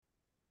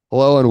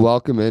Hello and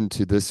welcome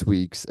into this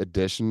week's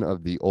edition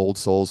of the Old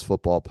Souls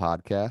Football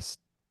Podcast.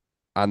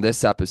 On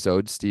this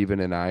episode, Stephen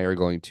and I are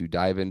going to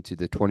dive into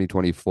the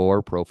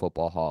 2024 Pro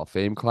Football Hall of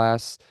Fame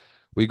class.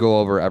 We go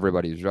over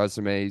everybody's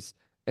resumes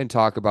and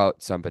talk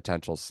about some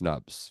potential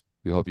snubs.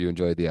 We hope you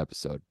enjoyed the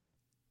episode.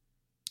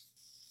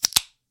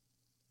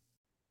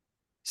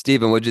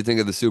 Stephen, what did you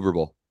think of the Super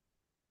Bowl?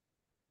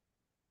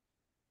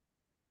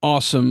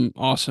 Awesome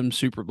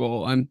Super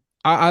Bowl.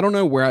 I don't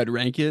know where I'd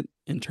rank it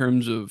in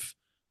terms of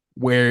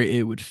where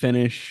it would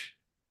finish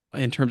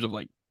in terms of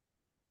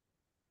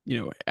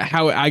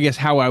how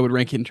I would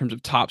rank it in terms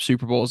of top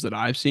Super Bowls that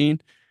I've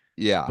seen,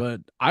 Yeah.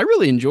 but I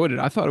really enjoyed it.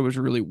 I thought it was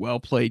a really well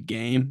played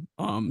game.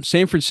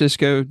 San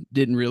Francisco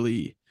didn't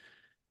really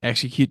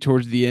execute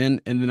towards the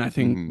end, and then I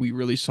think Mhm. we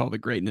really saw the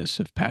greatness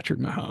of Patrick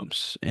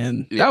Mahomes,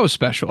 and Yeah. that was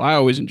special. I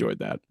always enjoyed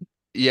that.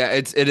 Yeah,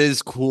 it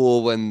is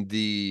cool when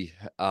the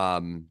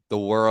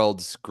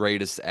world's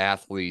greatest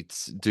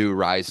athletes do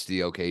rise to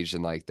the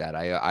occasion like that.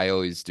 I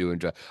always do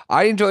enjoy.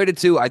 I enjoyed it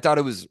too. I thought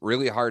it was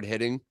really hard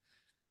hitting.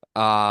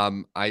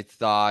 I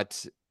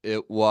thought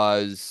it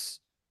was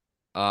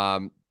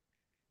um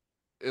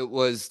there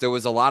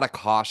was a lot of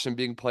caution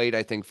being played,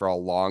 I think, for a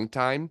long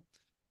time,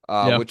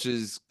 Yeah. which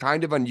is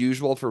kind of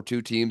unusual for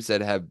two teams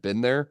that have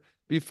been there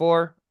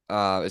before,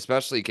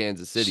 especially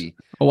Kansas City.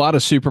 A lot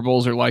of Super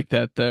Bowls are like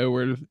that though,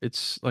 where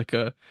it's like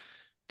a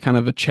kind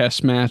of a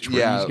chess match where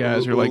these Yeah,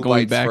 guys are like who going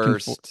lights back and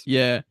forth. first?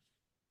 Yeah.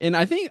 And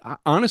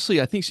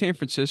honestly, I think San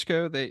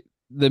Francisco,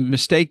 the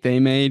mistake they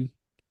made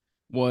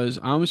was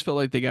I almost felt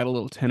like they got a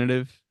little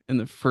tentative in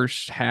the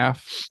first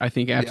half. I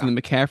think after Yeah.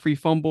 the McCaffrey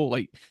fumble,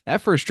 like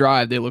that first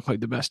drive, they looked like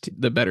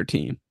the better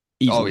team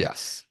Oh, easily.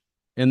 yes.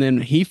 And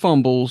then he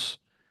fumbles.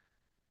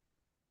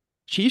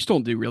 Chiefs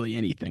don't do really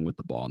anything with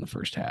the ball in the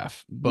first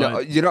half,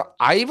 No, but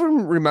I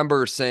even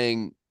remember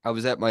saying I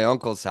was at my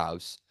uncle's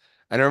house,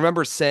 and I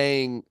remember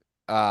saying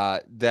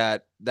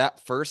that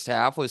first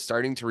half was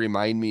starting to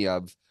remind me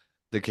of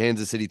the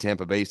Kansas City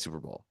Tampa Bay Super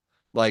Bowl.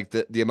 Like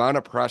the amount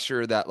of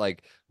pressure that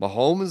like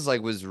Mahomes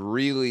like was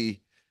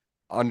really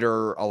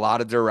under a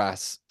lot of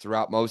duress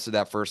throughout most of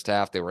that first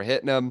half. They were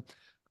hitting him.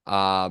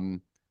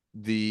 Um,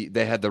 they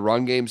had the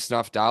run game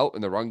snuffed out,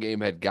 and the run game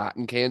had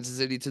gotten Kansas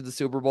City to the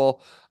Super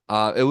Bowl.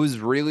 It was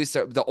really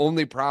the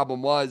only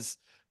problem was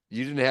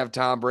you didn't have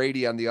Tom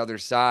Brady on the other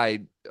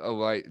side.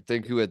 Oh, I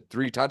think who had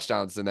 3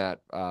 touchdowns in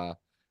that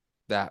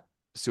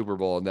Super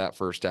Bowl in that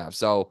first half.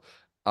 So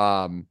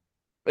um,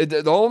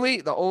 the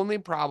only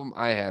problem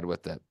I had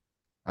with it,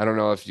 I don't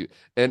know if you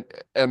and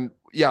and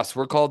yes,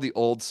 we're called the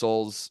Old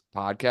Souls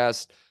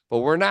podcast, but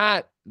we're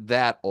not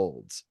that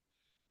old.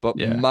 But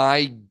yeah.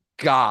 my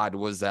God,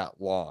 was that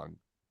long?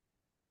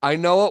 I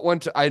know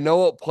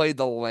it played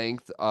the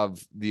length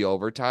of the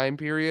overtime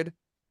period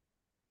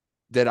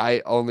that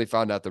I only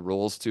found out the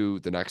rules to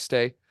the next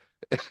day.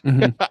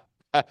 Hmm.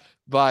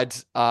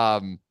 But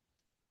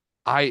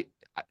I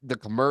the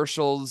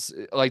commercials,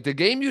 like the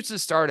game used to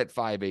start at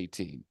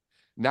 5:18.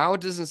 Now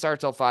it doesn't start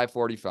till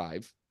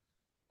 5:45.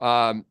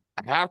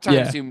 Halftime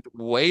Yeah. seemed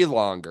way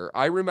longer.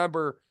 I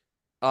remember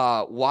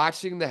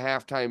watching the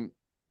halftime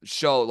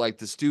show, like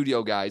the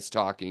studio guys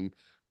talking.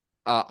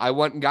 I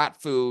went and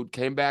got food,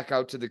 came back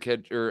out to the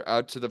kid or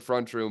out to the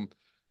front room,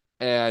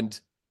 and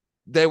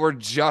they were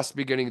just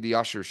beginning the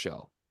Usher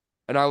show.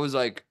 And I was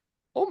like,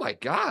 "Oh my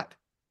God.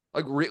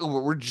 Like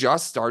we're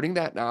just starting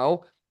that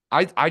now?"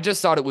 I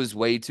just thought it was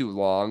way too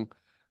long.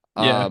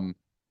 Yeah. Um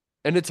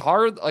and it's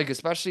hard, like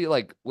especially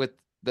like with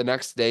the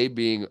next day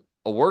being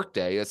a work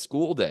day, a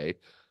school day.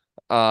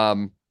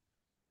 Um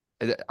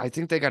I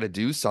think they got to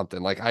do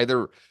something like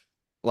either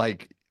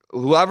like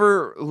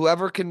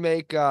whoever can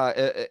make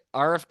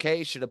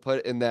RFK should have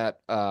put in that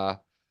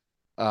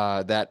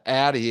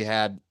ad he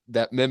had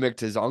that mimicked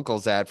his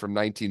uncle's ad from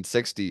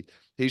 1960.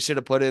 He should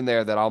have put in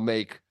there that I'll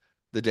make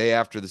the day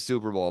after the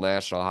Super Bowl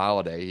national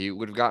holiday. He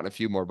would have gotten a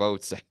few more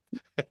votes.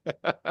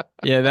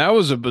 Yeah, that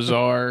was a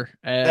bizarre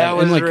ad. That And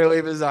was like,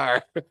 really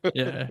bizarre.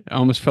 yeah, I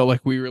almost felt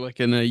like we were like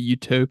in a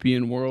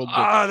utopian world,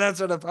 but Oh,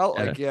 that's what it felt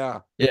yeah. like. Yeah.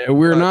 Yeah,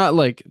 we're But not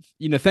like,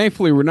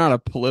 thankfully we're not a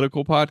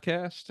political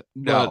podcast,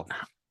 but no.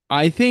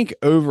 I think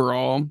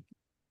overall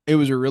it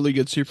was a really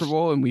good Super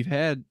Bowl and we've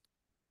had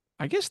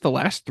I guess the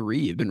last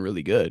three have been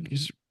really good.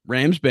 'Cause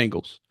Rams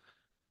Bengals,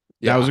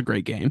 that was Yeah. a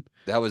great game.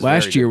 That was a very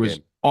Last year good was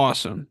game.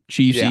 awesome.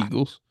 Chiefs Yeah.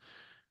 Eagles.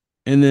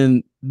 And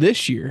then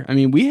this year, I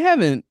mean, we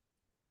haven't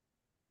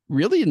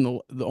really the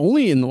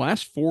only in the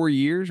last 4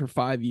 years or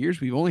 5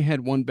 years, we've only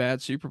had one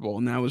bad Super Bowl,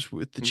 and that was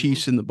with the Hmm.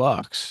 Chiefs and the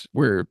Bucks,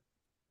 where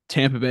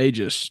Tampa Bay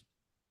just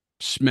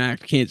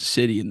smacked Kansas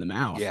City in the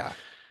mouth. Yeah.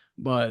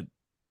 But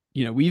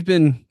we've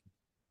been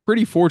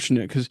pretty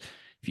fortunate because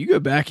if you go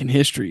back in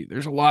history,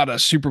 there's a lot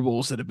of Super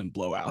Bowls that have been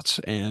blowouts,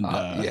 and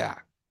Yeah.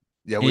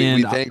 Yeah. We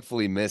and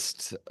thankfully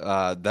missed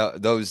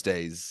those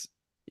days.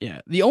 yeah,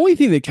 the only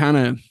thing that kind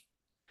of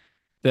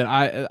that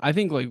I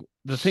think like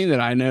the thing that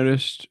I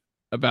noticed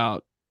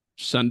about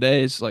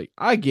Sundays, like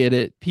I get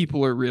it,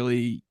 people are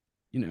really,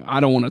 I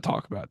don't want to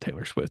talk about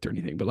Taylor Swift or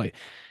anything, but, like,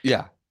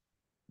 Yeah.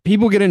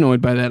 people get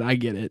annoyed by that. I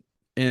get it,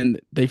 and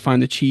they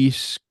find the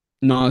Chiefs.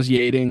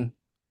 nauseating.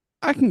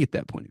 I can get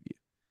that point of view.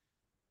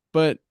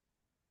 But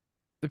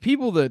the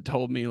people that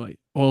told me, like,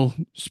 well,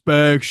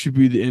 Spag should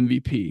be the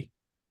MVP.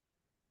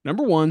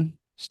 Number one,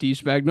 Steve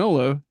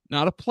Spagnuolo,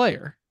 not a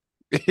player.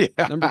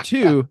 Number Yeah.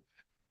 two,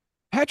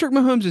 Patrick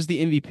Mahomes is the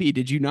MVP.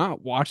 Did you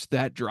not watch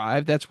that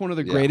drive? That's one of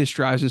the Yeah. greatest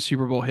drives in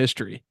Super Bowl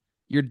history.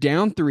 You're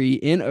down three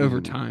in Mhm.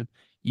 overtime.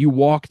 You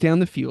walk down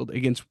the field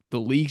against the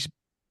league's,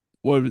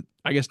 what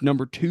I guess,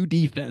 number two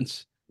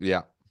defense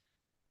Yeah.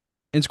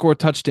 and score a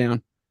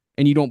touchdown,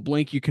 and you don't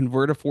blink, you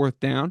convert a fourth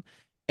down.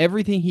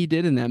 Everything he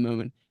did in that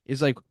moment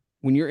is like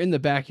when you're in the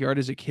backyard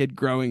as a kid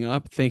growing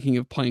up thinking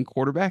of playing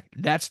quarterback,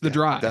 that's the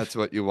Yeah. That's drive.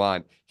 what you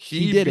want.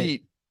 He He did it.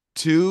 beat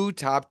two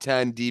top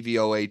 10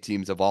 DVOA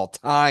teams of all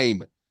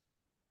time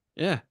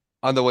Yeah.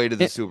 on the way to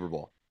the And, Super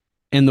Bowl.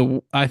 and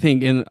the I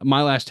think in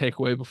my last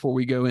takeaway before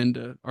we go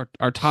into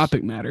our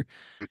topic matter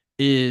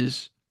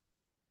is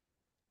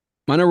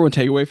my number one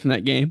takeaway from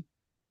that game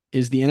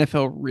is the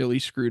NFL really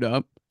screwed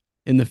up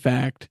in the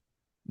fact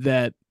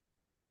that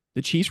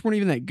the Chiefs weren't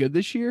even that good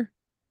this year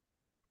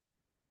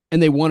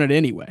and they won it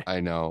anyway. I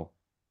know.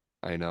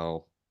 I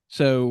know.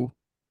 So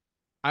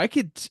I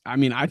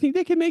mean, I think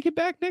they can make it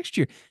back next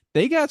year.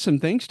 They got some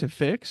things to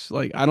fix.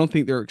 Like, I don't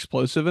think they're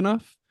explosive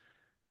enough,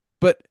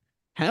 but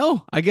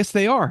hell, I guess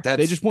they are. They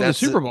That's just won the that's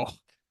Super Bowl.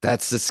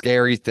 that's the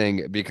scary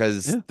thing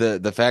because Yeah.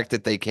 the fact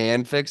that they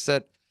can fix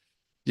it,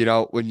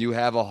 when you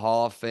have a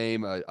Hall of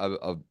Fame,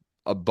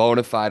 a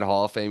bona fide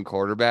Hall of Fame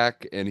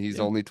quarterback, and he's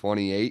Yeah. only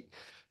 28,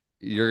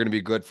 you're going to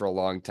be good for a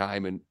long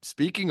time. And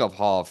speaking of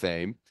Hall of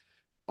Fame,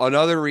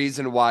 another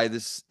reason why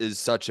this is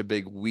such a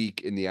big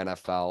week in the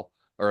NFL,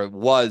 or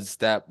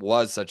that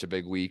was such a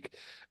big week,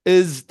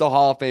 is the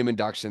Hall of Fame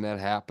induction that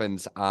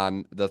happens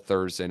on the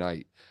Thursday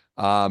night.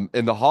 And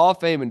the Hall of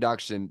Fame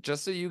induction,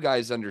 just so you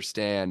guys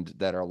understand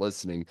that are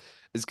listening,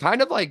 is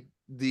kind of like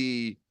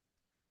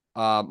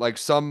like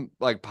some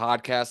like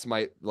podcasts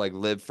might like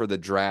live for the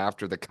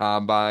draft or the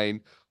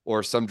combine,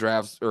 or some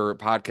drafts or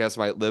podcasts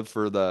might live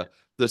for the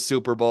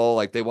Super Bowl,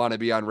 like they want to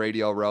be on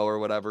Radio Row or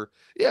whatever.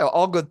 Yeah,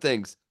 all good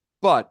things.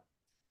 But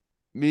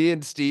me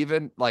and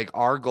Steven, like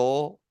our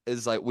goal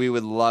is like we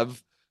would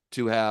love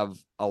to have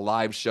a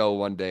live show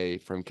one day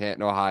from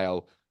Canton,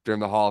 Ohio during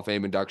the Hall of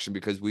Fame induction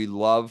because we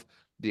love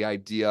the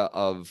idea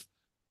of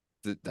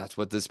that's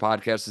what this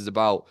podcast is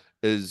about,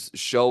 is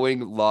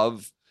showing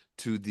love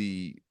to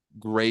the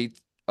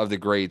great of the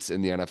greats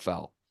in the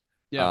NFL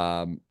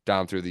Yeah.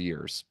 down through the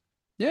years.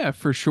 Yeah,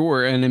 for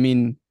sure. And I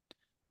mean,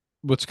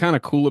 what's kind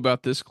of cool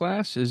about this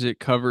class is it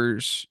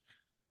covers,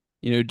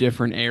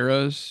 different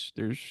eras.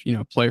 There's,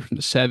 a player from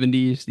the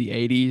 70s, the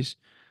 80s.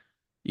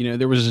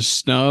 There was a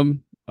snub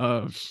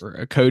for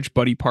a coach,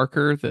 Buddy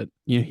Parker, that,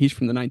 he's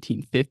from the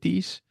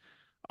 1950s.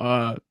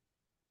 Uh,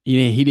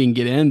 he didn't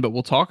get in, but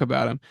we'll talk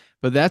about him.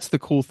 But that's the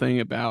cool thing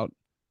about,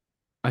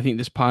 I think,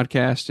 this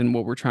podcast and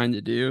what we're trying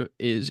to do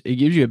is it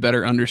gives you a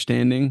better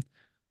understanding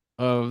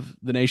of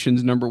the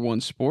nation's number one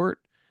sport.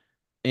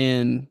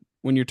 And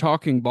when you're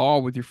talking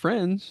ball with your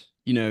friends,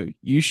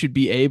 you should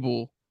be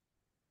able,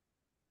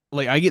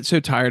 like, I get so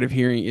tired of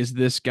hearing, is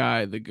this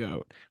guy the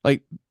GOAT?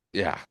 Like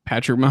Yeah.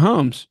 Patrick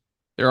Mahomes,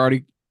 they're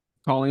already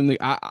calling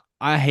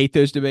I hate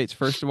those debates,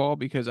 first of all,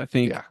 because I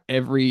think Yeah.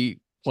 every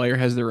player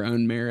has their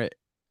own merit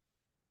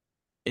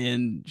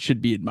and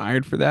should be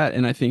admired for that.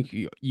 And I think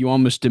you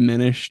almost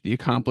diminish the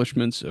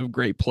accomplishments of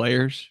great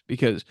players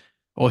because,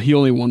 well, he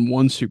only won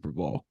one Super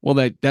Bowl.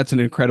 Well, that's an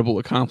incredible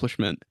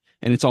accomplishment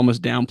and it's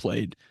almost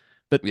downplayed.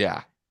 But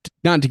Yeah.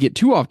 not to get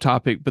too off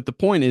topic, but the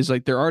point is,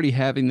 like, they're already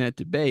having that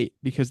debate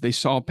because they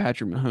saw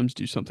Patrick Mahomes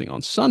do something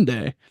on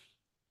Sunday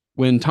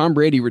when Tom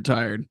Brady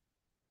retired,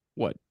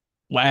 what,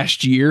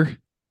 last year?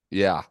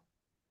 Yeah.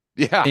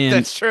 Yeah. And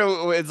That's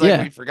true. It's like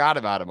yeah, we forgot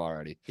about him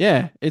already.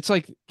 yeah, it's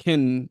like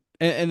and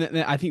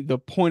I think the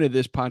point of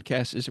this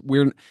podcast is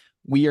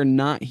we are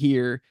not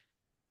here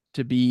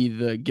to be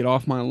the get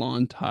off my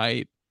lawn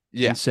type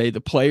Yeah. and say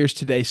the players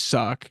today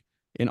suck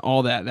and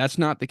all that. That's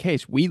not the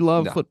case. We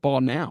love No.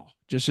 football now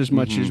just as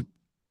much Hmm. as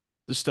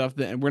the stuff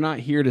that, and we're not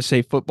here to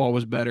say football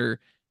was better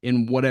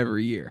in whatever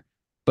year.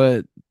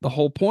 But the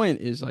whole point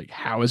is, like,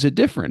 how is it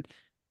different?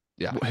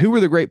 Yeah. Who were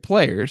the great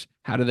players?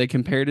 How do they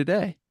compare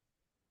today?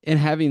 And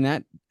having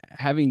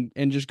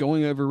and just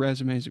going over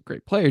resumes of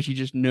great players, you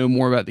just know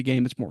more about the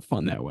game. It's more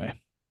fun that way.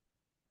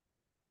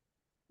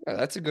 Yeah,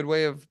 that's a good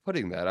way of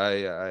putting that.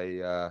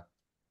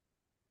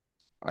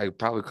 I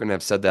probably couldn't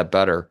have said that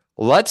better.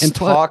 Let's And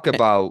plus, talk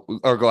about,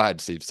 or go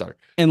ahead, Steve. Sorry.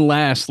 and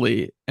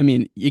lastly, I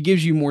mean, it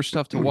gives you more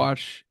stuff to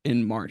watch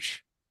in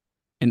March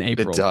and It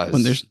April when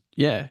does. there's,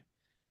 yeah,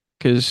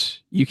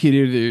 because you could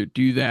either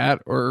do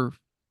that or,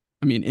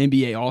 I mean,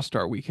 NBA All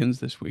Star weekends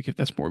this week if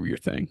that's more of your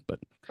thing. But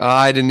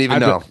I didn't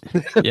even I'd know.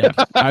 yeah,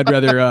 I'd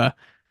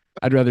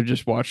rather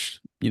just watch,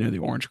 the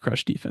Orange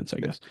Crush defense, I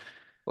guess.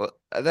 Well,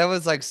 that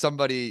was like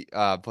somebody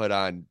put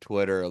on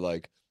Twitter,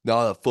 like,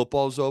 no, the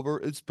football's over.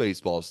 It's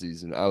baseball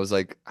season. I was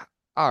like,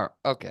 oh,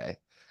 okay.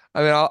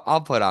 I mean,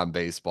 I'll put on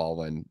baseball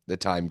when the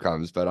time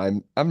comes, but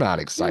I'm not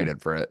Yeah.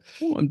 excited for it.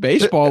 Well, in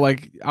baseball,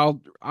 like I'll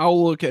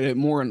look at it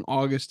more in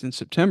August and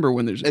September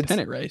when there's a It's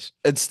pennant race.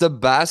 it's the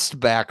best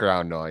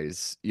background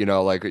noise,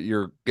 like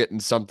you're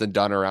getting something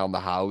done around the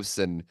house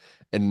and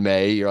in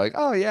May, you're like,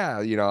 oh yeah,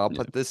 I'll Yeah.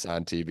 put this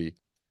on TV.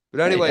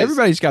 But Hey, anyways,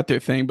 everybody's got their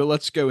thing, but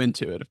let's go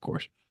into it, of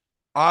course.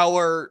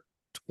 our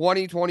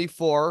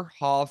 2024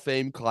 Hall of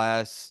Fame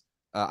class,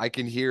 I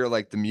can hear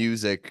like the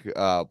music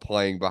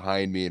playing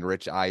behind me and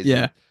Rich Yeah.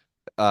 Eisen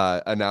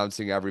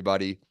announcing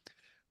everybody.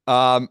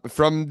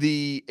 From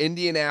the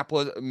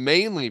Indianapolis,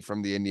 mainly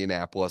from the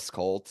Indianapolis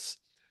Colts,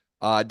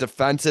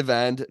 defensive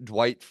end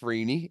Dwight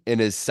Freeney in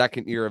his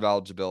second year of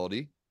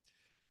eligibility.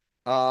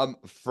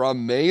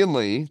 From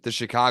mainly the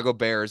Chicago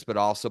Bears, but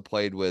also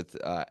played with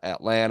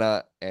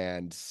Atlanta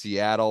and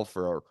Seattle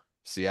for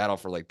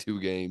like 2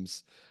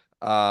 games.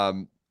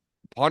 Um,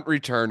 Punt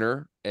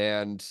returner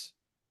and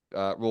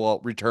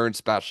return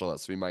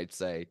specialist, we might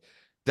say,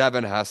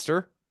 Devin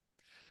Hester.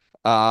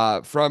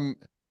 From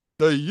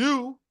the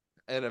U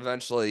and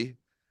eventually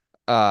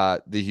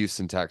the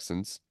Houston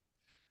Texans.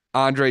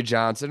 Andre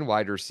Johnson,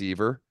 wide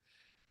receiver.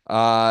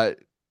 Uh,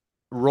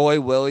 Roy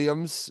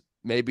Williams,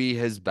 maybe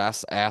his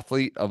best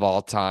athlete of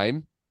all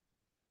time.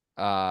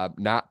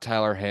 Not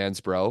Tyler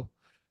Hansbrough.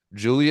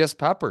 Julius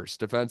Peppers,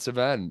 defensive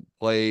end,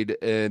 played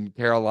in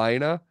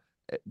Carolina,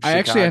 I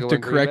actually have Chicago, to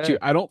and Green correct you. Bay.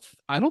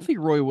 I don't think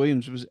Roy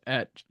Williams was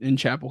at in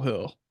Chapel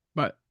Hill,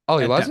 but Oh,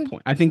 he at that wasn't?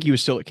 point, I think he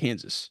was still at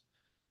Kansas.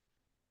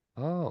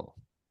 Oh.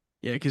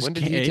 Yeah, because When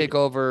did he take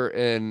over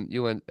in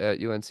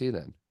at UNC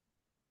then?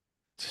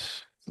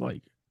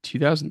 like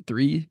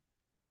 2003.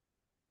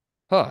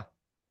 Huh.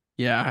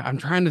 Yeah, I'm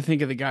trying to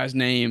think of the guy's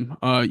name.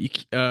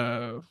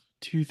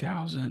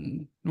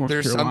 2000 North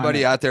There's somebody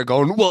Carolina. out there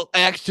going, well,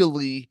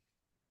 actually.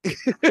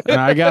 And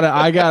I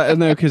gotta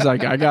no, because I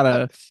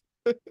gotta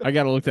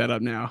look that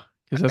up now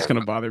because that's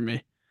gonna bother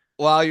me.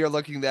 While you're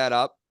looking that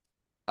up,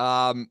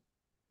 um,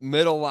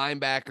 middle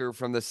linebacker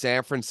from the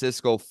San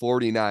Francisco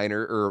 49er,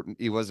 or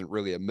he wasn't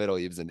really a middle,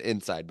 he was an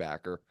inside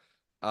backer.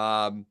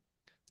 Um,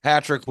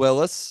 Patrick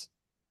Willis.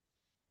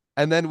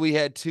 And then we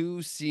had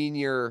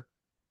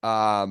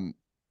um,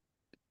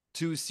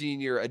 two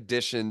senior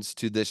additions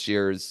to this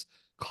year's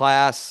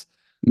class.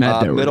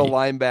 Matt Middle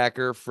Doherty.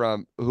 linebacker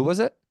from who was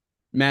it?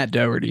 Matt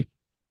Doherty.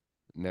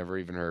 Never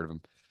even heard of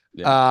him.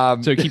 Yeah.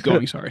 Um, So keep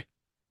going. Sorry.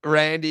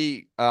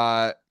 Randy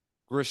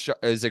Grisha,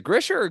 is it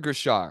Grisher or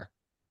Grishar?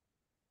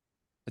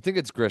 I think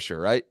it's Grisher,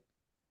 right?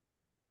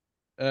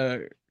 Uh,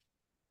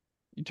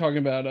 you talking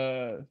about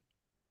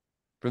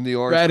From the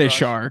Orange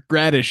Crush.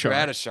 Gradishar?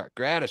 Gradishar.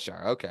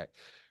 Gradishar. Okay.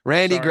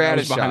 Randy Sorry, I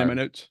was behind in my Gradishar.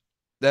 notes.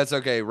 That's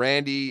okay.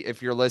 Randy,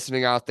 if you're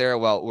listening out there,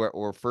 well,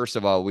 we're first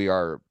of all, we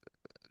are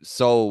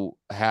so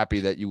happy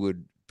that you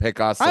would pick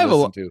us I to have a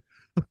listen to.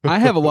 I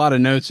have a lot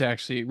of notes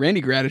actually.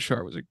 Randy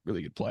Gradishar was a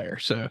really good player.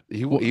 So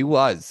He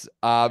was.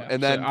 yeah. And So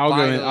then I'll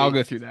go in. I'll finally,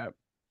 go through that.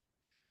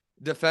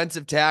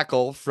 defensive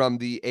tackle from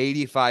the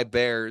 85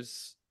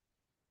 Bears,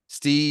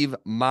 Steve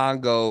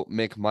Mongo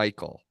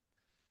McMichael.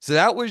 So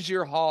that was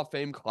your Hall of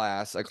Fame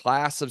class, a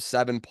class of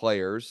 7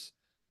 players.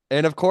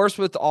 And of course,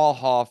 with all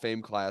Hall of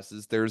Fame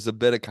classes, there's a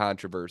bit of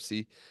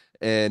controversy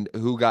and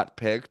who got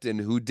picked and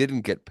who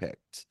didn't get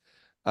picked.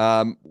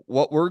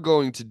 What we're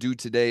going to do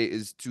today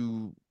is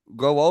to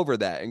go over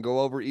that and go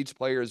over each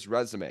player's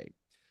resume.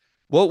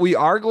 What we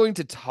are going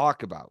to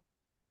talk about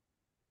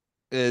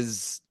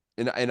is,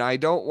 and I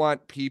don't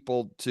want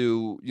people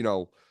to,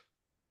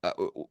 uh,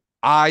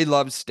 I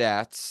love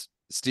stats.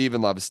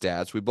 Steven loves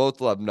stats. We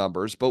both love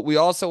numbers, but we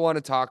also want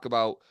to talk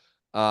about,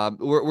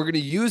 we're going to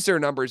use their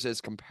numbers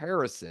as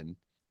comparison.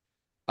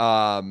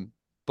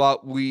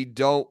 But we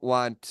don't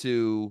want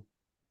to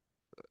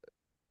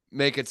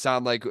make it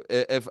sound like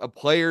if a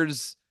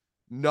player's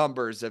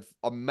numbers, if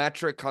a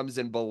metric comes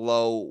in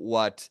below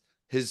what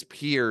his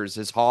peers,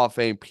 his Hall of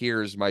Fame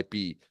peers might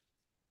be,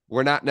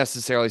 we're not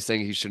necessarily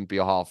saying he shouldn't be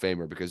a Hall of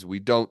Famer because we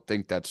don't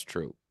think that's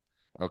true.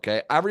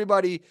 Okay.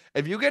 Everybody,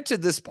 if you get to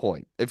this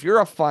point, if you're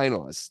a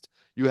finalist,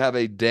 you have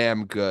a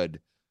damn good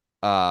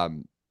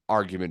um,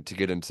 argument to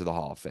get into the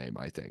Hall of Fame,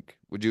 I think.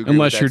 Would you agree with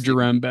Unless you're that, Steven?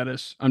 Jerome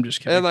Bettis. I'm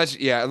just kidding.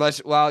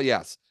 Well,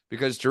 yes,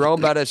 because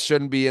Jerome Bettis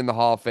shouldn't be in the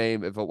Hall of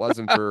Fame if it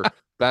wasn't for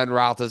Ben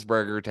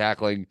Roethlisberger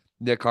tackling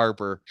Nick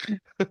Harper.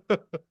 Oh,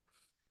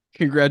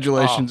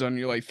 Congratulations on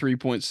your like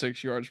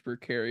 3.6 yards per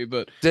carry,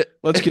 but di-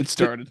 let's get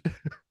started.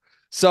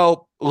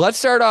 so let's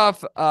start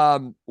off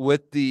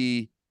with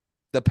the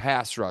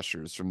pass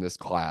rushers from this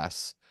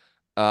class.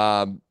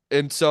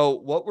 And so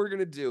what we're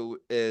gonna do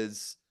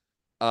is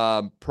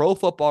Pro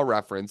Football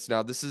Reference.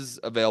 Now this is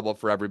available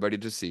for everybody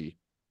to see.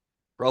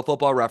 Pro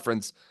Football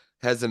Reference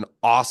has an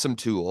awesome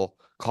tool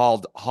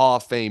called Hall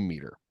of Fame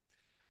Meter.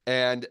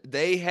 And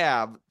they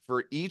have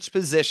for each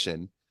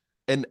position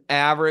an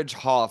average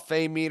Hall of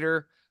Fame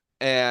meter,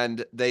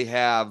 and they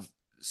have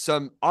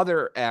some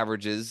other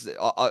averages.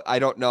 I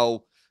don't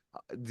know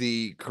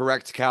the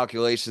correct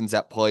calculations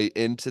that play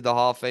into the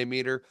Hall of Fame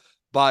meter,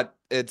 but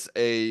it's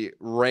a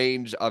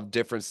range of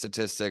different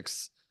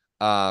statistics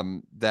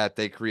that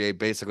they create,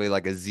 basically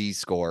like a Z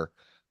score.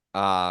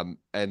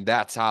 And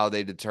that's how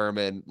they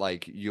determine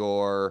like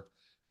your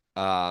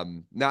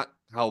not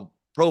how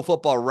Pro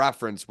Football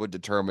Reference would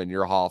determine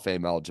your Hall of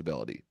Fame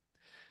eligibility.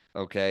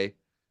 Okay.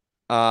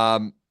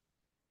 Um,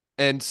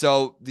 and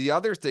so the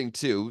other thing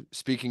too,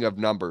 speaking of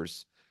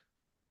numbers,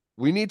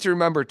 we need to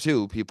remember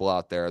too, people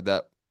out there,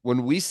 that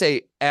when we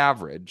say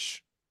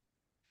average,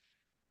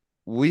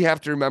 we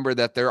have to remember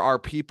that there are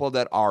people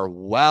that are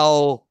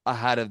well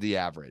ahead of the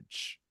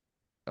average.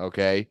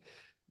 Okay.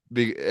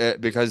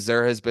 Because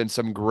there has been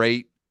some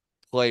great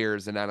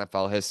players in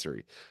NFL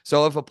history.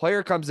 So if a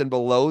player comes in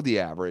below the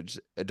average,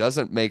 it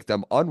doesn't make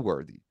them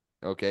unworthy.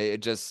 Okay.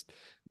 It just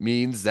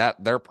means that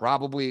they're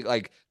probably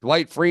like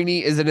Dwight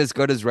Freeney isn't as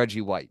good as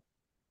Reggie White,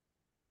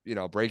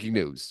 breaking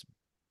news.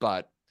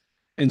 But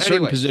In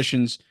certain anyways,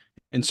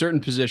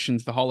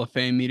 positions, the Hall of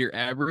Fame meter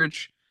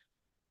average.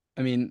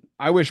 I mean,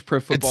 I wish Pro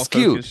it's Football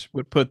skewed. Focus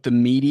would put the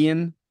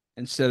median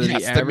instead of the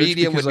Yes, the average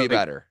median because would be like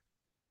better.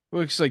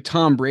 looks like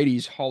Tom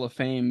Brady's Hall of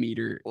Fame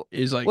meter Well,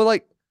 is like well,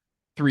 like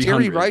Jerry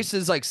 300. Rice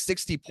is like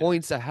 60 Yeah.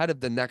 points ahead of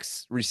the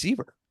next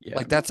receiver. Yeah.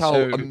 Like that's how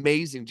So,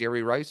 amazing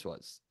Jerry Rice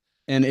was.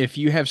 and if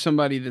you have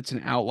somebody that's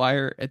an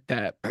outlier at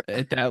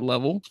that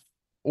level,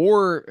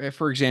 or if,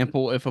 for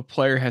example, if a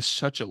player has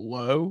such a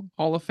low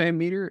Hall of Fame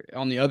meter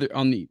on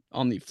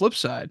the flip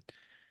side,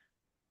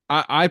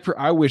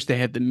 I wish they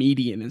had the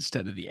median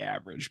instead of the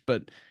average,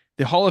 but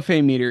the Hall of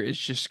Fame meter is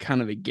just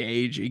kind of a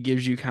gauge. It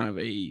gives you kind of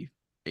a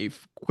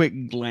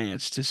quick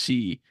glance to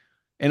see,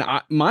 and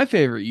my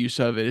favorite use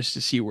of it is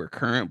to see where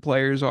current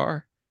players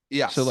are. So,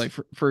 Yes. like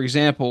for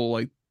example,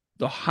 like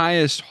the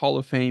highest Hall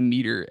of Fame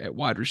meter at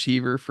wide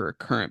receiver for a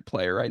current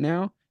player right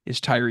now is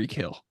Tyreek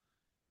Hill.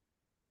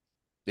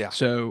 Yeah.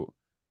 So,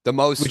 The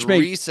most which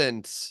make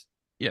recent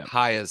yeah,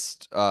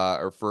 highest,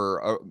 or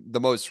for the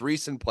most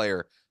recent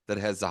player that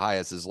has the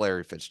highest is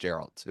Larry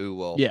Fitzgerald, who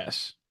will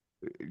yes,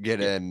 get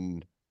yeah,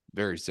 in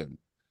very soon.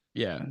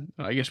 yeah.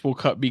 I guess we'll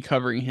be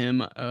covering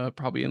him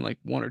probably in like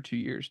 1 or 2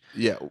 years.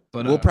 Yeah,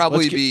 But we'll let's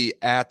probably get be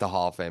at the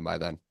Hall of Fame by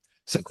then.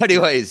 So, yeah,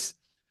 anyways,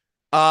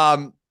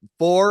 um,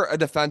 for a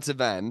defensive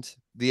end,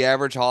 the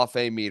average Hall of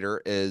Fame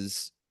meter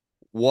is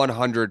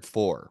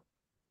 104.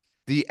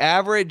 The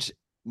average,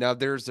 now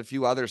there's a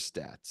few other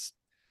stats.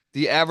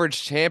 The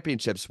average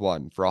championships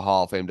won for a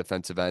Hall of Fame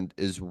defensive end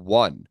is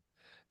one.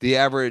 The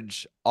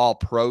average all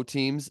pro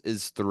teams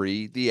is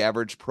three. The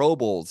average Pro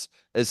Bowls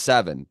is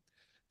seven.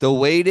 The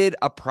weighted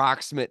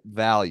approximate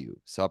value.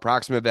 So,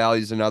 approximate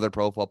value is another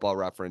Pro Football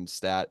Reference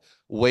stat.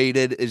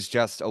 Weighted is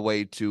just a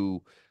way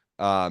to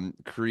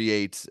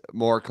create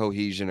more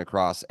cohesion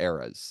across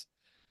eras.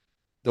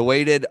 The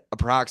weighted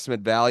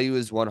approximate value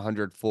is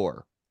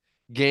 104.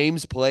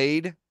 Games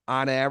played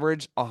on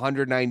average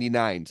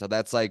 199. So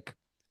that's like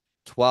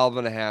 12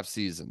 and a half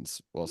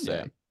seasons, we'll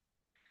yeah, say.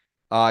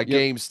 yep.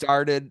 Games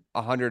started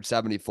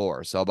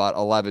 174. So about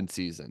 11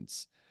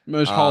 seasons.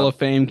 Most Hall Um, of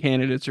Fame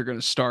candidates are going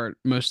to start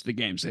most of the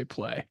games they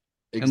play,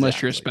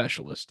 unless you're a exactly.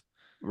 specialist.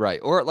 Right.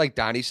 Or like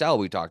Donnie Shell,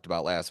 we talked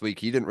about last week.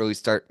 He didn't really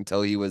start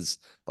until he was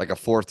like a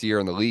fourth year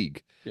in the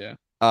league. Yeah.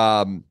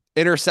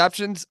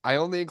 Interceptions, I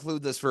only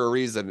include this for a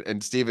reason.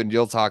 And Steven,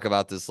 you'll talk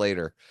about this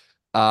later.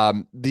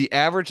 The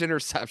average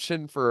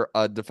interception for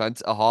a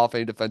Hall of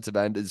Fame defensive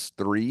end is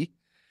three,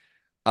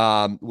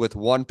 with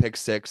one pick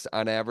six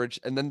on average.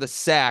 And then the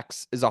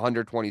sacks is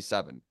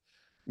 127.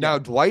 Now, Yeah.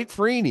 Dwight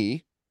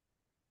Freeney,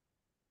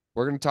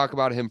 we're going to talk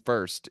about him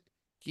first.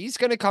 He's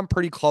going to come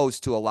pretty close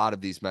to a lot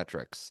of these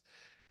metrics.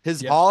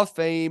 His Yep. Hall of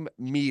Fame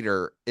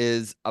meter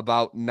is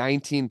about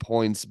 19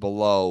 points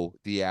below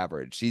the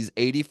average. He's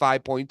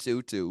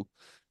 85.22,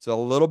 so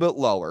a little bit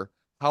lower.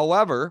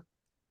 However,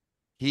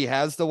 he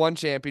has the one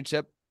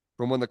championship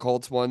from when the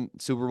Colts won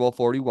Super Bowl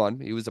 41.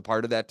 He was a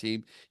part of that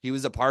team. He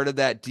was a part of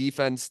that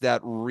defense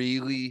that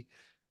really,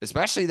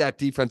 especially that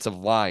defensive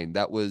line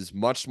that was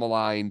much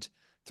maligned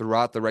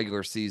throughout the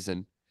regular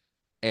season,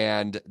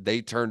 and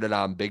they turned it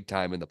on big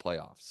time in the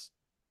playoffs.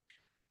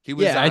 He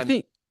was Yeah, I on,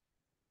 think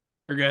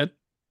we're good.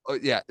 oh,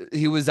 yeah,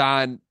 he was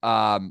on,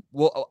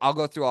 well, I'll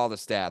go through all the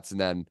stats and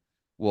then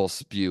we'll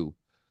spew.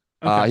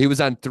 Okay. He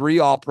was on three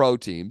all pro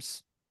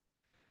teams,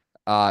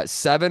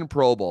 seven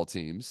Pro Bowl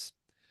teams.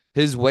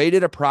 His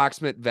weighted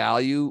approximate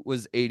value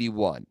was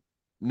 81.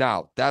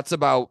 Now, that's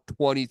about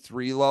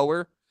 23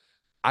 lower.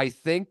 I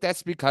think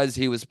that's because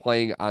he was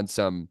playing on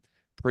some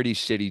pretty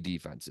shitty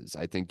defenses.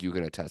 I think you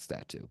can attest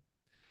that too.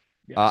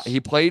 Yes. He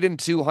played in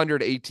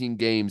 218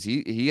 games.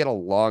 He had a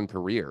long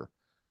career.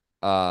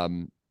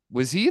 Um,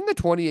 was he in the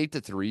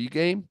 28-3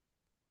 game?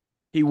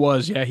 He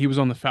was, yeah, he was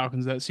on the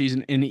Falcons that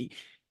season, and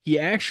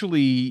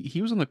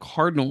he was on the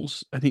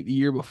Cardinals, I think, the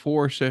year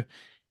before. So,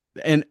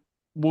 and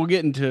we'll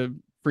get into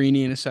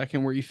Freeney in a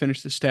second where you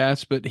finish the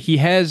stats, but he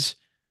has,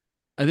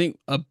 I think,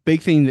 a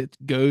big thing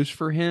that goes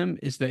for him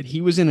is that he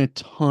was in a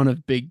ton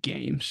of big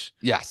games,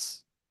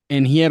 Yes,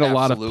 and he had a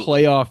lot of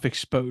absolutely. playoff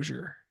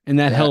exposure, and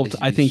that Yeah, helped,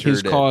 I he think, sure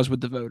his did. cause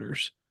with the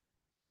voters.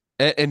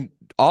 And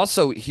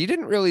also, he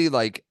didn't really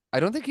like, I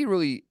don't think he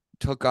really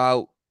took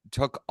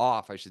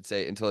off, I should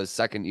say, until his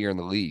second year in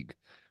the league,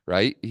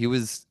 right? He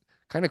was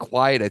kind of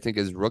quiet, I think,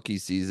 his rookie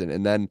season.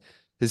 And then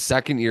His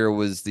second year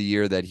was the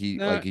year that he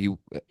No, like he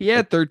he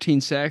had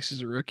 13 sacks as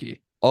a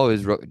rookie. oh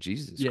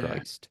Jesus Yeah.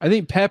 Christ. I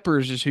think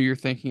Peppers is who you're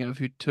thinking of,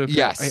 who took a.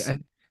 Yes.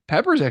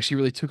 Peppers actually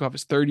really took off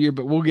his third year,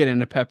 but we'll get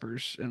into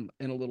Peppers in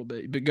a little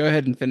bit. But go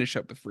ahead and finish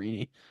up with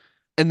Freeney.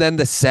 And then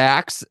the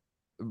sacks,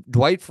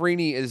 Dwight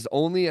Freeney is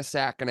only a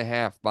sack and a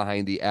half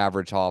behind the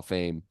average Hall of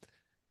Fame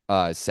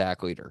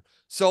sack leader.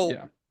 So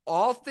Yeah.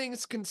 all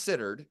things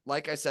considered,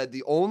 like I said,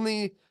 the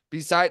only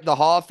beside the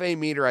Hall of Fame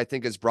meter, I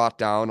think is brought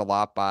down a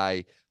lot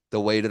by the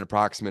weighted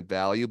approximate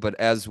value. But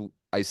as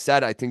I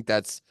said, I think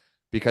that's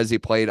because he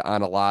played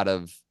on a lot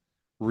of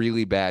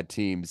really bad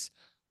teams,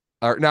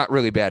 or not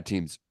really bad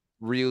teams,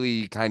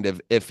 really kind of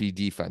iffy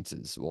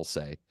defenses, we'll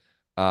say.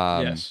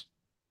 Um, Yes.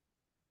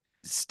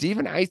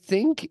 Steven, I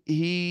think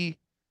he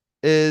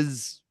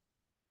is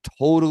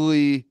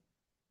totally,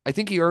 I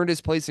think he earned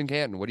his place in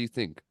Canton. What do you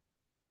think?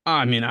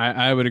 I mean,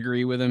 I would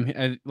agree with him.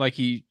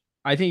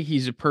 I think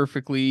he's a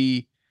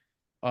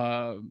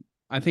uh,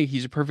 I think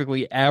he's a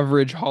perfectly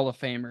average Hall of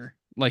Famer.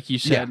 Like you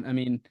Yeah. said, I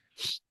mean,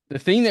 the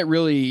thing that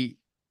really,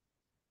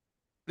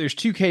 there's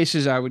two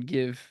cases I would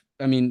give.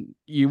 I mean,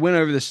 you went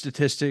over the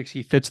statistics.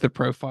 He fits the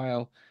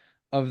profile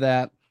of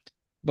that.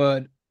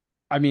 But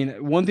I mean,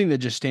 one thing that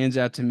just stands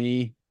out to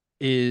me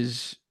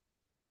is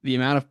the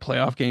amount of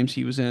playoff games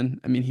he was in.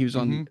 I mean, he was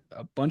on Hmm.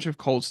 a bunch of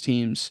Colts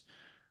teams,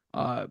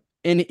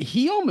 and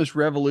he almost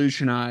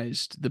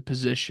revolutionized the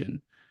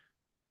position.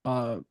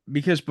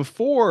 Because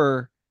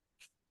before,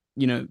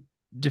 you know,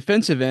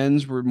 defensive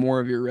ends were more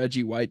of your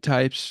Reggie White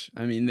types.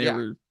 I mean, they Yeah.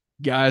 were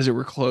guys that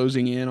were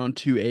closing in on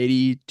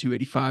 280,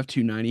 285,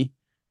 290.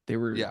 They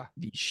were Yeah.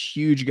 these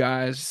huge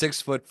guys.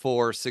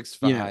 6'4", six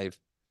You know, five.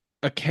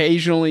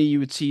 occasionally you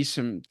would see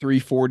some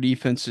 3-4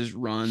 defenses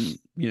run,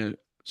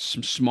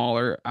 some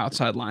smaller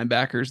outside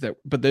linebackers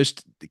but those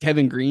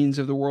Kevin Greens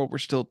of the world were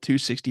still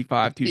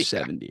 265, Yeah.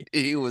 270.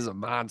 He was a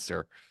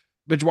monster,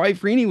 But Dwight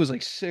Freeney was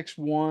like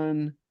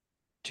 6'1",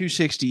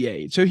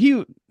 268. So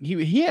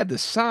he had the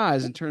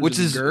size in terms which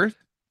of is girth,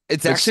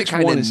 it's but actually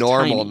kind 6'1" of is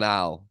normal tiny.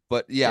 now.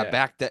 But Yeah.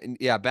 back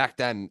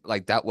then,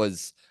 like that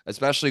was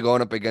especially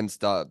going up against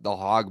the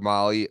hog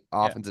molly Yeah.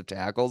 offensive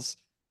tackles.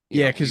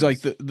 Yeah, He because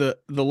like was.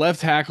 the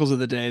left tackles of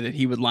the day that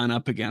he would line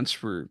up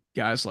against were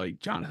guys like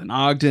Jonathan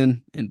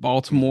Ogden in Hmm.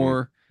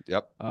 Baltimore.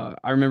 Yep.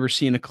 I remember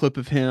seeing a clip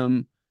of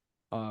him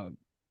uh,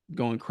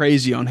 going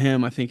crazy on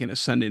him, I think, in a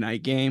Sunday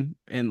night game.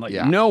 And like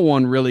Yeah. no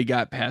one really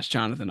got past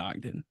Jonathan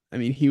Ogden. I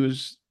mean, he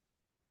was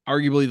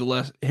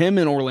arguably him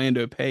and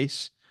Orlando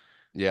Pace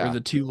were Yeah. the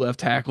two left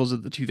tackles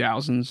of the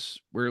 2000s,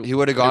 where He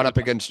would have there gone was up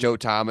against Joe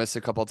Thomas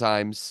a couple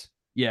times.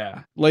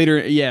 yeah,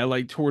 later, yeah,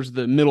 like towards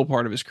the middle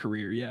part of his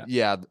career, yeah.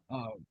 Yeah.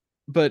 Uh,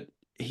 but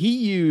he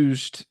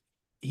used,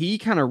 he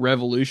kind of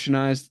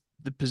revolutionized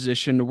the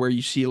position to where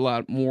you see a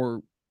lot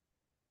more,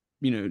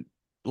 you know,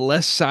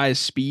 less size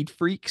speed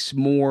freaks,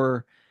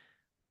 more,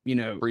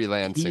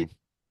 Freelancing.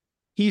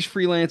 he's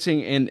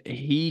freelancing, and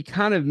he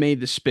kind of made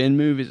the spin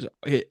move as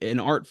an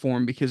art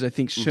form, because I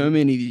think so Hmm.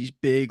 many of these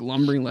big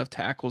lumbering left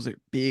tackles, that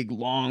big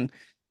long,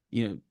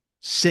 you know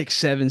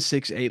 6'7",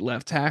 6'8"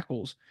 left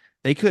tackles,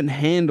 they couldn't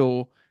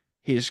handle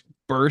his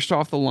burst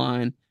off the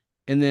line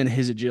and then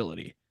his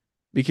agility,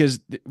 because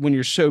when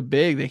you're so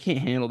big they can't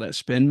handle that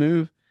spin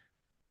move.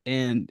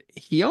 And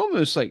he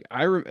almost like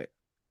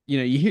you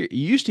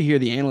used to hear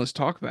the analysts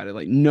talk about it,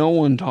 like no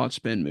one taught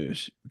spin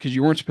moves because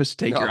you weren't supposed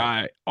to take your No.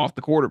 eye off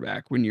the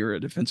quarterback when you're a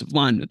defensive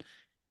lineman.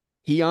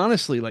 He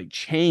honestly like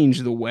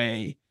changed the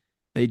way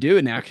they do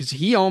it now, because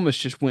he almost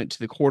just went to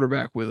the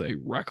quarterback with a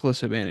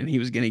reckless abandon. He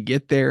was going to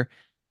get there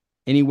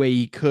any way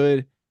he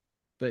could,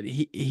 but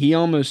he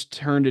almost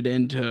turned it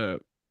into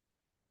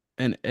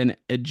an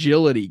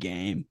agility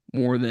game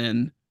more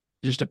than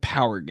just a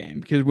power game.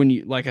 Because when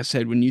you, like I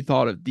said, when you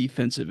thought of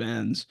defensive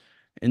ends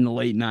in the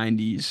late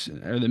 90s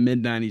or the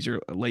mid 90s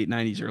or late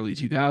 90s, early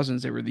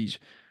 2000s, they were these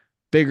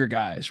bigger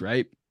guys,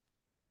 right?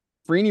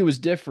 Freeney was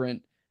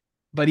different,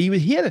 but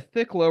he had a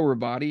thick lower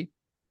body,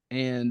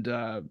 and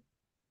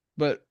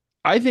but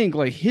I think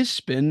like his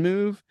spin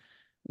move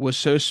was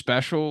so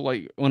special.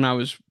 Like when I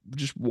was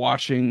just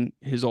watching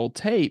his old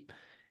tape,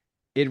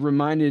 it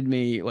reminded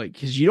me, like,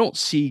 because you don't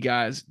see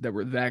guys that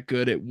were that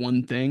good at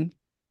one thing.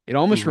 It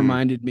almost Hmm.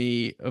 reminded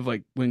me of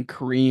like when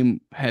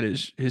Kareem had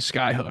his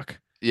sky hook,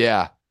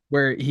 Yeah.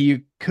 where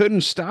he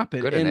couldn't stop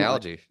it. Good And like,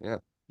 analogy. Yeah.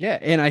 yeah,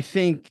 and I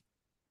think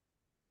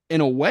in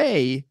a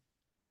way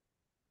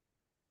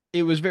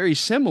it was very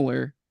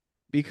similar,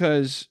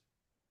 because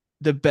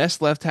the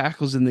best left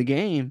tackles in the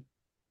game,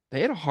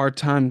 they had a hard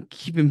time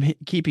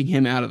keeping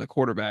him out of the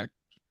quarterback,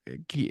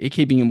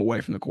 keeping him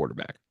away from the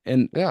quarterback.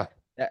 And Yeah.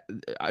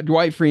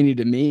 Dwight Freeney,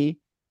 to me,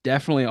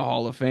 definitely a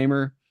Hall of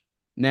Famer.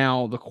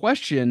 Now, the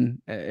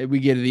question, we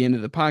get at the end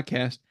of the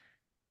podcast,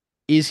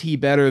 is he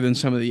better than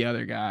some of the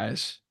other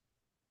guys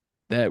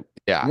that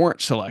Yeah.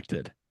 weren't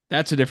selected?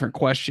 That's a different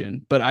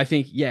question. But I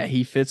think, yeah,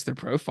 he fits the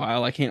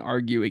profile. I can't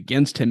argue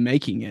against him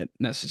making it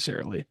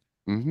necessarily.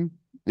 Hmm.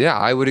 Yeah,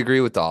 I would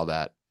agree with all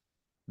that.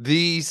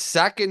 The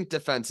second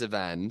defensive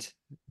end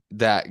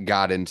that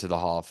got into the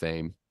Hall of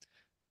Fame,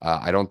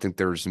 I don't think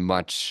there's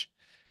much.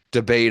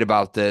 debate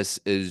about this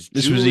is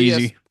This was Julius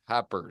easy.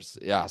 Peppers.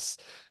 Yes.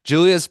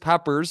 Julius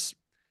Peppers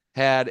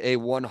had a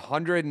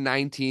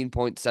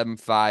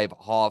 119.75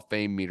 Hall of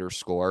Fame meter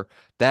score.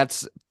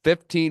 That's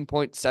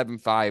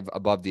 15.75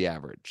 above the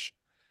average.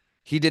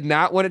 He did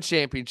not win a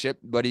championship,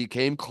 but he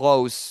came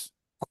close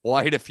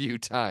quite a few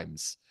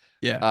times.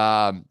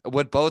 Yeah.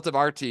 With both of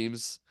our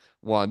teams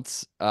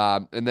once.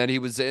 And then he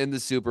was in the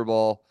Super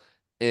Bowl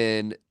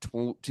in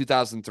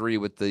 2003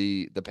 with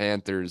the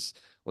Panthers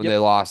when Yep. they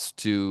lost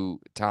to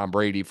Tom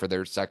Brady for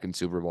their second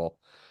Super Bowl.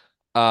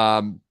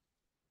 Um,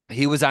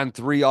 he was on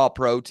 3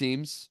 All-Pro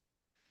teams.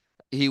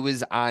 He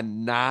was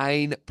on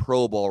 9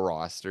 Pro Bowl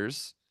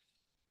rosters.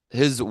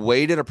 His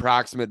weighted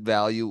approximate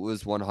value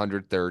was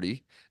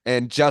 130.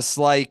 And just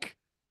like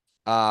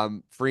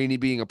Freeney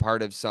being a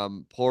part of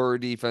some poorer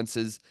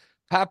defenses,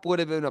 Pep would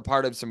have been a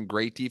part of some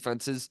great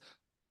defenses,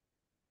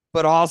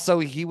 but also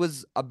he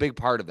was a big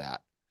part of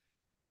that.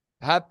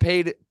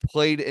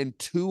 Played in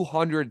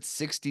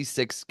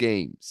 266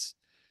 games.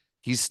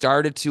 He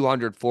started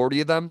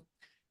 240 of them.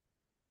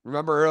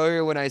 Remember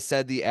earlier when I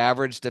said the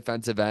average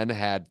defensive end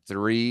had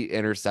 3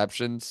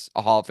 interceptions,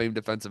 a Hall of Fame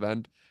defensive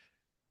end?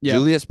 Yep.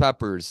 Julius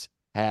Peppers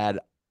had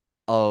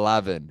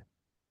 11.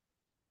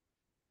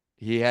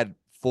 He had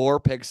 4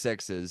 pick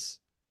sixes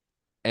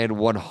and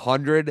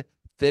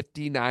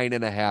 159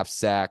 and a half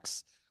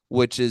sacks,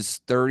 which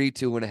is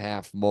 32 and a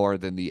half more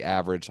than the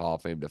average Hall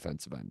of Fame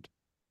defensive end.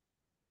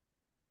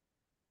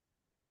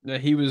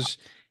 He was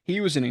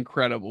an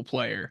incredible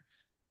player.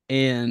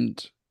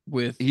 And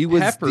with He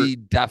was Pepper, the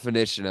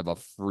definition of a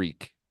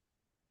freak.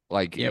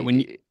 Like, yeah,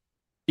 when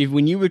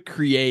you would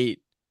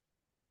create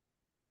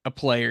a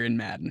player in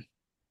Madden,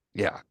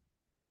 yeah,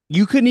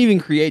 you couldn't even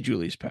create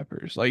Julius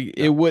Peppers. Like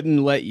it no,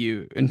 wouldn't let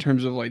you in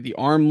terms of like the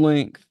arm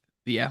length,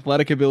 the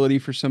athletic ability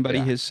for somebody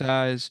yeah. his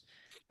size.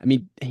 I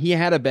mean, he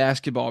had a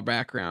basketball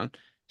background.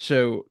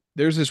 So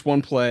there's this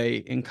one play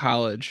in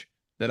college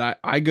that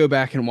I go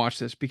back and watch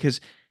this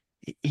because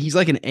he's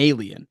like an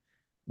alien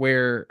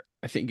where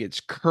I think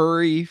it's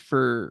Curry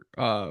for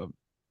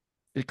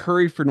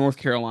North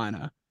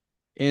Carolina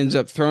ends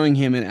up throwing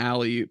him an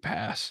alley-oop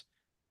pass,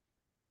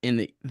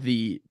 and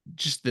the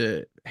just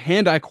the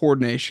hand-eye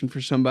coordination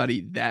for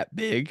somebody that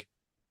big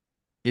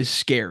is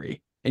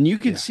scary. And you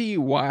can Yeah. see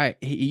why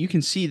you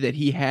can see that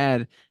he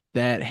had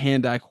that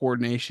hand-eye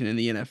coordination in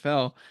the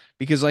NFL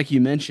because like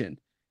you mentioned,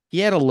 he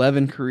had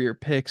 11 career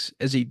picks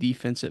as a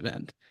defensive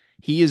end.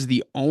 He is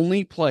the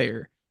only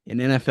player in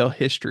NFL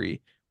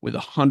history with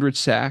 100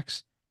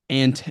 sacks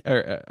and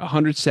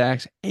 100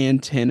 sacks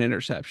and 10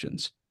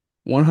 interceptions.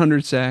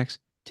 100 sacks,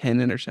 10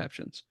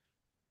 interceptions.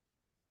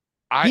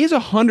 I He has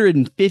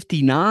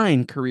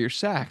 159 career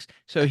sacks.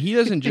 So he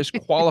doesn't just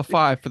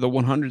qualify for the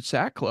 100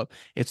 sack club.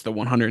 It's the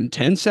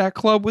 110 sack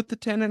club with the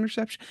 10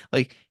 interception.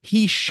 Like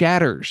he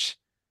shatters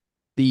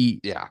the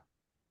yeah.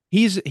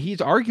 he's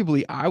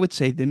arguably I would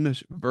say the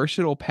most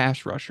versatile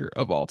pass rusher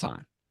of all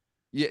time.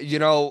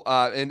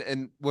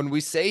 And when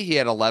we say he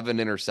had 11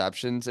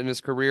 interceptions in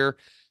his career,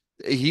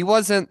 he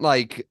wasn't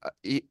like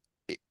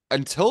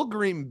until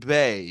Green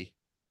Bay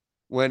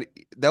when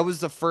that was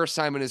the first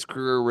time in his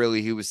career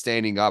really he was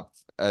standing up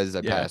as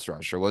a Yeah. pass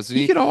rusher, wasn't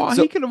he? He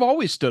So could have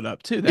always stood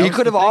up too. That he was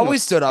could the have thing with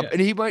always stood up yeah.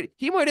 and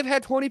he might have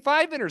had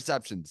 25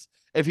 interceptions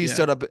if he Yeah.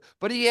 stood up,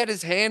 but he had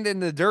his hand in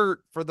the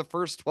dirt for the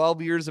first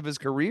 12 years of his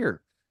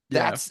career.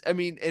 Yeah. I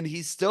mean, and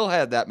he still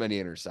had that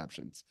many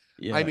interceptions.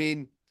 I Yeah.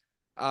 mean,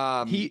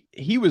 um,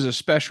 He was a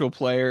special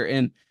player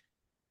and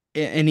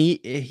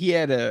he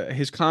had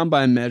his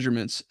combine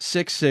measurements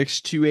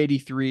 6'6",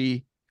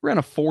 283, ran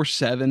a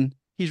 4.7.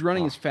 He's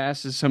running as oh,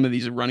 fast as some of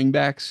these running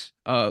backs,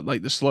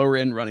 like the slower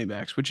end running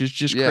backs, which is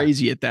just yeah,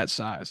 crazy at that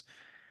size.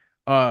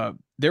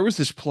 There was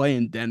this play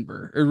in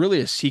Denver, or really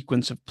a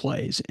sequence of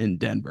plays in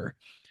Denver,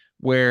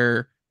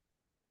 where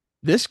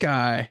this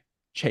guy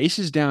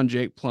chases down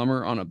Jake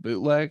Plummer on a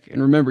bootleg.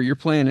 And remember, you're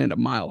playing at a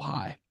mile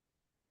high.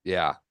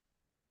 yeah,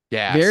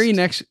 Very gassed.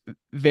 next,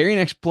 very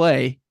next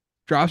play,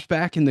 drops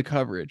back in the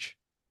coverage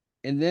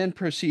and then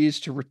proceeds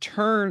to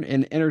return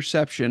an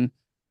interception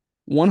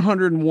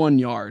 101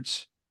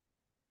 yards.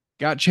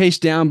 Got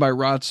chased down by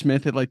Rod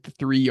Smith at like the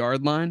 3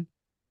 yard line.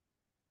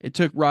 It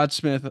took Rod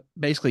Smith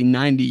basically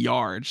 90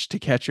 yards to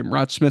catch him.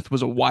 Rod Smith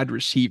was a wide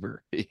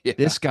receiver. Yeah.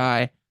 This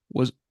guy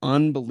was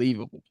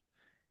unbelievable.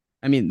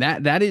 I mean,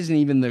 that isn't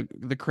even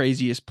the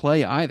craziest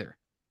play either.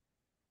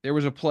 There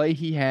was a play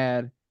he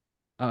had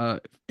uh,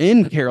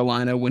 in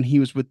Carolina when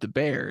he was with the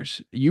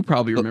Bears. You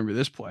probably The, remember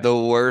this play. the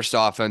worst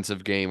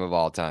offensive game of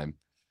all time.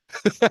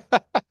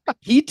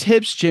 He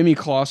tips Jimmy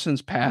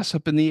Clausen's pass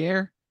up in the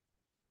air,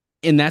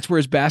 and that's where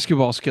his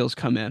basketball skills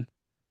come in.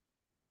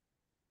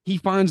 He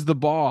finds the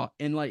ball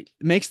and like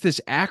makes this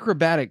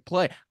acrobatic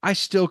play. I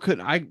still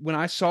couldn't. I when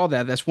I saw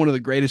that, that's one of the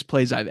greatest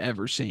plays I've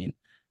ever seen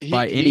He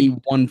by any he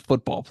one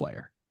football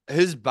player.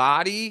 his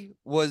body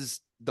was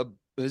the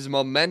his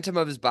momentum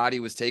of his body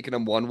was taking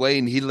him one way,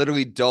 and he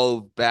literally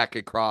dove back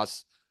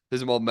across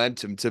his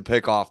momentum to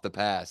pick off the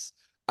pass.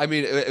 I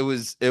mean, it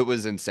was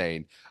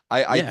insane.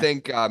 I Yeah,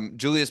 think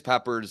Julius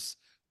Peppers.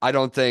 I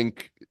don't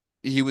think.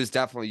 he was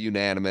definitely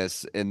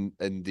unanimous in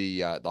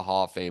the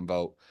Hall of Fame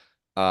vote.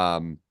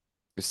 Um,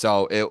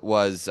 so it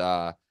was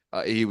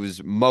he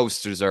was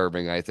most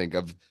deserving, I think,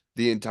 of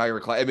the entire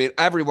class. I mean,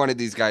 every one of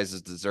these guys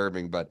is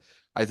deserving, but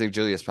I think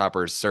Julius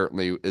Peppers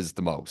certainly is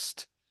the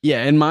most.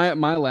 Yeah, and my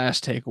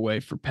last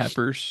takeaway for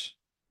Peppers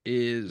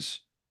is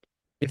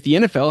if the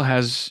NFL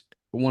has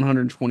a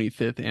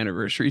 125th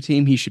anniversary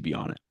team, he should be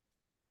on it.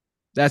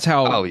 Oh That's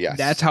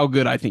yes. how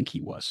good I think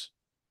he was.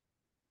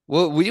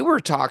 Well, we were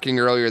talking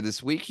earlier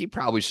this week. He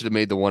probably should have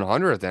made the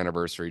 100th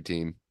anniversary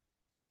team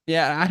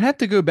Yeah, I'd have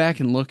to go back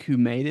and look who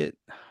made it.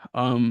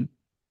 Um,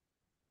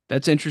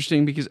 that's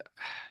interesting because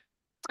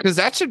because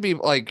that should be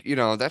like,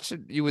 that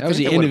should you would that was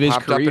think the that end would of have his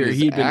popped up in career.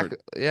 his act.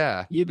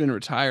 Yeah, He had been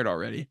retired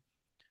already.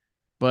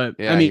 But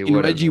I yeah, mean, he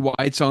would Reggie have.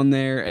 White's on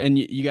there, and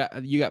you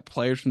got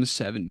players from the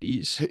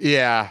 70s.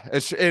 Yeah,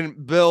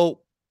 and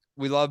Bill,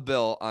 we love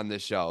Bill on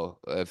this show.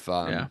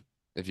 Yeah,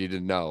 If you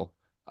didn't know,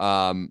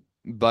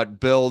 but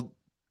Bill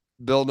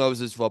knows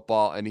his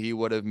football, and he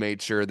would have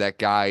made sure that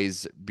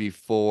guys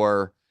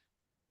before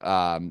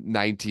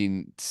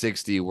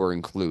 1960 were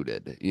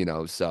included.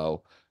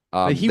 So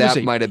but he was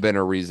that a might have been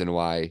a reason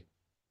why.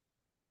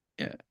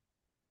 yeah,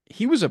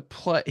 he was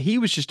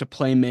just a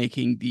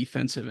playmaking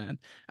defensive end.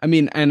 I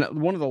mean, and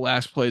one of the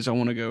last plays I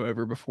want to go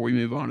over before we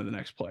move on to the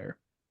next player.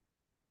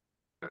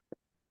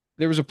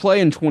 There was a play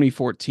in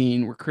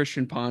 2014 where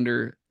Christian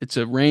Ponder, it's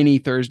a rainy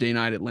Thursday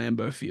night at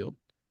Lambeau Field.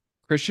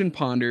 Christian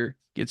Ponder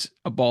gets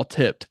a ball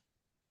tipped.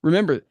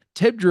 Remember,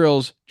 tip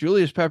drills,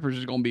 Julius Peppers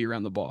is going to be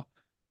around the ball.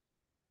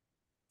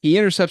 He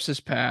intercepts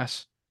this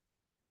pass.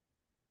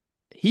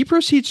 He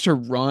proceeds to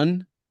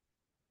run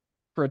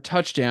for a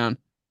touchdown,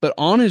 but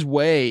on his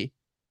way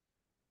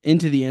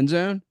into the end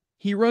zone,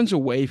 he runs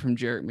away from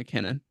Jerick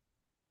McKinnon.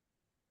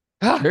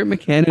 Jerick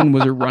McKinnon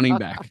was a running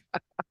back,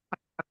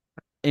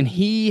 and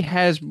he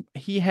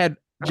had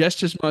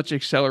just as much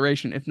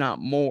acceleration, if not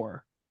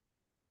more,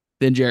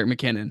 than Jerick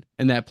McKinnon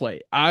in that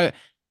play. I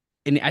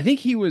think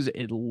he was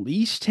at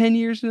least 10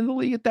 years into the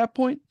league at that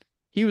point.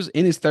 He was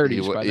in his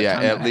 30s by the Yeah,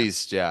 time that at happened.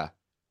 least, yeah.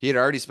 He had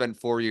already spent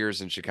 4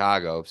 years in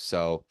Chicago,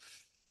 so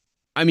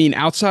I mean,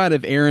 outside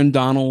of Aaron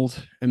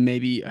Donald and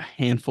maybe a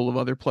handful of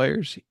other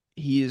players,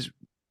 he is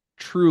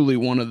truly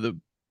one of the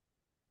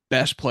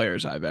best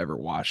players I've ever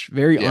watched.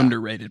 Very yeah,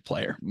 underrated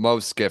player.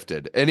 most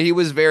gifted. And he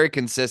was very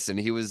consistent.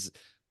 He was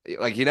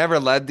like he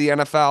never led the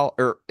NFL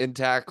or in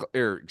tackle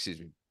or excuse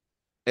me,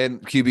 in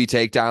QB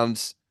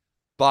takedowns,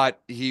 but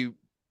he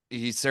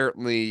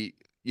certainly,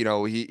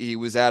 he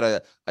was at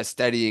a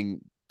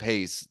steadying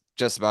pace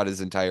just about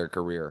his entire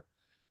career.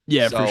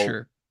 Yeah, for So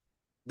sure.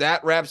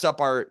 that wraps up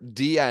our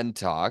DN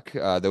talk.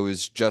 There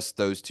was just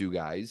those two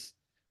guys.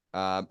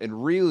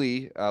 And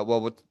really,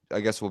 I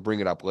guess we'll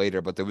bring it up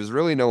later, but there was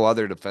really no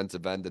other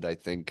defensive end that I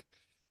think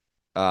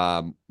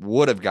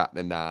would have gotten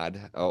a nod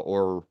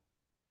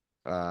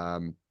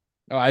um,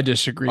 Oh, I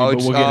disagree, but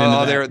we'll get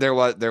into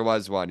that. there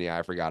was one. Yeah,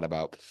 I forgot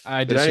about.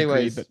 I But disagree, but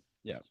anyways,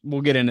 yeah,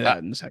 we'll get into uh,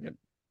 that in a second.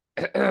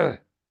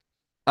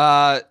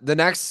 the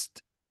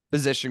next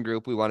position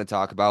group we want to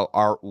talk about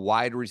are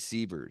wide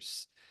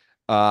receivers.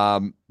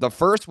 The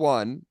first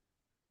one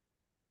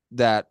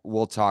that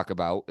we'll talk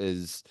about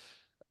is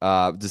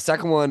the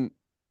second one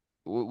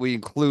we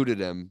included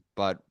him,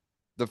 but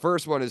the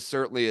first one is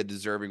certainly a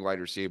deserving wide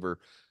receiver.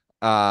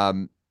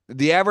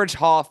 The average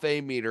Hall of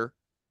Fame meter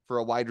for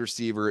a wide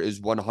receiver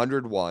is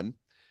 101.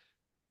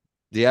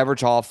 The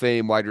average Hall of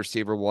Fame wide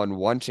receiver won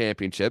one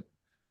championship,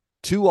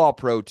 two All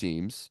Pro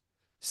teams,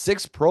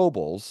 six Pro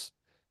Bowls,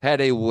 had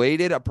a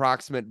weighted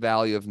approximate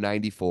value of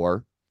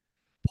 94,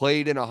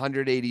 played in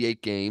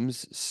 188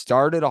 games,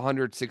 started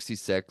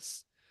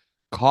 166,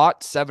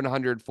 caught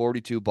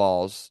 742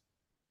 balls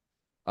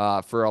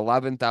for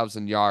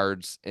 11,000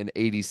 yards and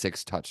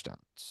 86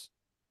 touchdowns.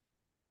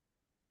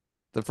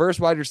 The first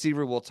wide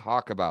receiver we'll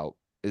talk about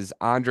is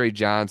Andre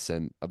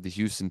Johnson of the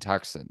Houston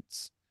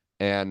Texans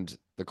and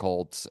the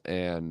Colts.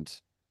 And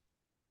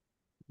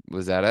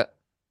was that it?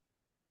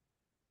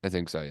 I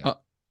think so,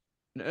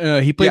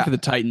 yeah. He played Yeah. for the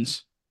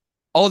Titans.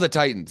 Oh, the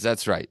Titans.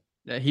 That's right.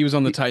 Yeah, he was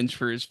on the Titans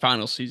for his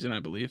final season, I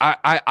believe.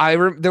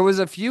 There was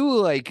a few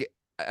like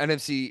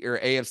NFC or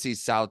AFC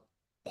South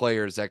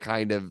players that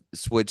kind of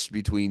switched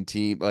between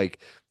team. Like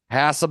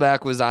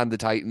Hasselbeck was on the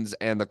Titans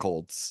and the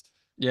Colts,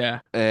 Yeah,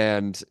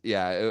 and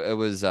yeah, it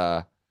was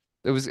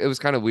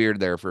kind of weird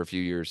there for a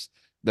few years.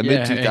 The mid yeah,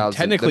 and 2000, the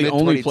technically mid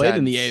only played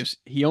in the 2010s. AFC.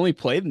 He only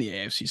played in the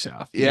AFC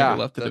South. He never Yeah,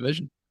 left the that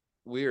division.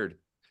 weird.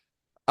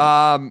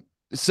 Um,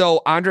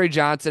 so Andre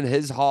Johnson,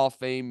 his Hall of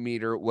Fame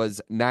meter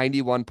was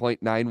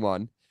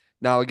 91.91.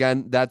 Now,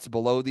 again, that's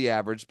below the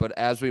average, but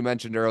as we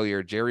mentioned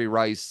earlier, Jerry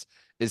Rice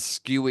is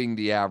skewing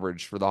the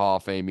average for the Hall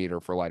of Fame meter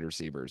for wide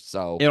receivers.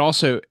 So, It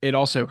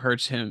also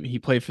hurts him. He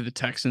played for the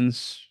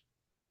Texans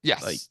like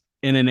yes.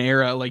 in an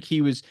era like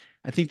he was.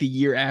 I think the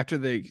year after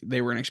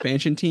they were an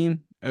expansion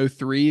team.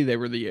 03, they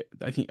were the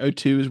I think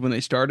 02 is when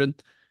they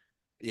started.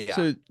 Yeah.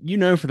 So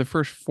for the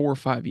first 4 or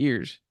 5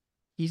 years,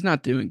 he's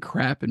not doing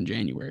crap in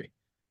January.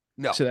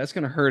 No, So that's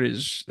gonna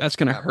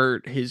never.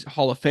 hurt his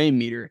Hall of Fame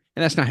meter,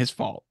 and that's not his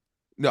fault.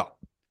 No.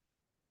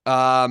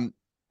 Um,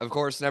 of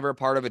course, never a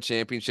part of a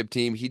championship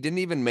team. He didn't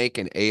even make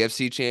an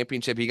AFC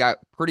championship. He got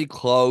pretty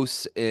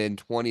close in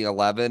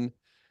 2011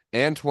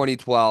 and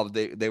 2012.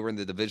 They were in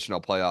the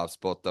divisional playoffs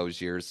both those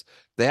years.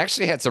 They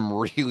actually had some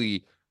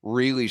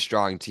really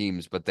strong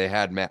teams, but they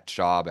had Matt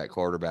Schaub at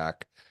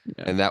quarterback,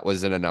 Yeah. and that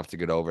wasn't enough to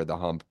get over the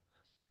hump.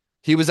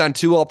 He was on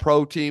two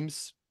All-Pro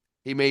teams.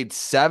 He made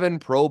seven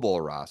Pro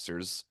Bowl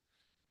rosters,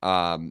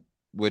 um,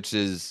 which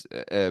is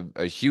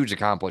a huge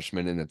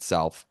accomplishment in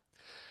itself.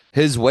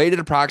 His weighted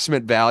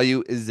approximate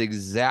value is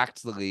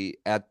exactly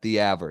at the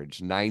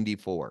average,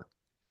 94.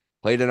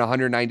 Played in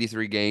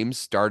 193 games,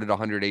 started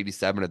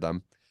 187 of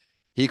them.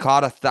 He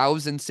caught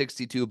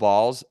 1,062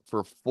 balls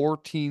for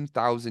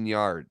 14,000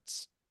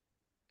 yards,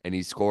 and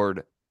he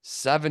scored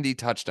 70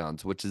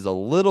 touchdowns, which is a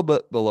little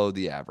bit below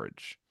the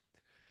average.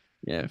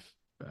 Yeah.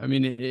 I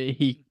mean,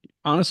 he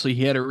honestly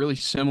he had a really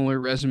similar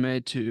resume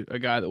to a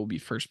guy that will be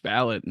first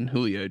ballot in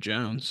Julio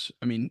Jones.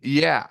 I mean,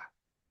 Yeah.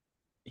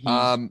 he's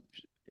Um,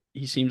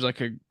 he seems like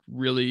a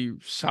really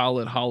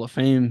solid Hall of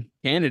Fame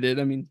candidate.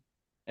 I mean,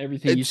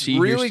 everything you it's see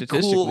here really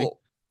statistically, cool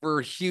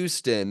for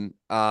Houston,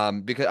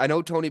 because I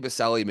know Tony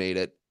Baselli made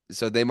it,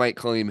 so they might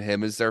claim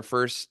him as their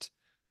first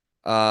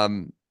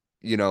um,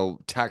 that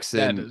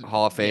Texan is,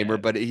 Hall of Famer, yeah,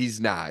 but he's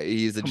not.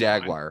 He's a come on.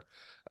 Jaguar.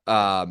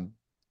 Yeah. Um,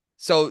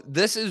 so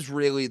this is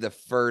really the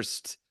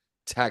first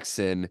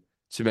Texan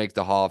to make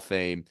the Hall of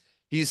Fame.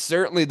 He's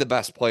certainly the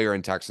best player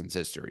in Texans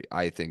history,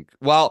 I think.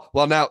 Well,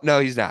 now, no,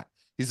 he's not.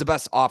 He's the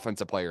best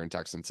offensive player in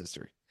Texans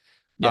history.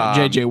 Yeah.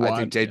 JJ I Watt.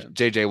 think Yeah.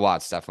 JJ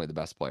Watt's definitely the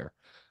best player.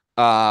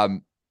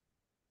 Um,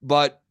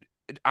 but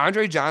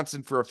Andre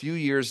Johnson for a few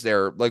years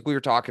there, like we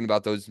were talking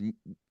about those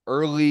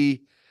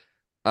early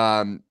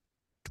um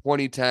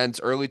 2010s,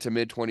 early to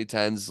mid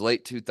 2010s,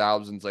 late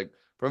 2000s, like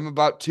from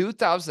about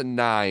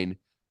 2009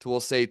 to we'll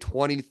say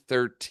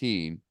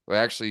 2013, well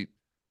actually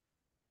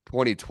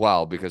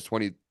 2012 because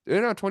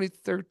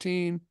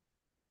 2013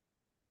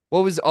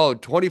 what was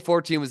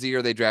 2014 was the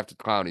year they drafted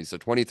Clowney, so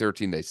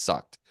 2013 they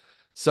sucked.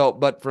 So,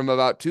 but from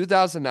about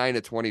 2009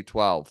 to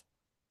 2012,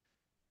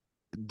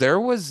 there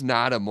was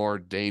not a more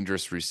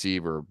dangerous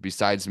receiver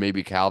besides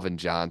maybe Calvin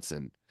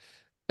Johnson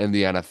in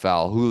the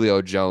NFL,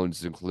 Julio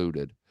Jones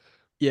included,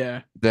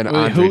 Yeah. than Well,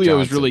 Andre Julio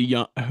was Johnson. really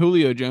young.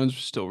 Julio Jones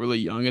was still really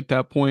young at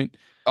that point.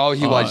 Oh,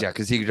 he was, Uh, yeah,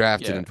 because he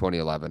drafted yeah. in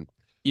 2011.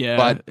 Yeah,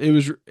 But it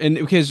was, and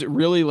because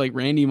really like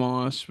Randy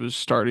Moss was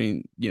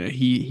starting,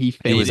 he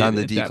he was on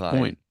faded the at that decline,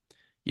 point.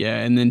 Yeah,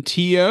 and then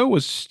T.O.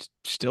 was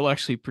still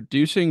actually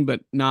producing,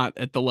 but not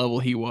at the level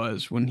he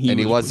was when he and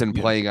he was with, wasn't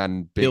playing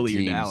on big Philly or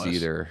teams Dallas.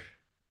 either.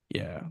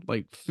 Yeah,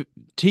 like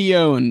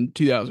T.O. in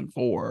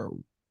 2004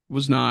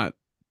 was not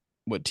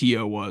what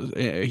T.O. was.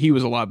 He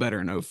was a lot better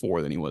in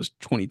 '04 than he was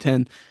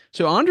 2010.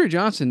 So Andre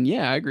Johnson,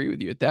 yeah, I agree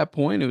with you. At that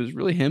point, it was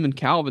really him and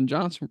Calvin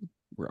Johnson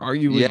were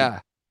arguably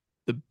Yeah.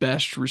 the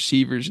best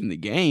receivers in the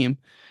game.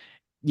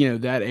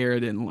 That era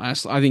didn't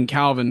last. I think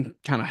Calvin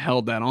kind of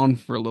held that on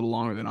for a little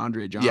longer than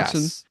Andre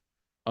Johnson. Yes.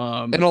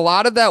 And Um, a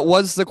lot of that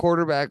was the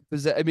quarterback.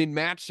 I mean,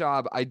 Matt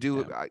Schaub,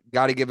 yeah, I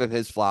got to give him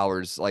his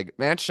flowers. Like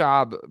Matt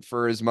Schaub,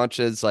 for as much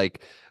as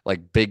like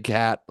Big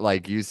Cat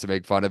like used to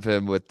make fun of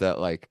him with that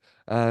like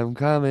I'm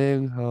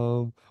coming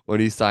home when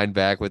he signed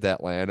back with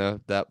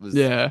Atlanta.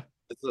 yeah,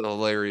 It's a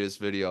hilarious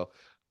video.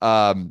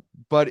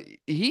 But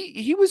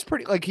he was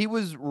pretty like he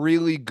was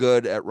really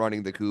good at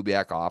running the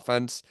Kubiak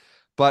offense.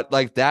 But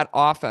like that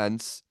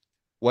offense,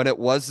 when it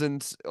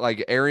wasn't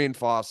like Arian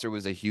Foster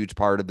was a huge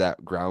part of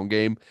that ground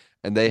game,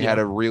 and they had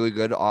yeah, a really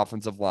good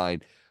offensive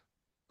line.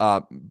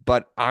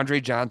 But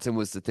Andre Johnson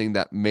was the thing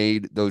that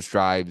made those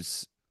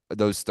drives,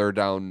 those third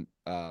down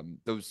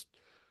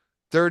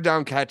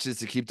catches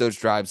to keep those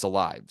drives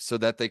alive so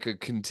that they could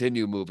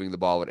continue moving the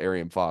ball with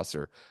Arian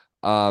Foster.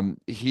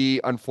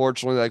 He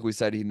unfortunately, like we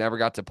said, he never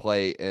got to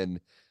play in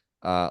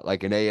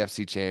like an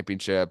AFC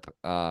championship.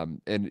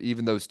 And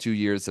even those 2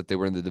 years that they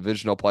were in the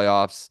divisional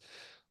playoffs,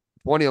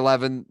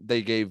 2011,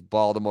 they gave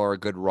Baltimore a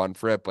good run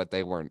for it, but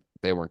they weren't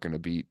going to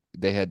beat.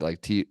 They had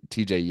like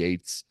TJ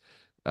Yates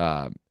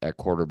at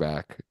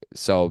quarterback.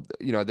 So,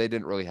 they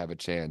didn't really have a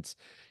chance.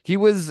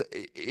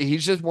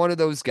 He's just one of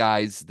those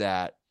guys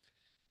that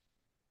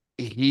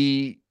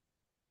he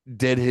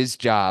did his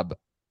job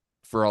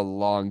for a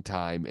long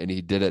time and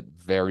he did it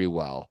very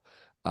well.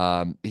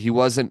 He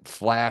wasn't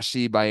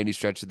flashy by any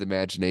stretch of the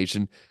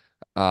imagination.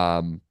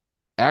 Um,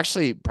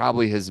 Actually,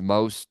 probably his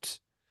most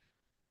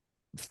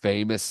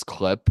famous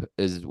clip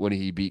is when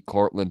he beat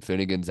Cortland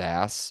Finnegan's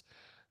ass,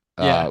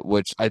 yeah.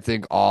 which I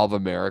think all of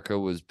America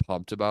was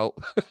pumped about.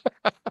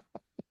 It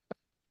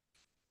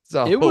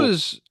So,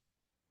 was.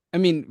 I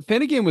mean,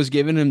 Finnegan was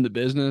giving him the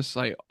business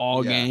like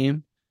all yeah.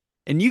 game,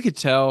 and you could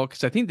tell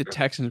because I think the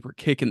Texans were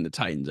kicking the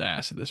Titans'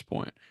 ass at this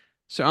point.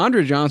 So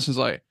Andre Johnson's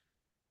like,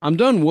 "I'm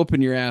done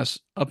whooping your ass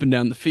up and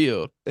down the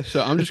field,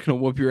 so I'm just gonna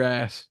whoop your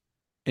ass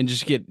and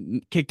just get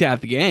kicked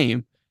out the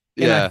game."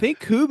 And I Yeah. think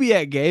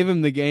Kubiak gave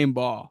him the game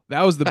ball.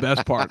 That was the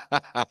best part.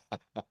 I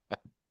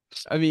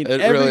mean,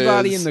 It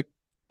really is.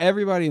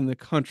 everybody in the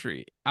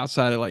country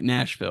outside of like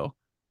Nashville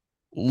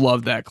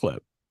loved that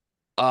clip.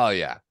 Oh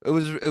yeah. It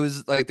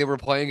was like they were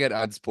playing it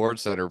on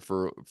Sports Center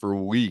for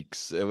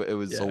weeks. It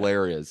was Yeah.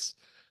 hilarious.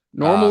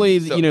 Normally,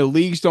 So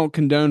leagues don't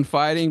condone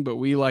fighting, but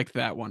we like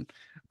that one.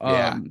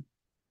 yeah. Um,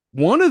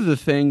 One of the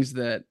things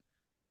that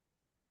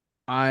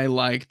I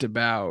liked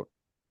about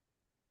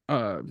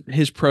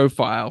his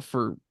profile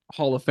for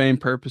Hall of Fame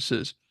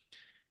purposes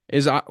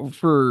is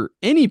for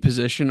any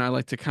position I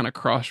like to kind of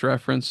cross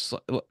reference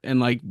and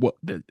like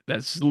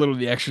that's literally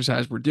the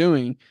exercise we're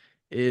doing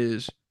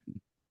is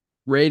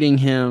rating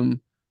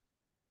him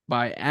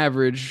by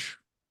average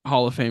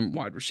Hall of Fame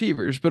wide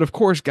receivers. But of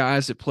course,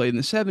 guys that played in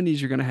the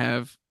 70s are going to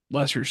have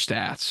lesser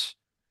stats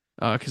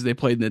because they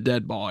played in the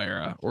dead ball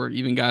era, or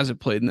even guys that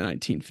played in the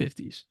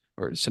 1950s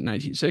or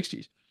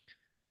 1960s.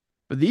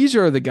 But these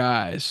are the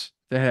guys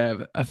that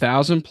have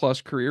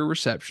 1,000+ career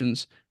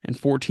receptions and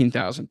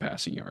 14,000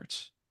 passing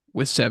yards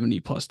with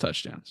 70+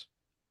 touchdowns.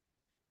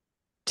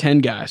 10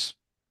 guys: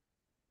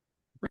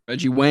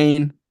 Reggie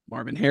Wayne,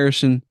 Marvin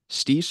Harrison,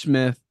 Steve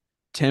Smith,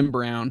 Tim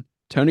Brown,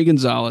 Tony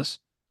Gonzalez,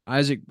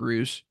 Isaac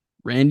Bruce,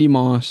 Randy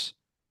Moss,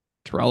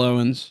 Terrell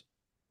Owens,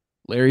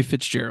 Larry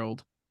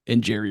Fitzgerald,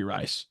 and Jerry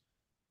Rice.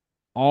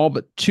 All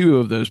but two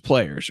of those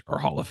players are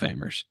Hall of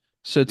Famers.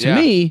 So to Yeah.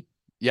 me,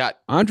 Yeah.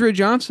 Andre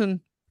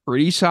Johnson,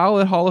 pretty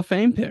solid Hall of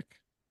Fame pick.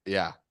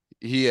 Yeah.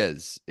 He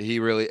is. He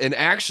really, and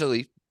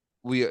actually,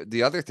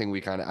 the other thing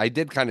I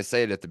did kind of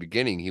say it at the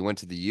beginning. He went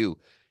to the U.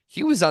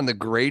 He was on the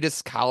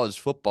greatest college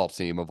football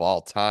team of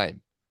all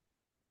time.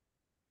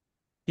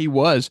 He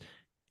was.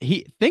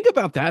 He think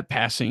about that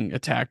passing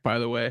attack, by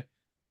the way.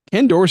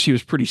 Ken Dorsey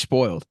was pretty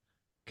spoiled He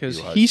because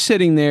he's was.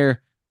 sitting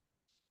there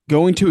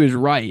going to his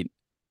right,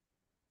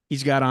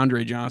 he's got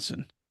Andre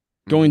Johnson.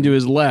 Going to Hmm.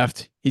 his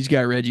left, he's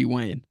got Reggie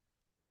Wayne.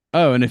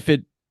 Oh, and if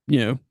you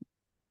know,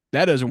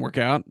 that doesn't work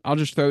out, I'll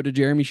just throw it to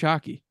Jeremy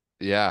Shockey.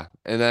 Yeah.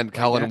 And then Like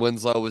Kellen that.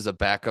 Winslow was a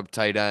backup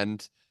tight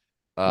end.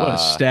 What a Uh,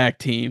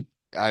 stacked team.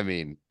 I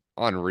mean,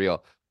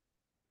 unreal.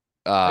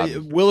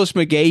 Um, Willis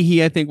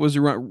McGahee, I think, was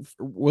around.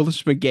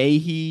 Willis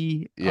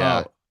McGahee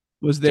yeah.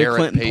 was there. Jarrett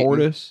Clinton Payton.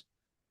 Portis.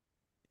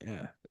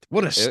 Yeah.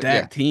 What a Yeah.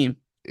 stacked team.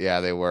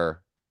 Yeah, they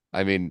were.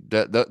 I mean,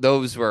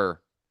 those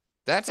were.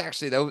 That's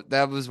actually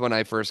that was when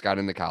I first got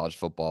into college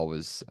football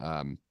was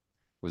Yeah.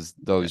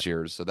 those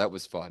years. So that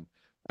was fun.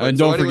 And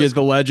But so don't forget anyways,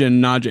 the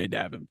legend Najee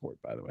Davenport,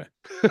 by the way.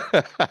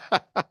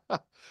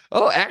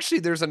 oh, actually,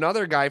 there's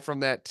another guy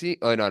from that team.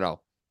 Oh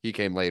no, he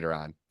came later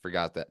on.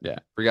 Forgot that. Yeah.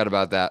 Forgot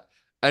about that.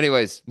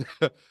 Anyways,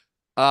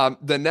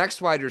 the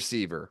next wide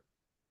receiver,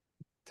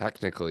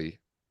 technically,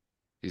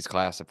 he's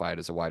classified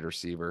as a wide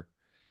receiver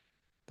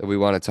that we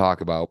want to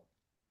talk about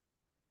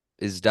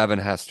is Devin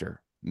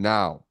Hester.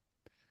 Now,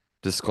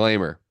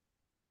 disclaimer.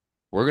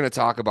 We're going to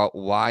talk about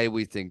why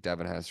we think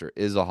Devin Hester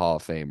is a Hall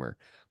of Famer,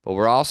 but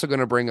we're also going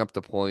to bring up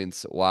the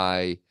points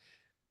why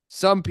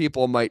some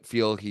people might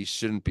feel he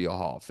shouldn't be a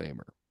Hall of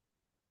Famer.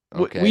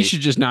 We Okay. should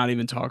just not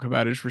even talk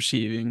about his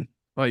receiving.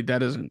 Like that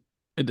doesn't.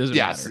 It doesn't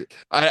Yes. matter.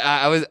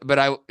 I was,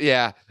 but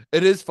yeah,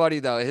 it is funny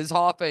though. His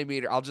Hall of Fame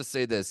meter, I'll just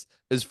say this,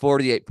 is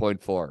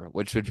 48.4,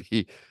 which would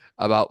be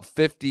about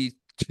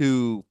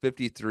 52,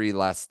 53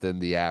 less than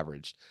the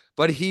average.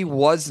 But he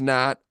was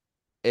not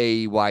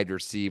a wide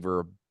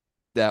receiver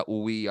that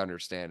we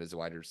understand as a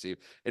wide receiver.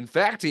 In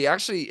fact, he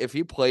actually, if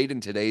he played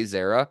in today's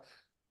era,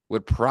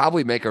 would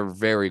probably make a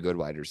very good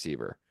wide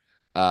receiver.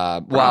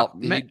 Well,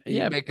 he'd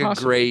Yeah, make a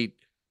possibly.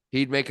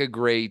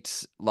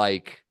 great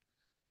like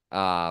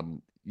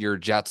your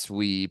jet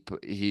sweep.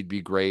 He'd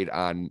be great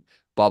on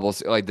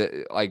bubbles. Like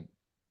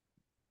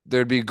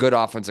there'd be a good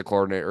offensive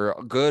coordinator, or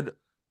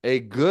a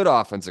good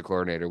offensive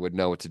coordinator would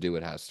know what to do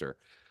with Hester.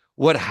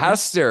 What Yeah.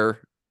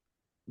 Hester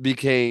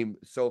became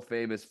so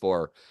famous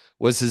for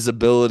was his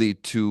ability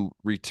to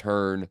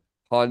return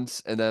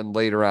punts and then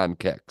later on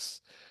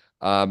kicks.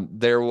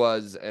 There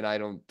was, and I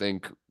don't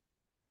think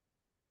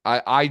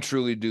I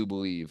truly do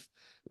believe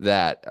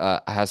that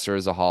Hester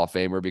is a Hall of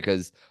Famer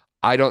because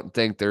I don't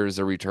think there's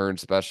a return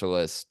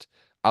specialist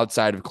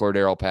outside of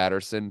Cordero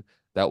Patterson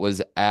that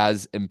was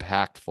as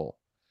impactful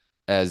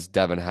as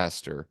Devin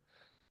Hester.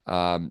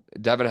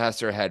 Devin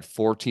Hester had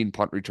 14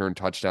 punt return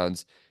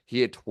touchdowns. He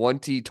had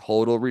 20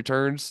 total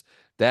returns.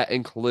 That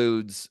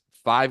includes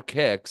 5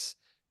 kicks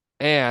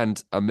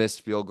and a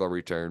missed field goal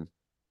return.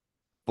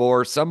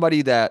 For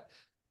somebody that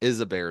is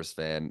a Bears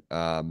fan,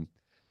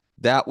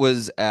 that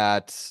was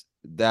at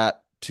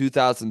that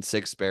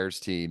 2006 Bears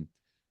team.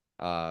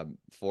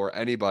 For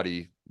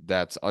anybody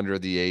that's under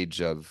the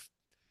age of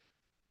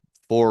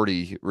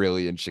 40,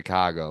 really, in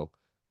Chicago,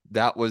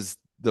 that was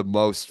the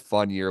most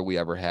fun year we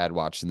ever had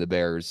watching the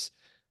Bears.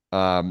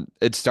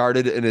 It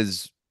started in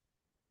his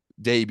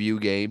debut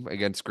game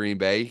against Green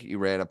Bay. He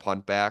ran a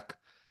punt back.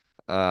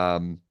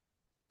 Um,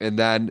 and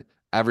then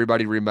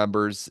everybody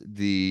remembers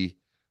the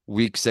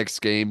week 6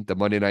 game, the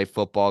Monday Night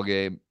Football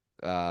game.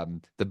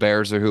 The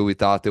Bears are who we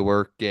thought they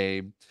were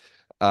game.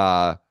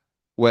 Uh,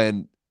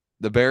 when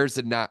the Bears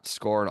did not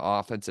score an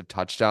offensive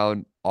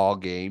touchdown all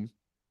game,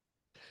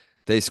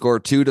 they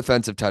scored 2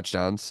 defensive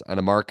touchdowns on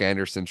a Mark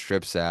Anderson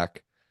strip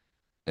sack,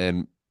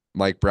 and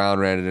Mike Brown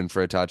ran it in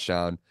for a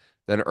touchdown.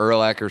 Then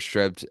Urlacher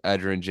stripped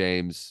Edgerrin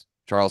James.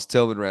 Charles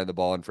Tillman ran the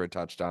ball in for a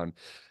touchdown.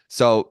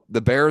 So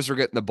the Bears were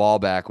getting the ball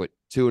back with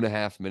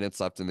 2.5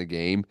 minutes left in the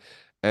game.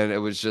 And it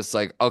was just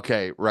like,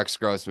 okay, Rex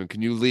Grossman,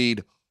 can you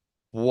lead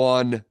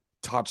one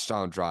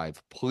touchdown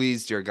drive?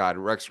 Please, dear God,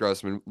 Rex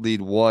Grossman,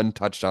 lead one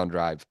touchdown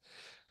drive.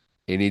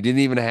 And he didn't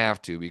even have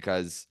to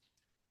because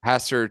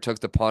Hester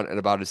took the punt at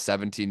about a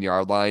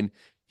 17-yard line.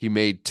 He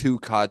made two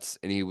cuts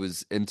and he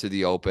was into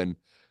the open.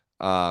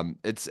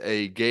 It's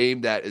a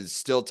game that is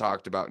still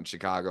talked about in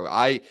Chicago.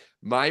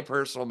 My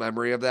personal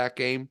memory of that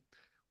game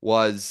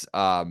was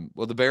well,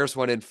 the Bears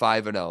went in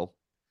 5-0,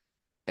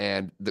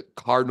 and the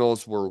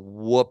Cardinals were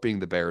whooping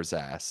the Bears'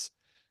 ass.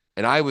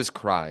 And I was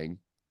crying.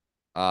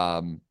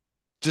 Um,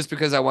 just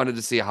because I wanted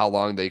to see how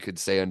long they could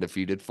stay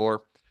undefeated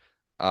for.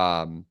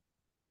 Um,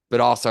 but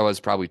also I was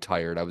probably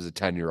tired. I was a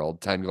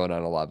 10-year-old, 10 going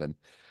on 11.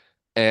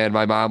 And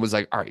my mom was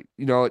like, "All right,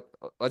 you know what?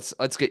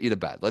 Let's get you to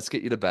bed. Let's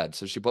get you to bed."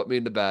 So she put me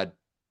into bed.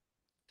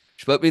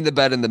 She put me in the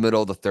bed in the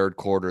middle of the third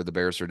quarter. The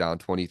Bears were down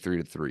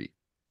 23-3.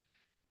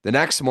 The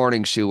next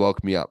morning, she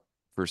woke me up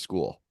for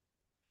school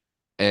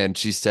and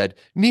she said,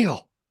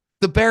 "Neil,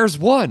 the Bears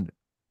won."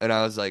 And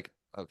I was like,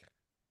 "Okay,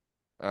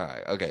 all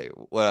right, okay,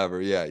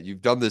 whatever. Yeah,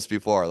 you've done this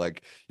before.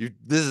 Like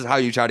this is how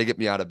you try to get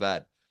me out of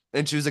bed."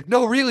 And she was like,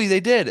 "No, really, they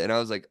did." And I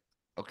was like,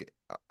 "Okay,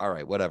 all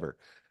right, whatever."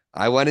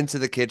 I went into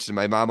the kitchen.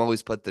 My mom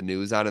always put the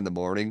news on in the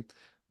morning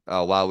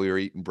while we were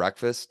eating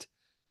breakfast.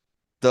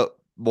 The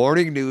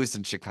morning news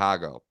in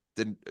Chicago,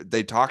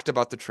 they talked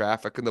about the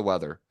traffic and the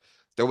weather.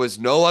 There was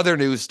no other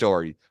news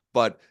story,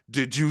 but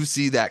did you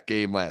see that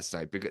game last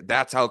night? Because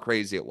that's how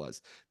crazy it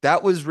was.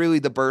 That was really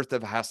the birth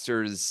of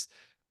Hester's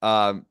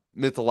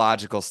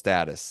mythological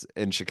status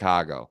in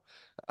Chicago.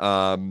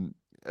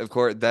 Of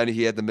course, then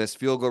he had the missed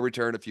field goal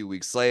return a few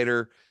weeks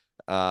later.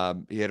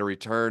 He had a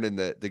return in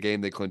the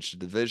game they clinched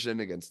the division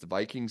against the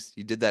Vikings.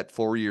 He did that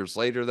 4 years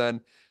later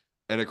then.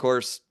 And of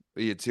course,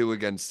 he had two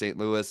against St.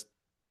 Louis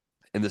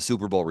in the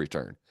Super Bowl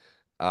return.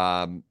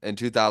 In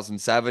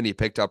 2007, he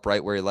picked up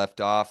right where he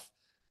left off.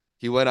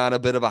 He went on a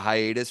bit of a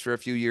hiatus for a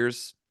few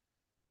years,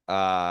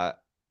 uh,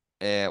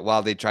 and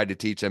while they tried to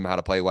teach him how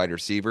to play wide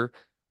receiver,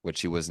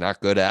 which he was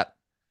not good at.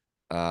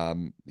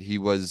 He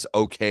was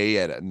okay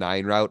at a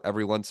 9 route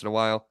every once in a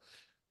while,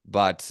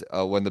 but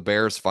when the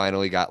Bears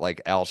finally got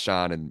like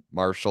Alshon and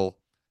Marshall,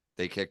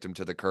 they kicked him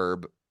to the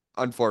curb.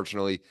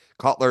 Unfortunately,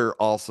 Cutler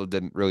also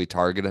didn't really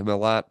target him a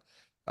lot.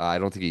 I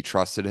don't think he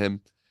trusted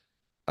him,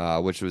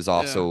 which was Yeah.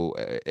 also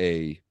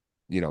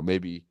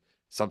maybe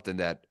something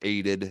that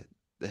aided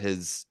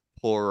his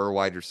poorer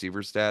wide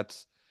receiver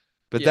stats.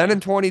 But then Yeah. in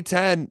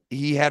 2010,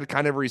 he had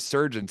kind of a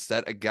resurgence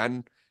that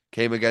again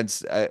came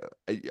against.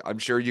 I'm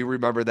sure you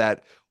remember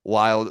that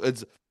wild.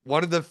 It's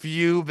one of the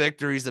few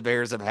victories the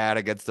Bears have had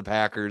against the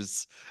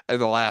Packers in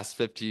the last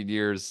 15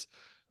 years.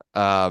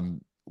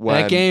 When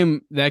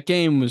That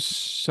game was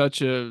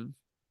such a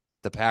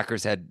the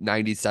Packers had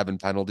 97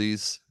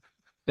 penalties.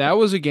 that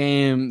was a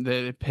game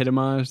that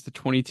epitomized the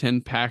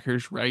 2010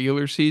 Packers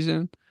regular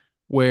season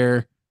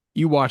where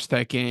you watch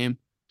that game,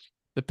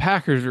 the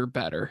Packers are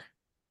better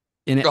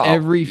in Oh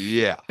every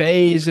yeah,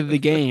 phase of the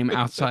game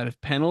outside of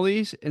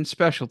penalties and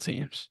special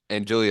teams.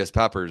 and Julius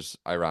Peppers,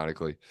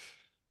 ironically,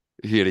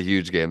 he had a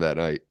huge game that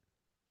night.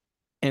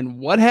 And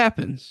what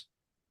happens?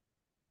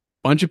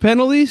 Bunch of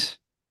penalties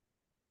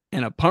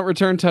and a punt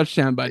return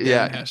touchdown by Devin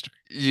Yeah, Hester.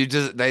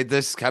 they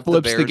just kept the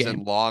Flips the Bears in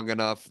game. long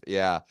enough.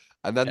 Yeah,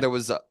 and then Yeah. there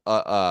was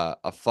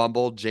a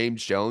fumble.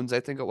 James Jones, I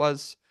think it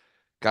was,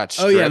 got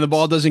Oh yeah, the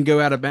ball stripped. doesn't go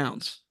out of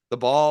bounds. The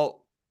ball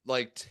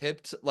like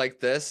tipped like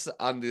this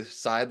on the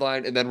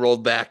sideline and then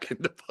rolled back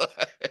into play.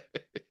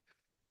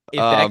 If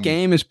that Um,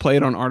 game is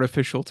played on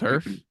artificial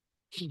turf,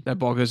 that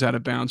ball goes out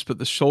of bounds, but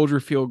the Soldier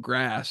Field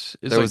grass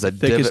is there like was the a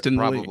thickest divot in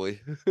the league.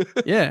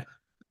 probably. Yeah.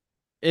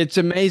 It's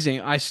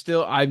amazing.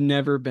 I've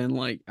never been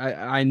like,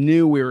 I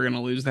knew we were going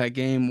to lose that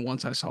game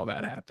once I saw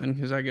that happen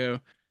because I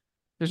go,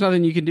 there's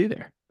nothing you can do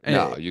there.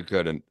 No, you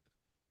couldn't.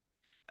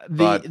 The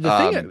But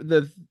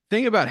the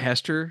thing about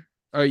Hester,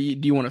 do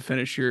you want to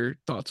finish your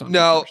thoughts on him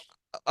no, first?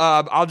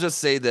 I'll just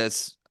say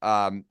this.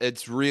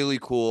 It's really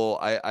cool.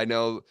 I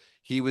know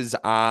he was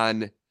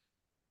on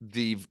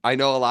I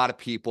know a lot of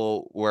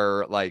people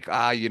were like,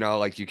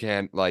 like you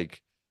can't like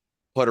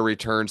put a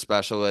return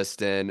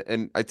specialist in.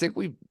 And I think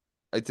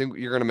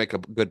you're gonna make a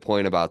good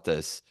point about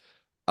this.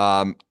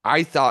 I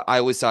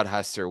always thought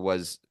Hester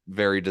was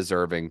very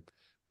deserving.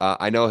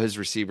 I know his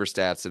receiver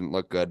stats didn't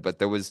look good, but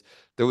there was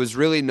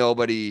really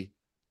nobody,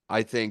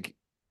 I think,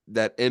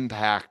 that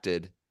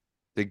impacted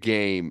the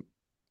game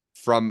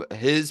from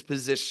his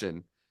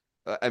position.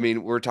 I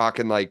mean, we're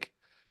talking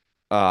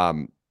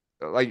um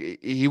like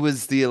he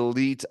was the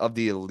elite of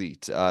the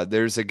elite.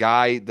 There's a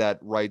guy that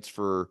writes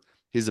for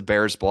he's a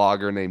Bears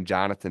blogger named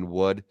Jonathan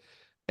Wood,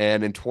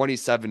 and in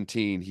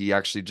 2017 he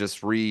actually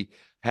just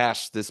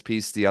rehashed this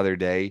piece the other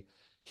day.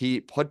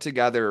 He put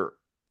together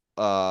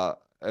an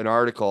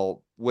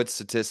article with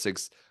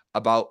statistics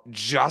about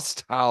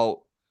just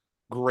how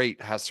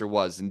great Hester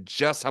was and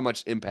just how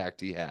much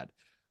impact he had.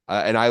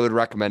 And I would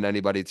recommend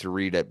anybody to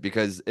read it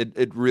because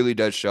it really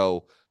does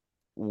show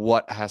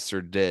what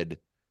Hester did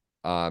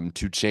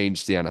to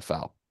change the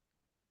NFL.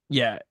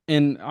 Yeah,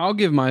 and I'll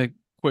give my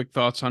quick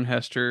thoughts on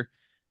Hester.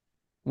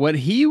 What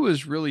he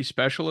was really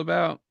special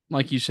about,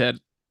 like you said,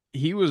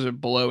 he was a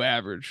below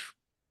average,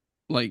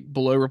 like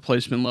below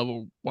replacement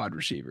level wide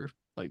receiver.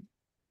 Like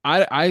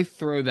I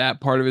throw that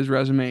part of his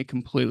resume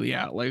completely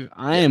out. Like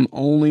I Yeah. am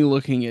only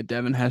looking at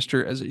Devin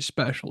Hester as a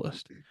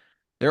specialist.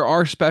 There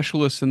are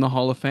specialists in the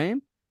Hall of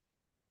Fame.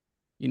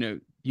 You know,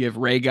 you have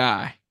Ray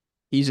Guy,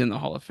 he's in the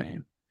Hall of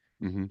Fame.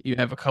 Hmm. You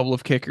have a couple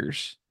of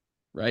kickers,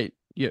 right?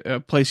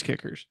 Place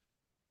kickers.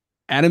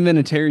 Adam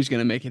Vinatieri's going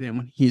to make it in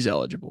when he's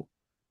eligible.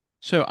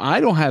 So I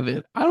don't have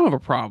it. I don't have a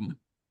problem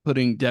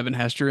putting Devin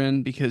Hester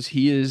in because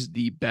he is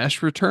the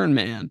best return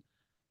man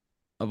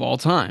of all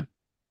time,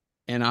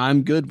 and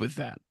I'm good with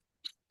that.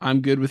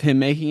 I'm good with him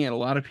making it. A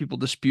lot of people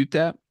dispute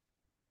that.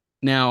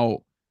 Now,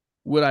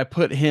 would I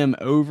put him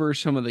over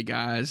some of the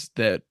guys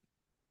that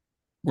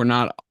were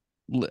not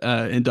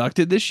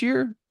inducted this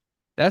year?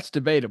 That's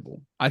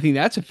debatable. I think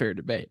that's a fair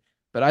debate.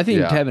 But I think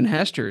Yeah. Devin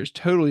Hester is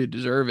totally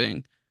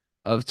deserving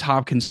of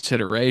top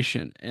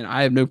consideration, and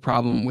I have no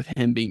problem with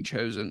him being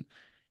chosen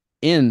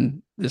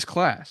in this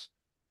class.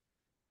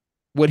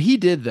 What he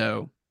did,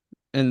 though,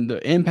 and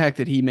the impact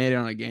that he made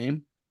on a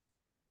game,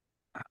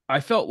 I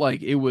felt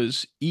like it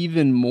was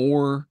even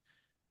more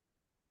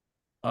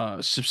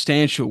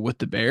substantial with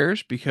the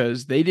Bears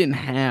because they didn't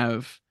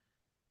have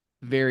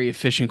very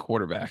efficient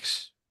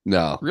quarterbacks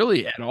No.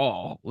 really at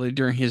all like,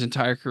 during his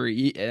entire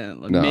career.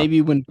 No.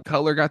 Maybe when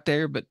Cutler got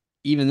there, but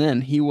even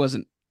then, he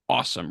wasn't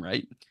awesome,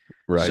 right?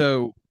 Right.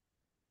 So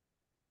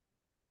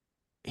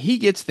he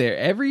gets there.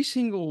 Every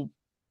single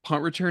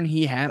punt return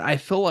he had, I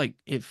feel like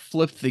it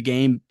flipped the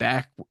game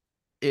back.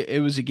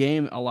 It was a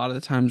game a lot of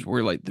the times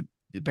where like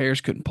the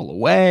Bears couldn't pull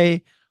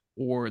away,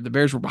 or the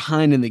Bears were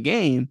behind in the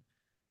game,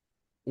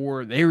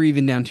 or they were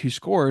even down two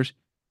scores,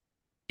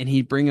 and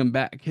he'd bring them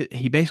back.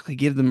 He basically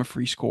give them a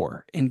free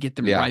score and get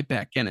them Yeah. right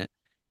back in it.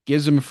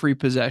 Gives them a free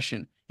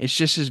possession. It's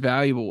just as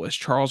valuable as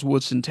Charles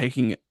Woodson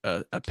taking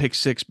a pick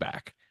six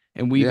back.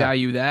 And we Yeah.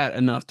 value that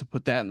enough to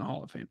put that in the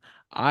Hall of Fame.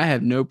 I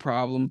have no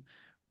problem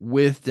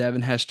with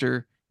Devin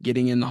Hester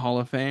getting in the Hall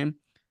of Fame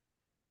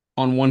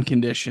on one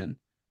condition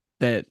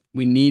that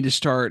we need to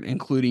start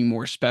including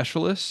more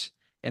specialists.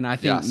 And I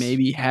think Yes.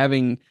 maybe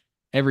having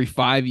every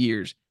 5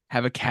 years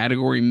have a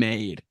category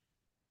made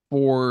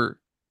for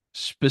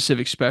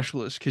specific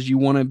specialists because you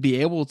want to be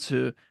able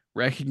to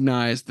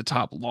recognize the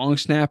top long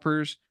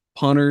snappers,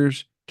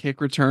 punters,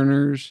 kick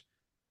returners,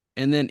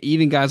 and then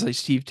even guys like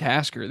Steve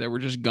Tasker that were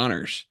just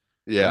gunners,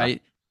 Yeah.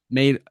 right?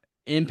 Made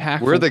We're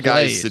impactful the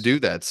guys to plays. do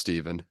that,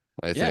 Steven,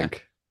 I Yeah.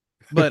 think.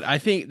 But I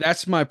think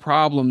that's my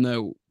problem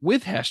though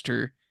with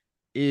Hester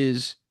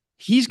is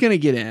he's going to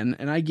get in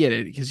and I get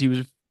it because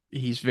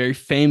he's a very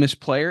famous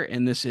player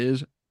and this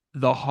is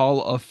the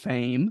Hall of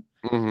Fame.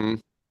 Hmm.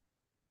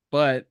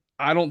 But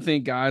I don't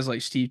think guys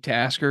like Steve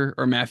Tasker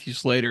or Matthew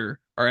Slater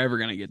are ever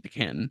going to get to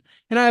Canton.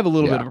 And I have a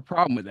little bit Yeah. of a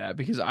problem with that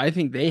because I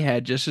think they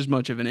had just as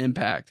much of an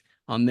impact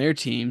on their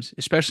teams,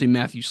 especially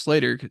Matthew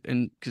Slater,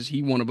 and because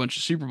he won a bunch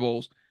of Super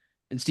Bowls,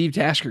 and Steve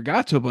Tasker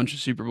got to a bunch of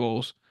Super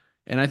Bowls,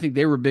 and I think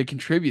they were big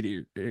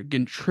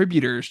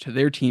contributors to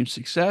their team's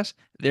success.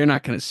 They're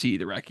not going to see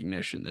the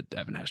recognition that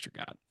Devin Hester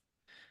got.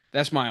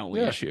 That's my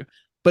only Yeah. issue.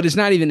 But it's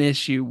not even an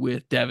issue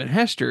with Devin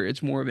Hester.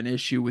 It's more of an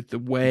issue with the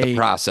The way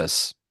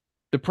process.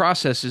 the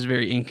process is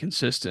very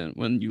inconsistent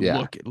when you Yeah.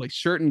 look at like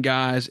certain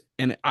guys,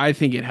 and I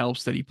think it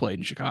helps that he played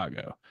in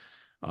Chicago.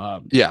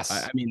 Yes.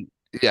 I mean,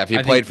 Yeah. If he I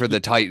think played for the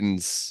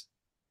Titans,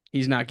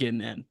 he's not getting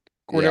in.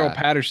 Cordero yeah.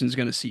 Patterson's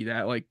going to see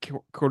that. Like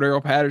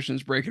Cordero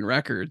Patterson's breaking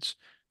records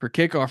for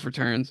kickoff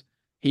returns.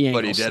 He ain't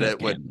But going he to did sniff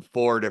it with Canton.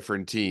 4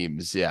 different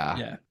teams. Yeah.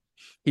 Yeah,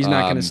 he's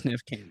not going to Um,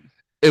 sniff Canton.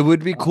 it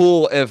would be Uh,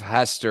 cool if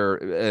Hester,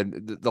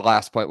 and the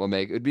last point we'll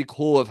make, it'd be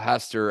cool if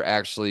Hester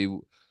actually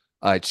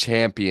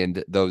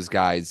championed those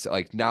guys.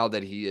 Like now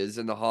that he is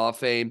in the Hall of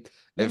Fame,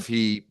 yeah, if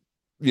he,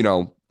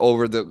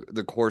 over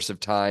the course of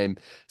time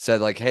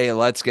said like, hey,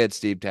 let's get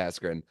Steve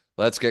Tasker,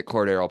 let's get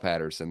Cordero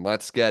Patterson,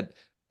 let's get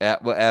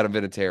Adam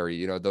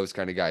Vinatieri, those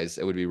kind of guys.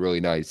 It would be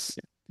really nice.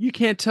 you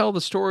can't tell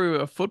the story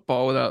of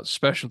football without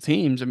special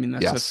teams. I mean,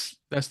 Yes.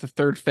 that's the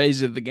third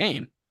phase of the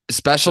game.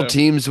 Special So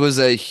teams was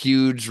a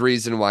huge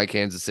reason why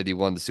Kansas City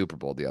won the Super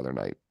Bowl the other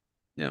night.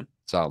 yeah.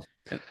 So,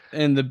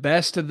 And the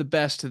best of the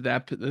best of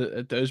that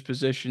at those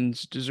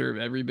positions deserve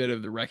every bit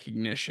of the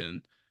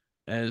recognition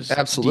as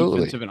absolutely.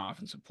 defensive and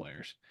offensive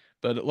players.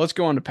 But let's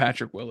go on to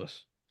Patrick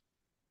Willis.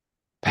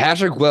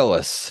 Patrick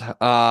Willis.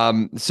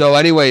 So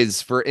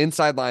anyways, for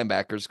inside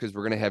linebackers, because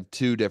we're gonna have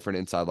two different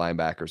inside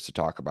linebackers to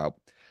talk about.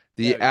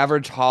 The Yeah, yeah.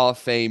 average Hall of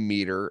Fame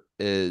meter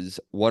is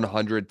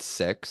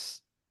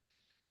 106.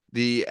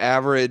 The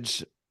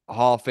average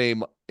Hall of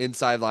Fame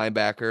inside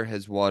linebacker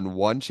has won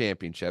one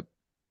championship.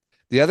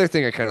 The other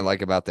thing I kind of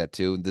like about that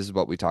too, and this is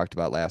what we talked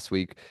about last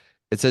week,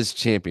 it says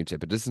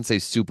championship. It doesn't say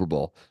Super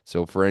Bowl.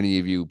 So for any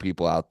of you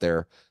people out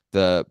there,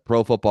 the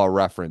Pro Football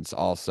Reference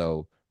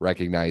also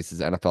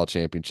recognizes NFL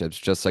championships,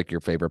 just like your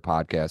favorite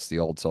podcast, the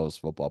Old Souls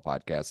Football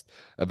Podcast,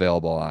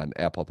 available on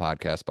Apple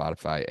Podcast,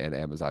 Spotify, and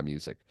Amazon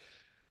Music.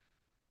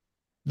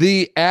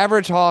 The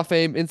average Hall of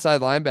Fame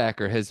inside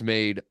linebacker has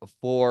made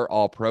 4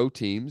 All-Pro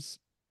teams,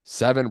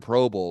 7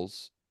 Pro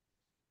Bowls.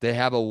 They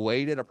have a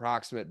weighted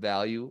approximate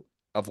value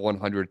of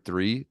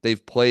 103.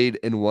 They've played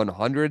in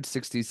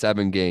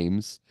 167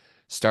 games,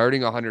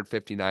 starting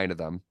 159 of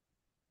them,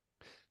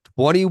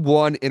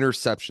 21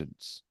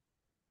 interceptions.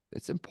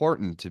 It's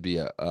important to be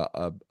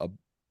a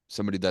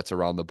somebody that's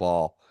around the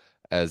ball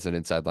as an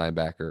inside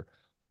linebacker.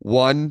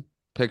 1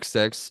 pick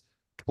six,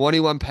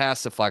 21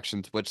 pass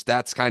deflections, which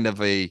that's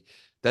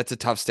a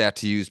tough stat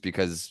to use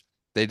because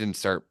they didn't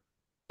start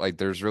like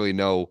there's really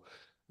no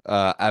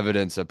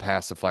evidence of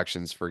pass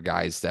deflections for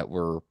guys that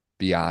were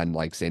beyond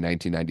like say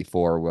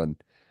 1994 when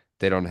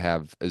they don't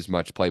have as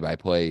much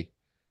play-by-play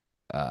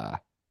uh,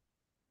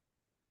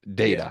 Yeah.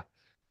 data.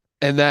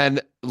 And then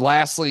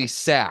lastly,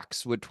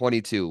 sacks with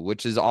 22,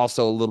 which is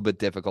also a little bit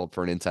difficult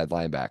for an inside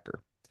linebacker.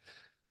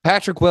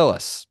 Patrick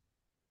Willis,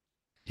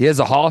 he has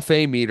a Hall of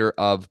Fame meter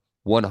of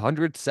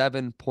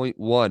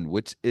 107.1,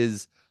 which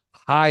is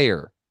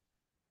higher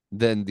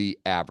than the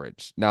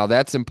average. Now,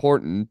 that's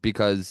important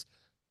because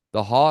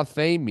the Hall of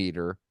Fame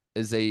meter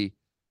is a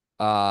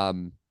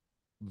um,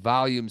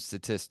 volume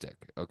statistic.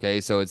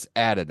 Okay. So it's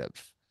additive.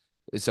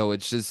 So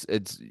it's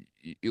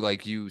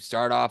like you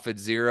start off at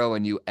 0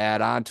 and you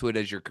add on to it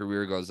as your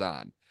career goes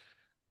on.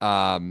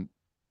 Um,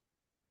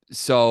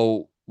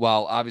 so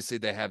while obviously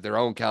they have their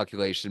own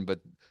calculation, but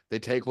they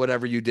take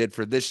whatever you did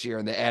for this year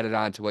and they add it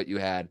on to what you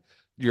had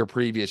your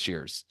previous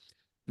years.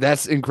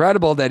 That's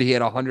incredible that he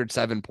had a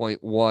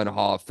 107.1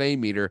 Hall of Fame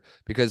meter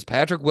because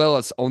Patrick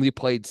Willis only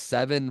played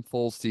 7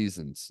 full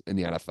seasons in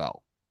the NFL.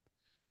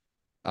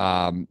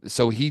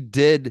 So he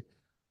did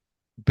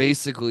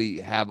basically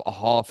have a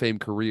Hall of Fame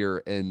career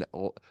in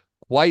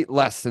quite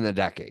less than a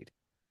decade.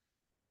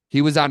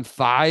 He was on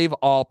 5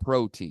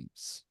 All-Pro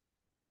teams.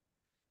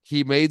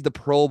 He made the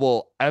Pro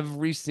Bowl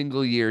every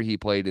single year he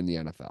played in the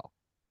NFL.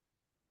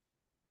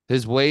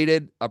 His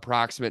weighted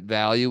approximate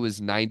value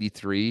was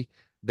 93.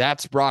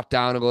 That's brought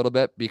down a little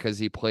bit because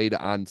he played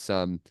on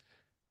some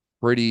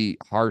pretty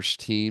harsh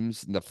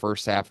teams in the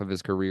first half of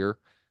his career.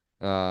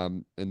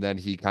 And then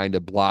he kind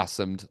of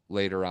blossomed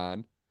later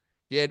on.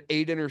 He had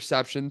 8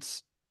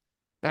 interceptions,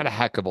 not a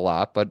heck of a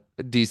lot, but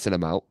a decent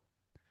amount.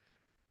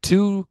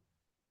 2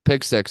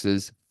 pick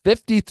sixes,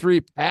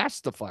 53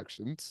 pass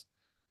deflections,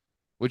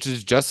 which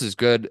is just as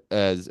good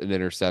as an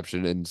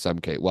interception in some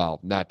case. Well,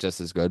 not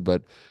just as good,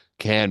 but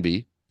can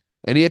be.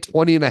 And he had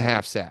 20 and a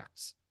half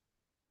sacks.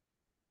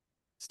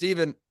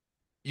 Steven,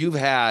 you've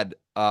had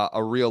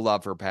a real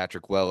love for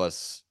Patrick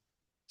Willis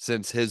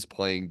since his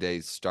playing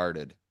days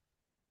started.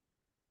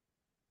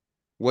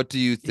 What do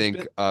you He's think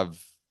been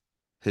of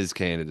his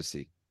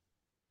candidacy?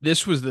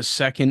 This was the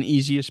second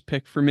easiest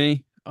pick for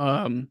me.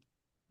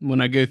 When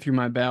I go through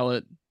my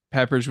ballot,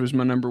 Peppers was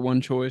my number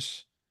one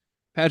choice.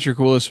 Patrick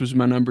Willis was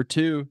my number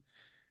two.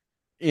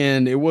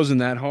 And it wasn't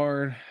that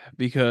hard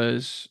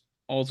because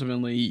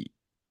ultimately,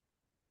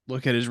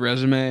 look at his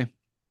resume.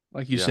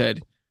 Like you Yeah.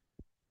 said,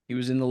 he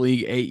was in the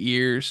league 8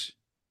 years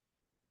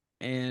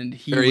and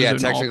he Or was yeah, an all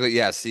technically,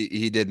 yes,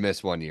 he did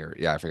miss 1 year.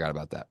 Yeah, I forgot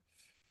about that.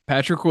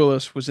 Patrick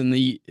Willis was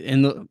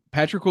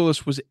Patrick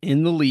Willis was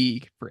in the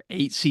league for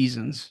 8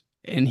 seasons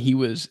and he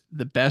was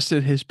the best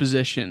at his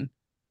position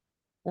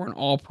or an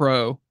all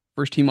pro,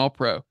 first team all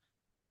pro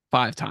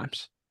 5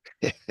 times.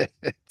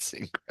 It's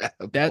That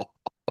incredible.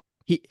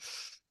 he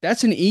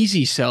that's an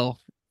easy sell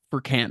for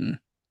Canton.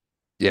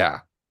 Yeah.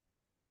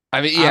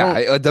 I mean, I yeah,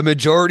 don't the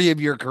majority of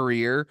your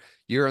career,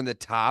 you're in the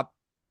top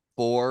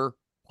 4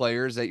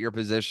 players at your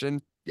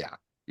position. Yeah,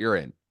 you're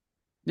in.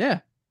 Yeah.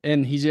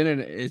 And he's in it.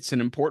 It's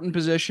an important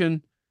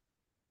position.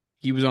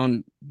 He was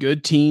on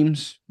good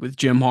teams with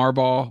Jim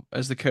Harbaugh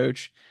as the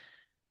coach.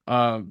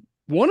 One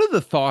of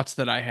the thoughts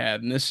that I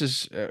had, and this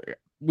is,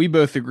 we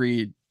both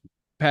agreed,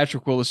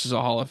 Patrick Willis is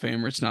a Hall of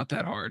Famer. It's not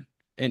that hard.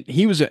 And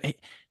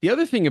the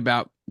other thing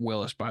about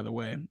Willis, by the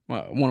way,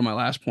 one of my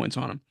last points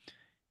on him,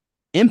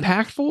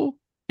 impactful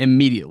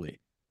immediately.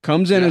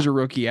 Comes in as Yeah. a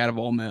rookie out of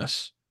Ole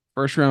Miss,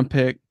 first round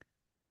pick,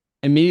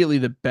 immediately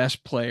the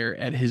best player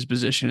at his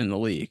position in the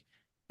league.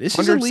 This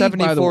is a league, by the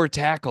way. 174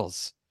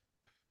 tackles.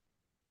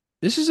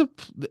 This is a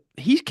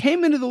he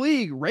came into the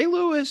league. Ray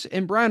Lewis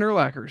and Brian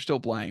Urlacher are still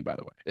playing, by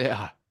the way,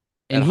 Yeah.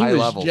 and At he high was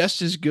levels.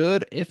 just as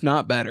good, if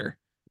not better,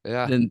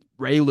 Yeah. than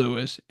Ray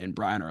Lewis and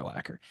Brian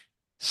Urlacher.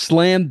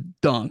 Slam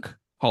dunk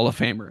Hall of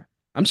Famer.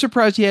 I'm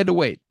surprised he had to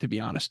wait, to be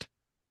honest.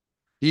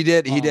 He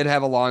did Um,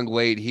 have a long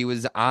wait. He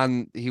was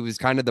kind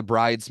of the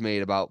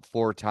bridesmaid about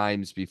 4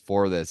 times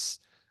before this.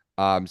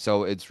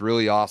 So it's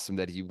really awesome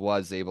that he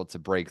was able to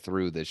break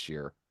through this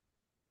year.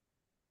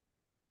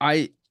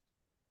 I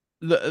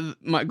the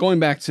my going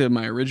back to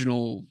my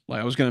original,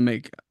 like I was gonna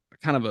make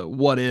kind of a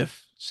what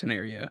if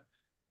scenario.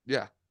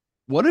 Yeah.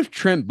 What if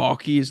Trent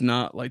Baalke is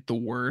not like the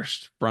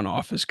worst front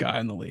office guy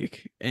in the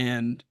league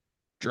and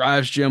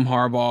drives Jim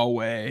Harbaugh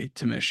away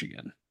to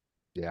Michigan?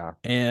 Yeah.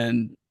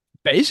 And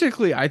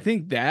basically, I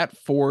think that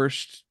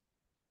forced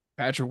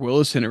Patrick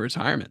Willis into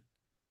retirement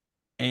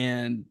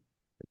and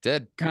It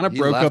did. kind of He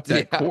broke up left.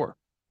 that Yeah. core.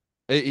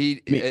 I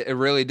mean, It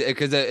really did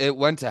because it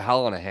went to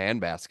hell in a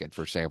handbasket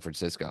for San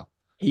Francisco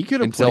he could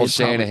have until played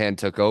probably, Shanahan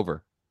took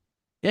over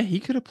yeah, he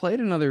could have played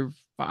another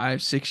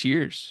 5, 6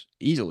 years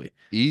easily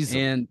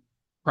easily. and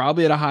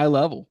probably at a high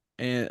level.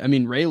 And I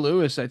mean, Ray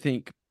Lewis, I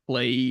think,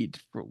 played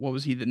for what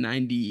was he, the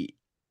 90?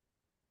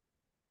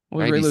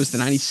 What was Ray Lewis, the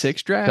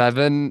 96 draft?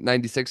 97,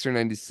 96 or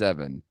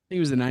 97. He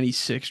was the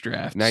 96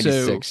 draft. So,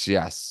 96,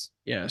 yes.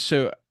 yeah,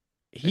 so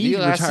And he he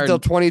lasted till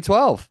retired.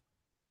 2012.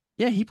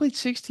 Yeah, he played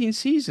 16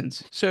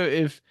 seasons. So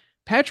if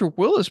Patrick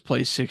Willis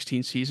plays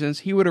 16 seasons,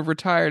 he would have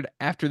retired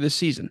after this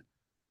season.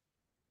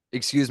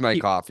 Excuse my He,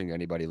 coughing,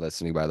 anybody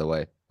listening, by the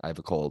way. I have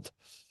a cold.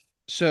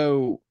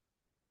 so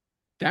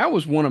that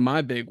was one of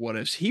my big what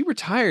ifs. He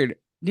retired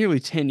nearly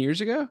 10 years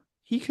ago.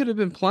 He could have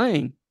been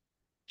playing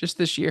just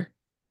this year.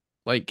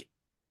 Like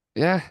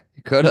Yeah,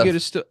 he could have.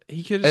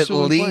 he could have At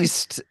still been playing.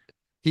 least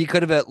he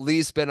could have at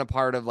least been a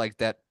part of like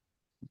that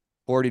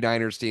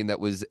 49ers team that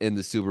was in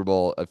the Super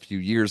Bowl a few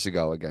years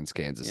ago against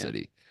Kansas Yeah.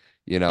 City.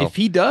 You know? If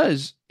he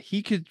does,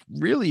 he could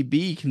really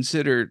be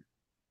considered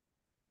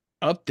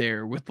up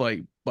there with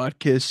like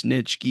Butkus,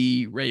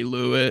 Nitschke, Ray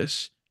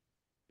Lewis,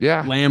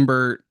 Yeah.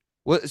 Lambert,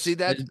 Well, see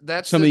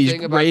that's some of the these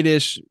thing about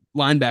greatest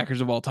linebackers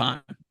of all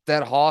time.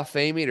 that Hall of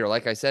Fame meter.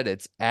 Like I said,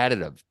 it's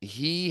additive.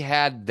 He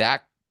had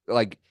that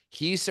like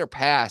he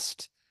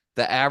surpassed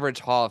the average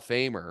Hall of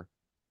Famer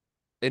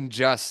in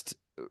just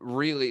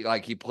really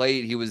like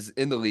he was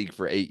in the league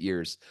for 8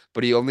 years,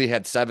 but he only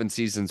had 7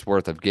 seasons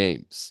worth of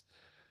games.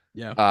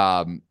 Yeah.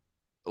 Um,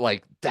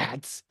 like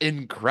that's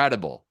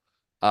incredible.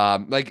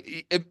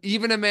 Like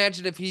even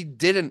imagine if he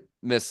didn't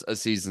miss a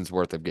season's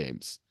worth of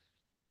games,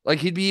 like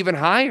he'd be even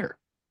higher.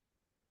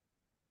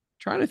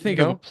 Trying to You think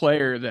of a know,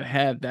 player that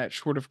had that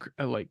sort of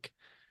like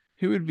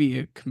who would be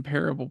a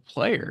comparable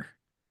player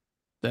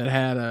that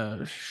had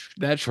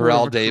that short of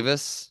Terrell a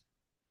Davis,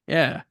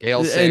 yeah. Gale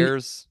And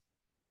Sayers,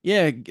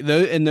 yeah,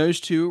 those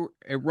two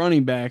at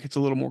running back, it's a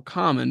little more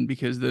common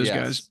because those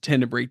guys yes,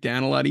 tend to break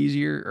down a lot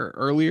easier or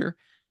earlier.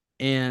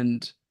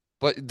 And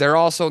but they're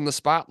also in the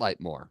spotlight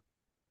more.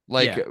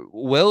 Like yeah,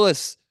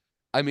 Willis,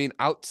 I mean,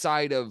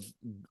 outside of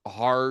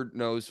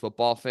hard-nosed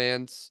football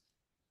fans,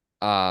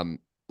 um,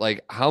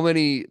 like how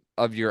many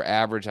of your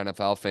average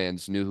NFL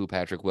fans knew who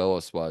Patrick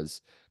Willis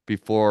was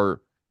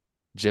before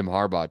Jim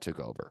Harbaugh took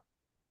over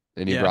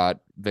and he yeah. brought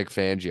Vic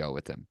Fangio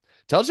with him?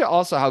 Tells you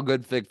also how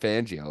good Vic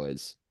Fangio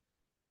is.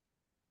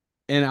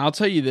 And I'll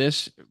tell you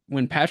this,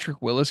 when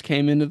Patrick Willis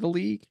came into the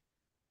league,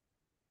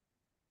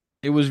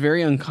 it was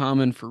very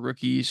uncommon for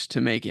rookies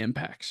to make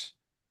impacts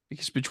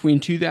because between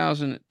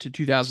 2000 to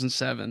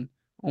 2007,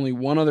 only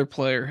one other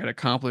player had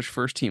accomplished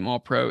first team All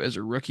Pro as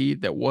a rookie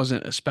that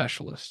wasn't a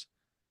specialist.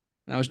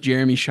 And that was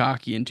Jeremy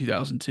Shockey in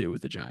 2002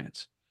 with the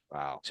Giants.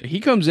 Wow. So he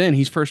comes in,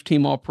 he's first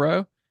team All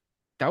Pro.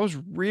 That was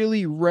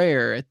really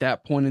rare at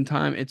that point in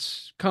time.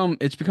 It's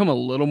become a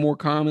little more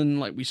common.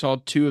 Like we saw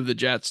two of the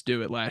Jets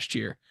do it last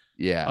year.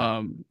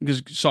 Yeah,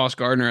 Because Sauce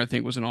Gardner, I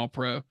think, was an All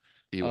Pro.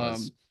 he was.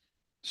 Um,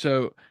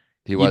 so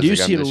He you was do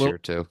again see it a this little, year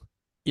too.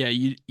 yeah,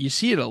 you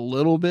see it a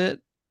little bit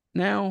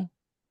now,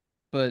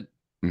 but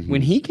when Hmm.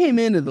 he came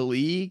into the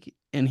league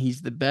and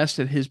he's the best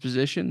at his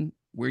position,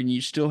 where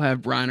you still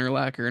have Brian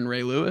Urlacher and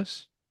Ray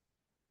Lewis,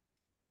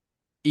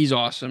 he's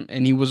awesome,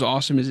 and he was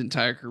awesome his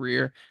entire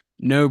career.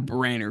 No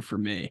brainer for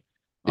me.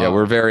 Yeah,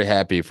 we're Um, very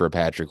happy for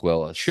Patrick should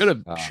Willis.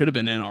 have should have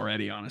been in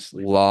already,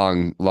 honestly.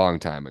 Long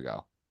time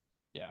ago.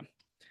 Yeah,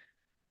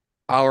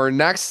 Our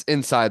next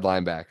inside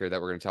linebacker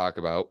that we're going to talk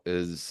about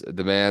is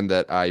the man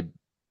that I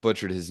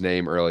butchered his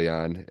name early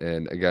on.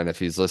 And again, if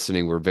he's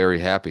listening, we're very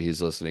happy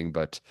he's listening,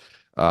 but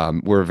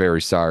we're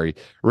very sorry.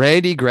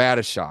 Randy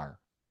Gradishar,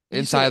 he's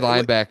inside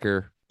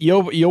linebacker.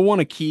 you'll want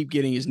to keep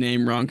getting his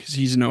name wrong because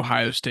he's an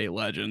Ohio State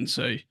legend.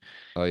 So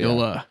Oh you'll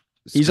yeah,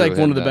 he's screw like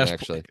one him of the then. best.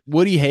 Actually,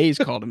 Woody Hayes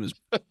called him his.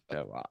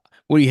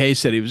 Woody Hayes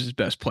said he was his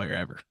best player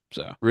ever.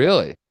 So.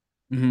 really,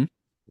 Mhm.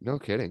 no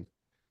kidding.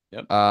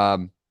 Yep.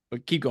 Um,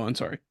 But keep going.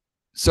 Sorry.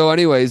 So,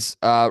 anyways,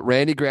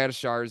 Randy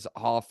Gradishar's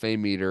Hall of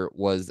Fame meter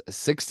was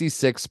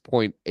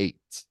 66.8,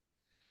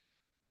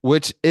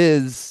 which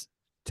is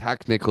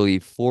technically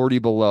 40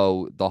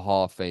 below the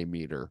Hall of Fame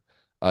meter,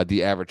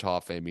 the average Hall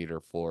of Fame meter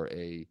for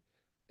a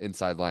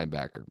inside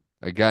linebacker.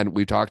 Again,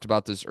 we talked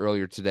about this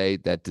earlier today.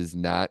 That does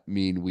not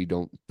mean we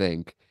don't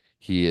think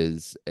he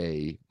is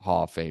a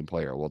Hall of Fame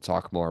player. We'll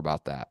talk more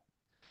about that.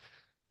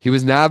 He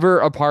was never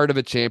a part of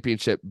a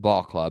championship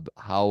ball club.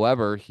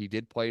 However, he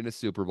did play in a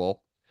Super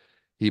Bowl.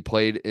 He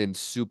played in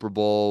Super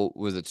Bowl,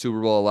 was it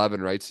Super Bowl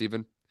 11, right,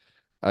 Steven?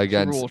 Super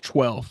Against Bowl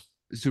 12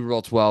 Super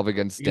Bowl 12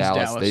 against against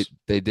Dallas. They Dallas.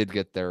 they did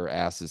get their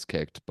asses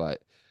kicked,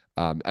 but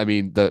I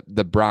mean the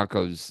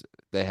Broncos,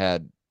 they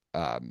had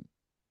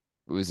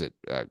who is it?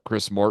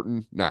 Chris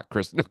Morton? Not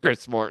Chris no,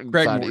 Chris Morton. It's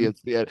Craig on Morton.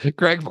 ESPN.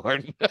 Craig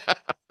Morton.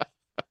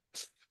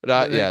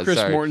 But Yeah, Chris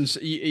sorry. Morton's,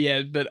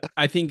 yeah, but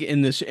I think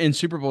in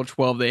Super Bowl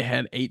 12 they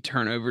had 8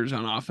 turnovers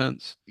on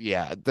offense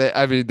Yeah,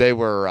 I mean they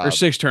were or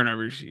 6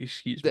 turnovers.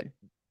 Excuse th- me.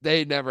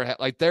 they never had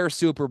like their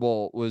Super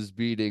Bowl was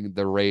beating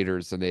the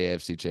Raiders in the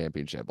AFC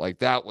Championship. Like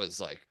that was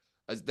like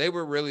they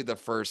were really the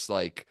first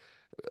like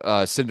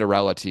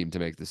Cinderella team to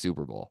make the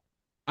Super Bowl.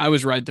 I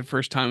was right the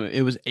first time.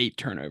 It was 8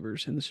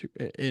 turnovers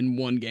in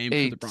one game for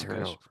the Eight Broncos.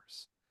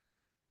 turnovers.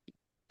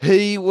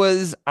 He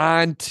was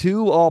on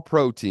 2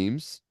 All-Pro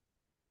teams,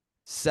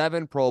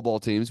 7 Pro Bowl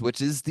teams,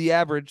 which is the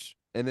average,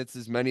 and it's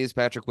as many as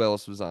Patrick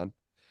Willis was on.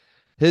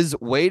 His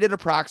weighted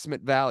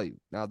approximate value.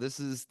 Now, this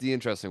is the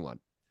interesting one.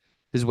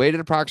 His weighted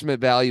approximate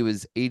value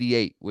is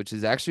 88, which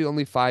is actually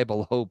only 5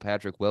 below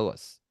Patrick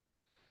Willis.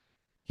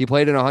 He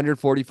played in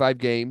 145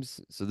 games.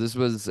 So this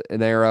was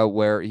an era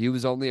where he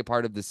was only a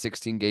part of the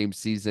 16 game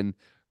season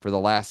for the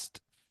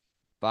last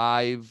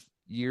 5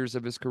 years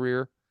of his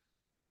career.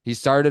 He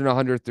started in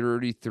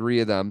 133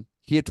 of them.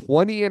 He had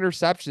 20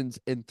 interceptions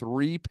and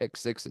 3 pick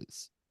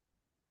sixes.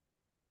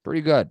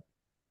 Pretty good.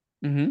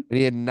 Mm-hmm. And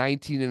he had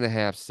 19 and a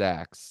half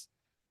sacks.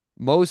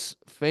 Most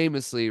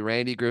famously,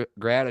 Randy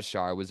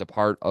Gradishar was a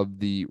part of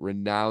the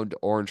renowned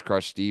Orange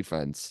Crush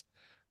defense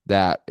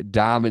that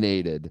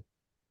dominated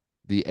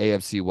the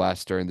AFC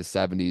West during the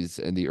 70s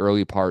and the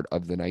early part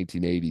of the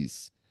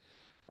 1980s.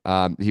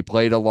 He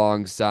played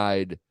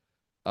alongside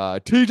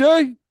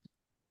TJ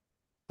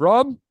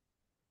from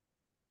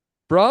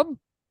from.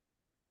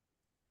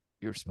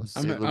 You're supposed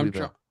to say I'm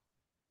trying.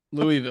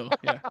 Louisville. Louisville.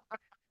 Yeah.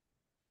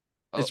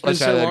 Oh, It's been let's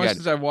try so that long again.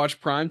 since I've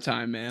watched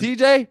primetime, man.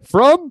 TJ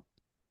from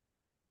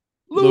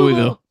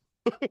Louisville.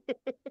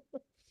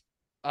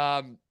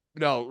 Louisville.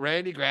 No,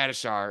 Randy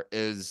Gradishar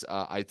is,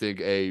 I think,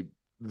 a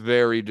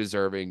very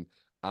deserving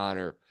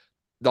honor.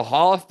 The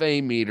Hall of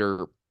Fame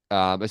meter,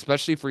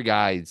 especially for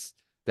guys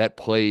that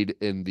played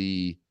in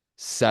the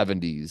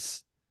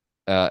 70s,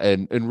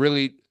 and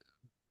really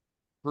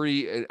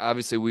pre.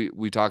 Obviously,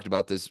 we talked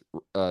about this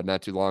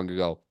not too long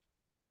ago.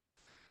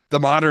 The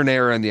modern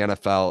era in the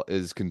NFL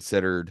is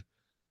considered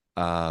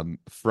from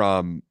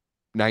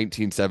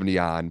 1970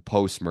 on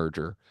post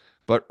merger.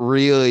 But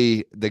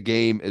really, the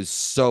game is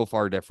so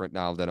far different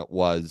now than it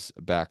was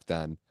back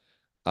then.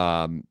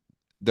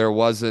 There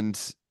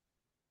wasn't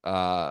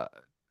uh,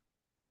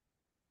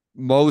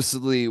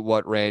 mostly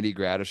what Randy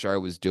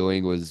Gradishar was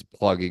doing was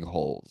plugging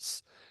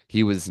holes.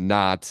 He was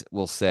not,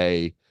 we'll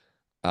say,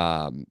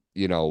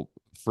 you know,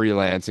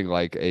 freelancing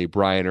like a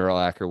Brian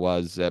Urlacher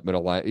was at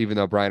middle line, even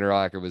though Brian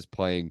Urlacher was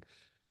playing,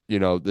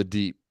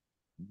 the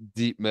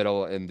deep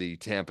middle in the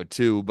Tampa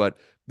 2, but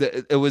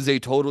it was a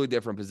totally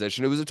different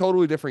position. It was a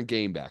totally different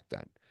game back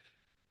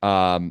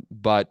then.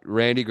 But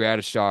Randy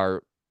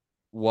Gradishar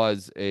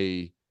was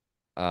a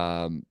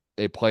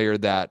player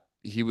that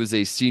he was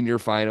a senior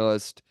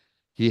finalist.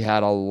 He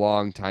had a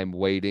long time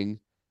waiting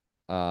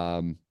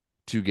to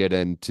get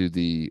into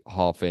the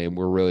Hall of Fame.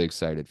 We're really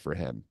excited for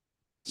him.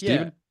 Yeah.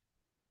 Steven?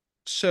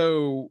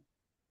 So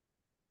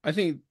I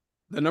think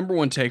the number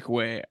one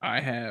takeaway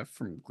I have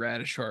from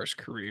Gradishar's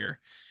career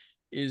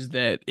is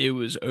that it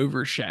was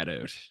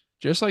overshadowed,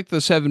 just like the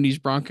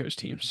 70s Broncos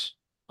teams.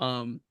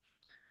 Because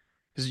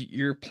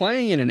you're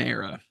playing in an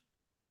era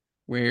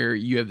where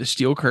you have the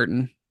steel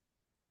curtain,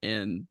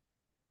 and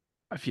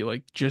I feel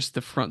like just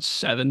the front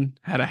seven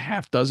had a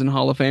half dozen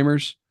Hall of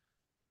Famers.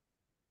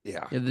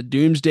 Yeah. You have the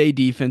Doomsday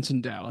defense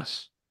in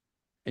Dallas.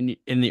 And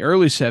in the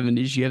early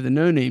 70s, you have the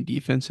no name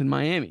defense in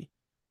Miami.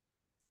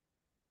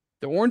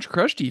 The Orange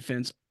Crush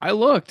defense, I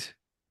looked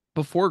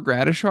before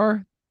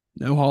Gradishar,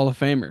 no Hall of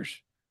Famers.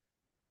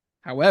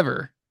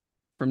 However,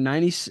 from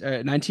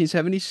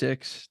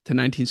 1976 to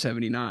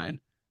 1979,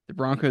 the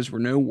Broncos were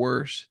no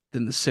worse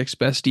than the sixth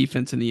best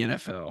defense in the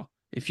NFL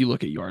if you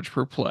look at yards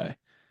per play,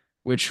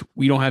 which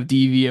we don't have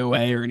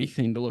DVOA or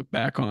anything to look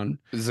back on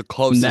This is the from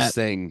closest that.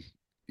 thing.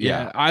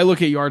 Yeah. Yeah, I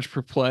look at yards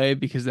per play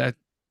because that,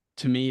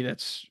 to me,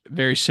 that's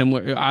very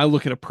similar. I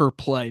look at a per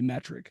play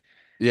metric.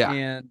 Yeah.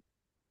 And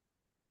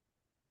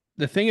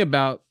the thing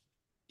about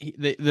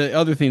the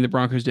other thing the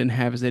Broncos didn't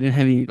have is they didn't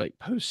have any like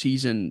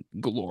postseason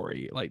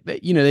glory. Like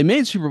they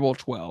made Super Bowl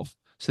 12,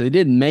 so they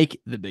didn't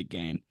make the big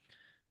game.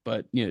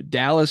 But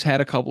Dallas had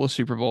a couple of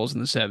Super Bowls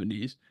in the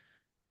 70s.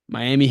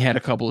 Miami had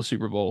a couple of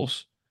Super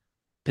Bowls.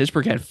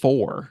 Pittsburgh had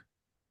 4.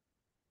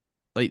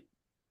 Like,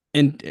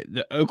 and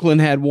the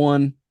Oakland had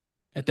one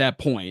at that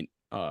point.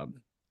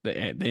 They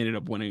ended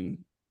up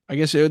winning. I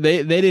guess they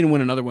didn't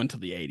win another one until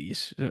the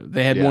 80s.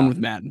 They had one Yeah. with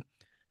Madden.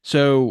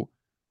 So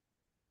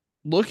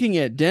looking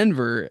at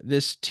Denver,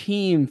 this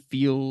team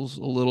feels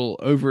a little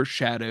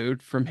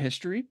overshadowed from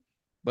history.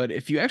 But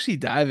if you actually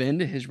dive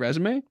into his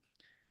resume,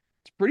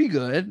 it's pretty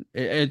good.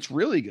 It's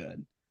really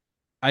good.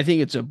 I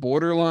think it's a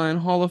borderline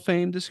Hall of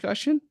Fame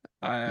discussion.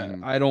 I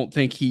Mhm. I don't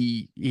think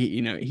he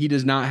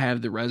does not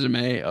have the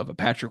resume of a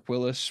Patrick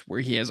Willis where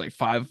he has like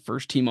 5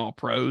 first team All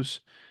Pros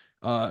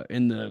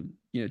in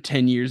the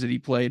 10 years that he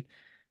played.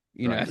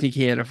 I Right. think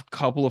he had a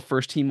couple of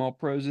first team All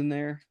Pros in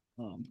there.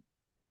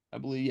 I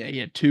believe he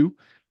had 2.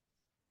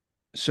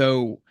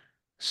 So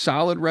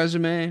solid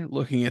resume,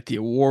 looking at the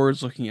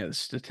awards, looking at the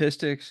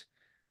statistics.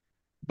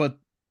 But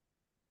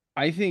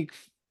I think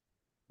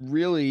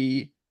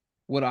really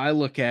what I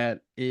look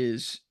at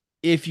is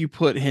if you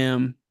put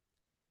him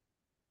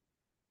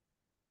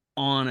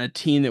on a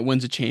team that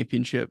wins a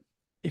championship.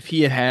 If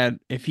he had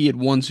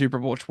won Super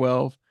Bowl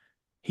 12,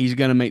 he's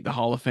going to make the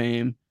Hall of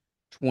Fame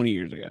 20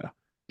 years ago.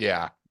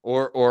 Yeah.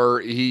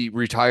 Or he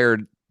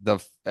retired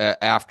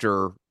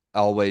after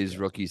Elway's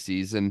rookie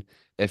season.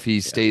 If he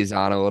Yeah. stays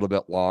on a little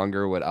bit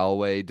longer with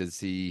Elway, does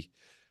he,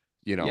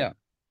 you know, Yeah.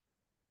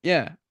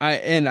 Yeah.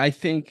 I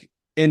think,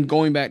 and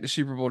going back to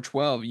Super Bowl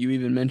 12, you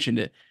even mentioned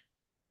it.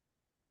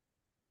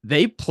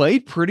 They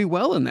played pretty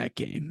well in that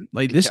game.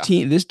 Like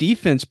yeah. this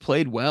defense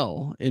played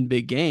well in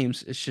big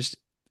games. It's just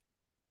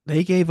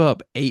they gave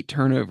up 8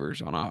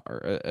 turnovers on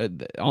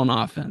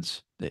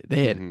offense.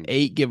 They had Hmm.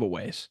 8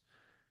 giveaways.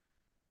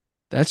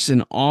 That's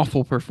an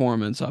awful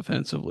performance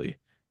offensively.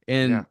 Yeah.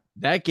 And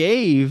that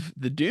gave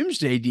the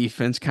Doomsday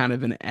defense kind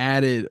of an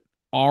added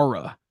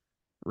aura,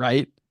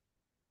 right?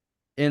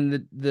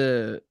 And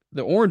the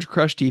Orange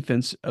Crush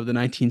defense of the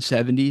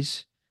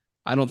 1970s,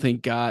 I don't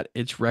think got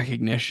its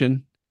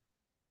recognition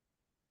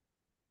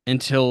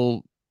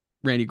until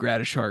Randy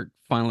Gradishar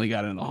finally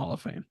got in the Hall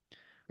of Fame.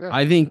 Yeah.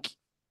 I think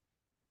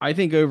I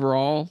think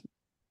overall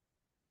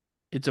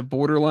it's a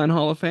borderline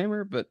Hall of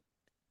Famer, but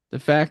the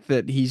fact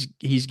that he's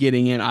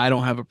getting in, I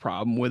don't have a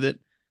problem with it.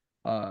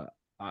 Uh,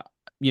 I,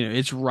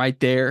 it's right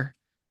there.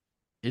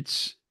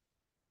 It's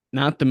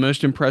not the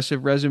most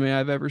impressive resume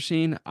I've ever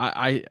seen.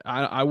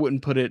 I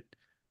wouldn't put it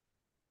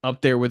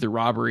up there with the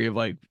robbery of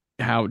like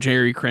how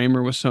Jerry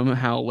Kramer was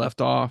somehow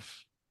left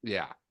off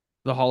Yeah.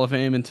 the Hall of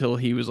Fame until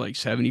he was like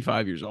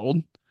 75 years old.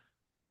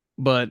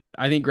 But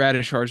I think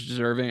Gradishar's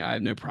deserving. I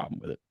have no problem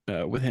with it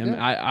with him.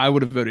 Yeah. I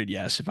would have voted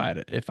yes if I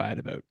had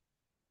a vote.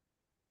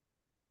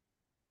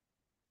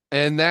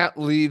 And that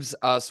leaves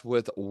us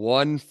with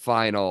one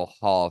final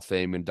Hall of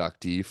Fame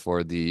inductee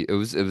for it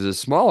was a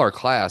smaller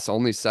class,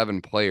 only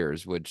 7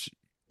 players, which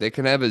they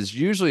can have as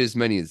usually as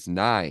many as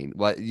 9.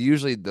 Well,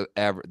 usually the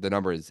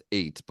number is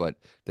 8, but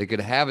they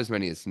could have as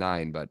many as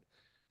 9, but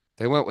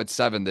they went with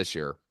 7 this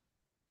year.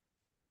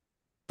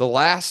 The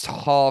last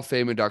Hall of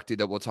Fame inductee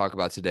that we'll talk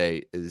about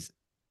today is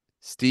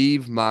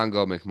Steve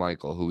Mongo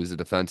McMichael, who is a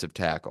defensive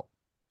tackle.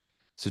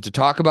 So to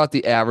talk about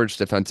the average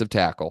defensive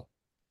tackle,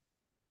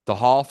 the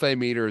Hall of Fame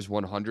meter is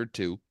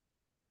 102.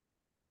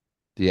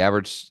 The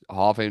average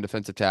Hall of Fame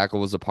defensive tackle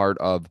was a part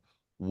of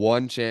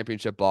 1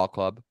 championship ball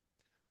club,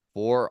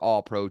 4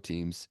 All-Pro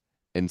teams,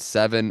 and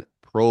 7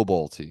 Pro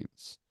Bowl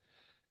teams.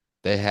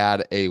 They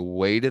had a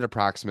weighted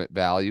approximate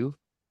value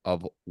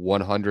of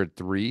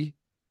 103,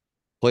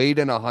 played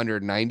in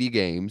 190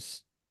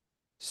 games,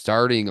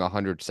 starting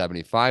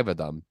 175 of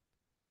them,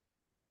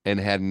 and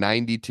had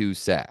 92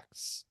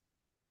 sacks.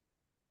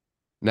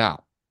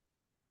 Now,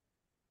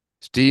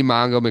 Steve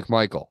Mongo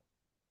McMichael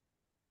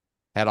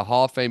had a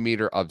Hall of Fame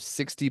meter of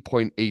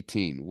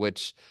 60.18,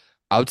 which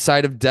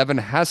outside of Devin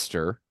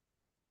Hester,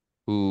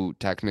 who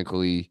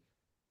technically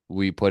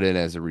we put in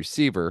as a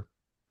receiver,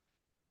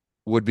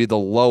 would be the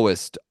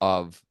lowest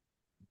of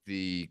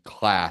the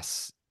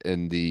class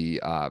in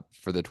the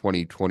for the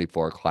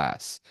 2024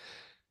 class.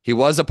 He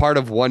was a part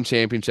of 1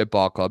 championship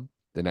ball club,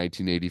 the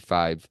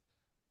 1985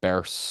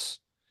 Bears.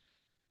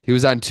 He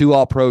was on 2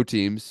 All-Pro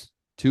teams,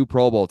 2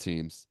 Pro Bowl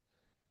teams,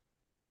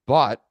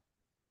 but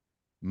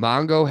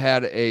Mongo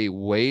had a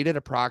weighted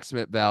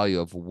approximate value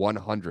of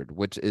 100,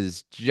 which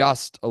is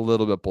just a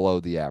little bit below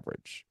the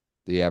average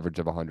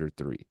of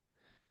 103.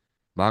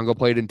 Mongo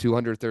played in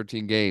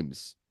 213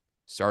 games,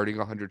 starting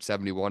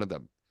 171 of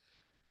them.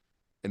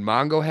 And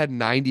Mongo had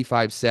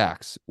 95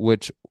 sacks,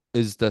 which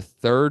is the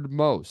third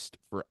most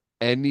for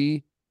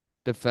any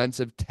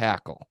defensive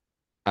tackle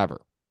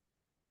ever.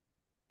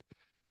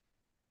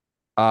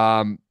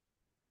 Um,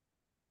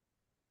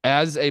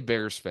 as a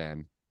Bears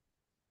fan,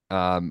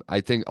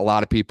 I think a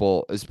lot of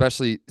people,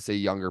 especially say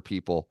younger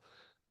people,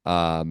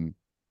 um,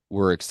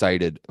 were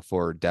excited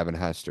for Devin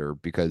Hester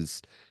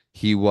because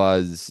he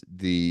was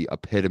the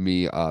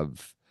epitome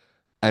of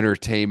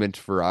entertainment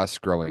for us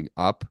growing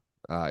up.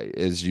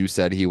 As you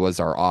said, he was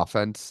our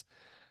offense.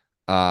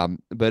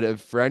 But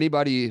if for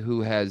anybody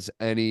who has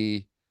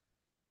any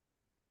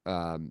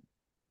um,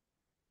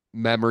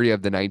 memory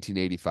of the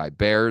 1985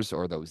 Bears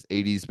or those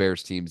 80s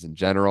Bears teams in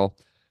general,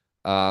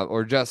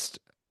 or just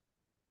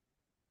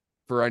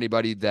for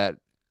anybody that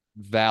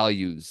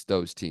values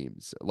those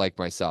teams, like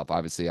myself,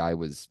 obviously I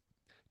was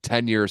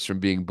 10 years from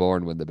being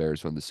born when the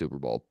Bears won the Super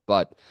Bowl,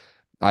 but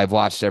I've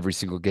watched every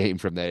single game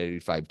from that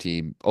 85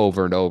 team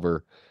over and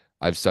over.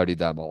 I've studied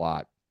them a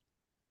lot.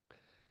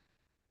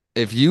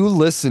 If you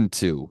listen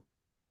to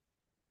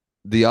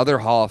the other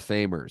Hall of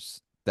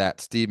Famers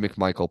that Steve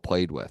McMichael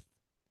played with,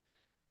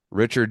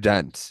 Richard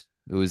Dent,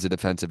 who is a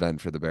defensive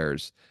end for the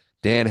Bears,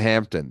 Dan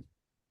Hampton,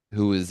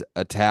 who is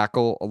a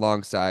tackle or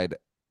alongside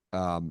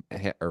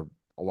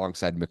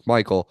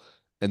McMichael,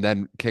 and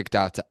then kicked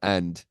out to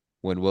end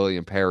when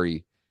William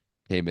Perry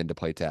came in to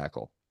play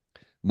tackle.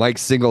 Mike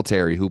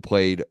Singletary, who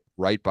played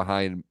right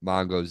behind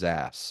Mongo's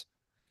ass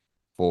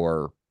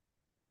for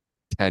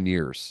 10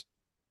 years.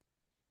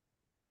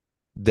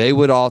 They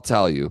would all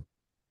tell you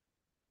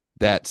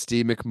that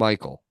Steve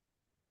McMichael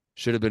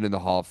should have been in the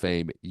Hall of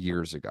Fame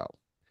years ago.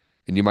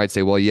 And you might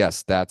say, well,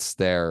 yes, that's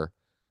their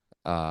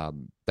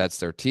That's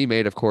their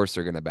teammate. Of course,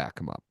 they're going to back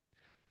him up.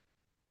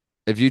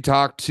 If you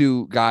talk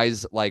to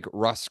guys like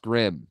Russ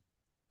Grimm,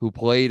 who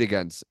played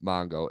against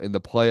Mongo in the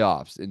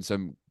playoffs in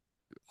some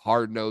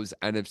hard-nosed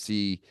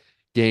NFC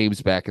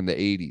games back in the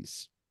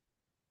 80s,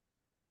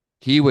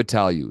 he would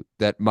tell you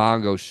that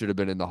Mongo should have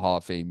been in the Hall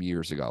of Fame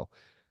years ago.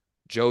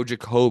 Joe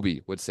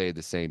Jacoby would say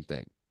the same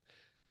thing.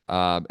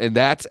 And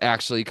that's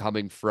actually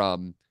coming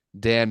from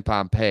Dan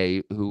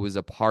Pompei, who was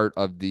a part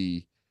of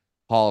the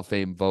Hall of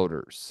Fame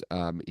voters.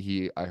 I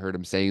heard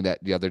him saying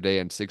that the other day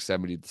on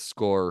 670 The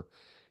Score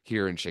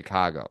here in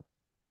Chicago.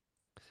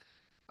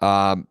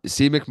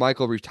 C.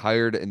 McMichael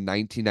retired in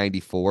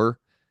 1994,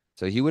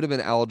 so he would have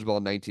been eligible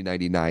in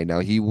 1999. Now,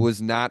 he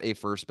was not a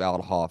first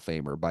ballot Hall of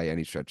Famer by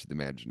any stretch of the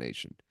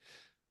imagination,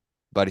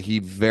 but he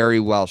very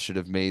well should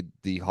have made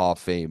the Hall of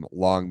Fame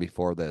long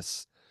before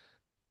this.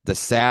 The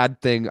sad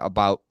thing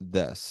about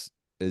this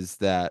is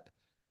that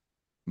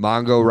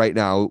Mongo right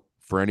now,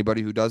 for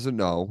anybody who doesn't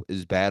know,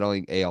 is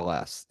battling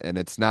ALS, and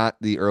it's not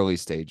the early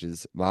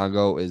stages.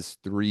 Mongo is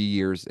 3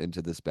 years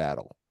into this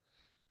battle,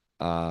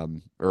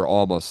 or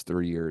almost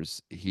 3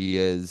 years. He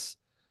is,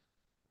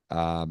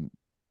 um,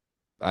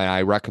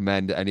 I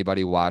recommend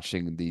anybody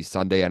watching the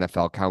Sunday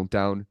NFL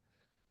Countdown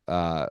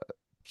uh,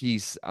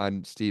 piece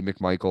on Steve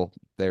McMichael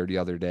there the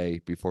other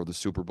day before the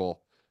Super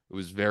Bowl. It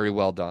was very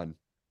well done,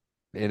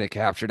 and it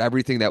captured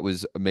everything that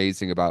was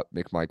amazing about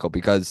McMichael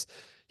because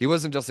he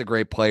wasn't just a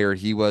great player,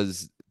 he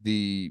was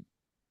the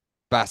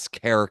best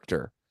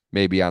character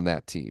maybe on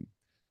that team,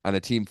 on a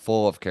team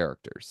full of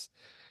characters.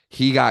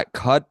 He got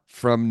cut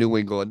from New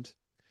England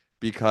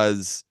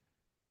because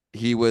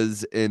he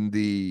was in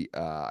the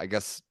I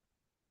guess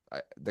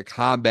the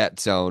combat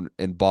zone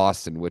in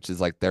Boston, which is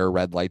like their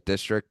red light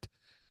district,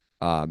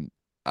 um,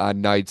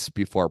 on nights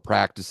before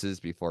practices,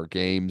 before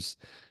games.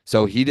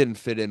 So he didn't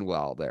fit in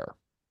well there.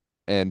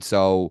 And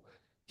so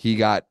he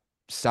got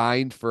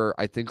signed for,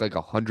 I think, like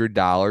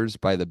 $100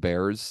 by the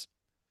Bears,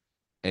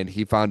 and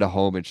he found a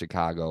home in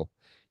Chicago.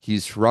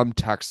 He's from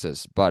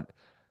Texas, but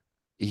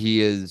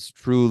he is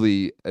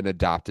truly an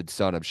adopted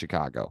son of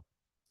Chicago.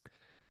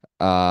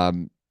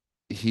 Um,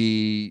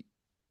 he,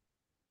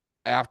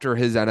 after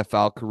his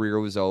NFL career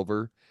was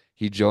over,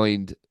 he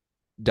joined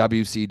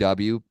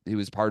WCW. He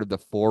was part of the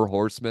Four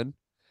Horsemen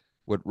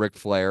with Ric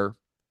Flair.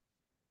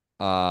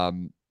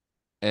 Um,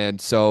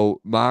 And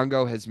so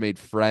Mongo has made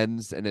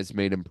friends and has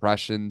made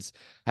impressions.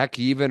 Heck,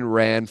 he even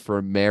ran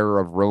for mayor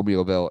of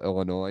Romeoville,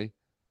 Illinois,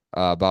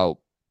 about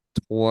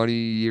 20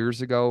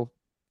 years ago,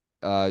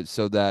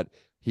 so that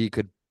he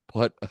could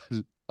put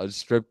a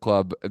strip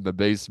club in the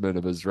basement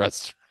of his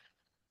restaurant.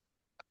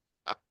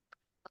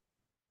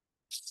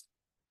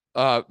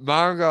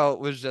 Mongo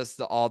was just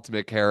the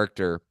ultimate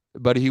character,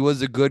 but he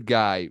was a good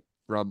guy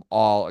from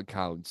all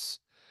accounts.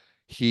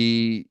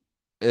 He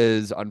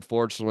is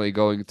unfortunately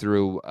going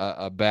through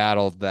a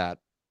battle that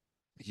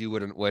you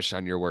wouldn't wish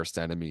on your worst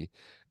enemy.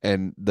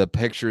 And the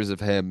pictures of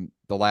him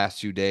the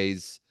last few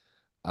days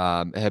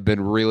have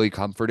been really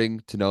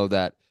comforting to know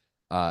that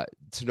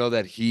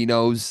he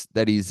knows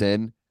that he's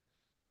in,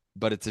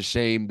 but it's a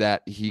shame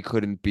that he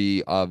couldn't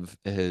be of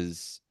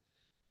his,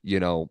 you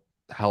know,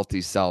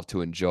 healthy self to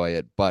enjoy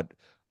it. But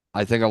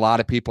I think a lot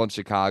of people in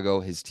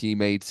Chicago, his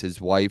teammates, his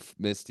wife,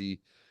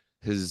 Misty,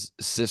 his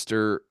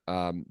sister,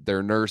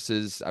 their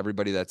nurses,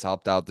 everybody that's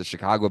helped out. The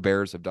Chicago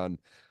Bears have done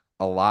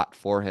a lot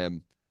for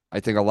him. I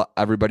think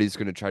everybody's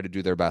going to try to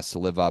do their best to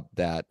live up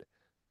that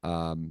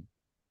um,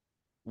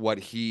 what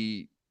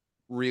he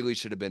really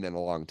should have been in a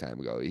long time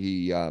ago.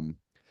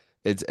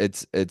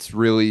 It's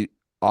really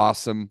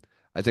awesome.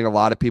 I think a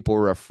lot of people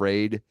were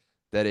afraid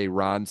that a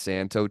Ron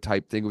Santo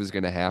type thing was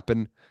going to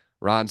happen.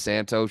 Ron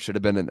Santo should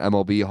have been an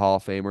MLB Hall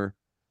of Famer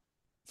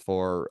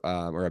or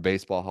a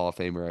baseball Hall of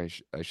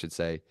Famer, I should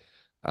say.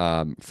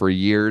 For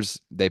years,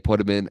 they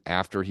put him in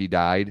after he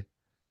died.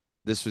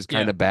 This was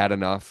kind Yeah. of bad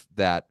enough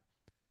that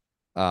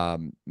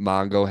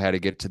Mongo had to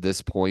get to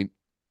this point.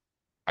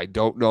 I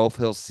don't know if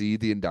he'll see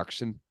the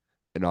induction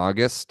in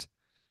August,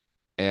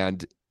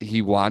 and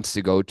he wants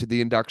to go to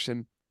the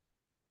induction,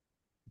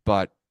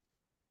 but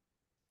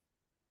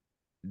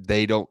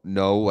they don't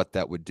know what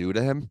that would do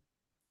to him.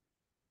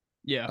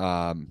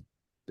 Yeah. Um,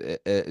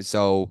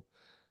 so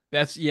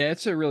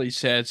It's a really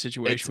sad it's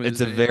situation with it's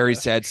his a very ALS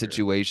for sad sure.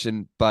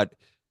 situation, but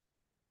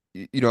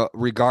you know,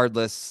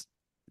 regardless,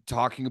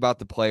 talking about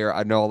the player,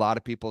 I know a lot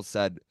of people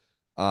said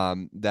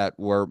that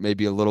were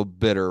maybe a little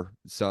bitter,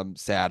 some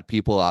sad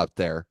people out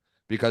there,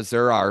 because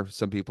there are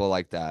some people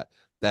like that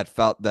that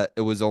felt that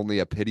it was only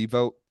a pity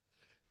vote.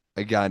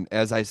 Again,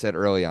 as I said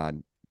early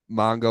on,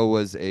 Mongo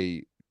was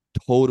a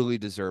totally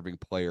deserving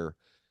player.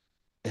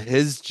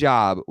 His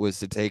job was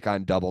to take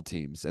on double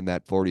teams in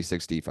that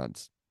 46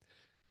 defense.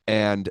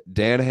 And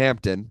Dan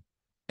Hampton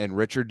and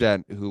Richard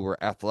Dent, who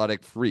were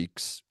athletic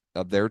freaks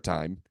of their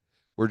time,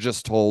 were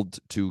just told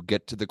to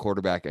get to the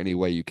quarterback any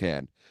way you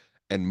can.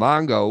 And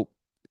Mongo,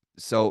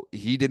 so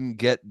he didn't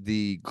get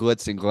the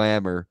glitz and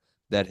glamour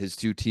that his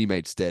two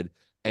teammates did,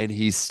 and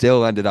he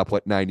still ended up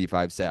with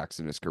 95 sacks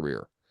in his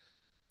career.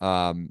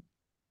 Um,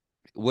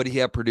 would he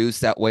have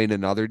produced that way in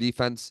another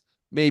defense?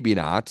 maybe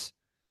not.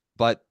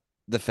 But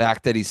the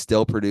fact that he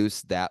still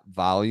produced that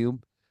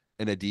volume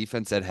in a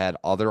defense that had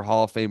other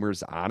Hall of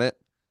Famers on it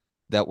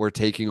that were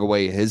taking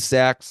away his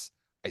sacks,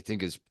 I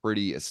think is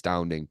pretty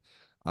astounding.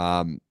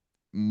 Um,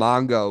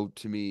 Mongo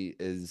to me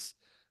is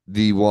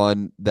the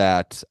one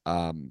that,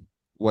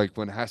 like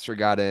when Hester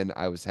got in,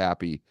 I was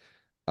happy.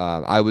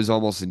 I was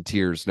almost in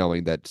tears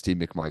knowing that Steve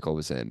McMichael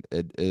was in.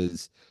 It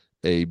is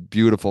a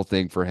beautiful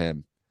thing for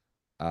him.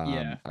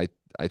 Yeah.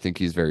 I think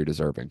he's very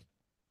deserving.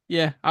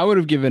 Yeah, I would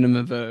have given him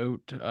a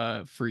vote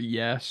for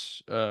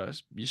yes,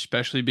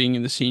 especially being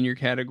in the senior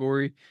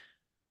category.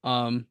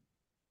 Um,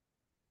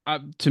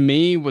 to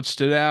me, what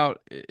stood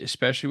out,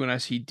 especially when I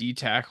see D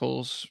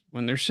tackles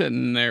when they're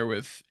sitting there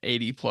with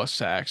 80 plus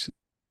sacks,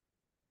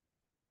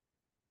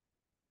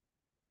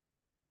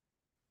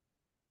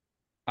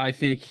 I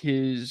think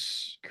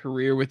his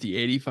career with the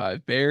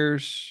 85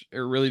 Bears,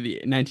 or really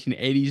the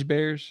 1980s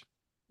Bears,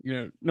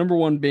 number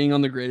one being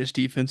on the greatest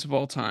defense of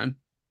all time,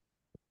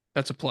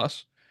 that's a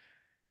plus.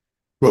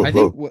 Whoa, I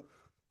think whoa. what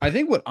I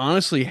think what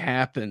honestly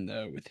happened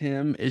though with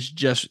him is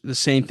just the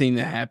same thing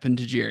that happened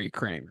to Jerry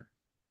Kramer,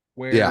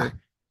 Yeah. where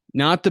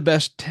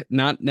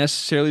not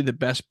necessarily the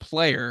best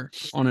player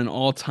on an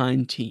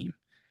all-time team.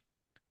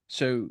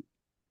 So,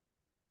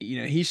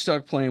 he's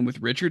stuck playing with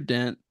Richard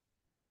Dent,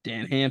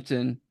 Dan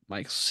Hampton,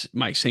 Mike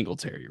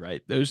Singletary,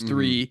 right? Those Hmm.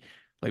 three,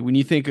 like when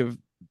you think of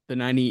the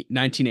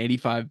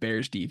 1985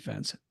 Bears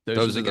defense, those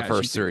are Those the are the guys you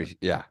first think of. three.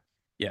 Yeah.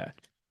 Yeah.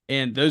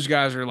 And those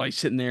guys are like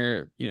sitting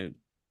there,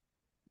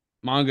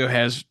 Mongo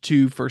has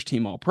two first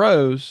team all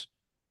pros.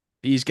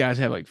 These guys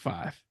have like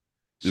five.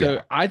 So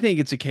Yeah. I think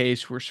it's a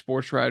case where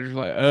sports writers are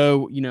like,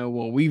 oh,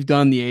 well, we've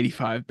done the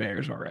 85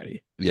 Bears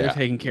already. They're Yeah.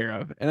 taken care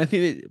of. And I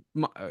think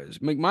that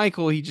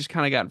McMichael, he just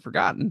kind of gotten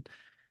forgotten.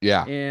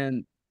 Yeah.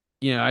 And,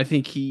 I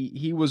think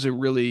he was a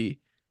really,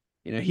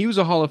 he was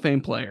a Hall of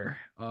Fame player.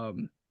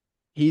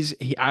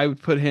 I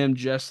would put him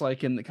just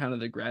like in the kind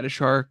of the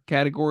Gradishar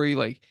category.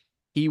 Like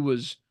he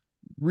was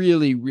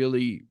really,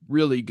 really,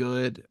 really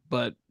good,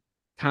 but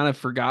kind of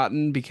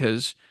forgotten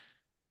because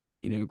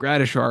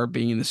Gradishar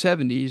being in the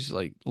 70s,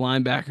 like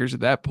linebackers at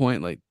that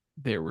point, like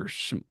there were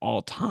some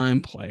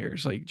all-time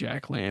players like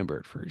Jack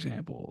Lambert, for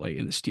example, like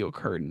in the Steel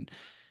Curtain.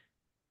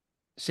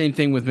 Same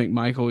thing with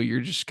McMichael.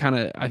 You're just kind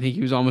of, I think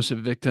he was almost a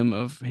victim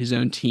of his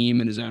own team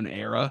and his own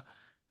era.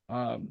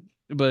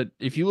 But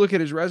if you look at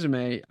his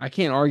resume, I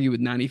can't argue with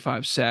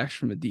 95 sacks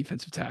from a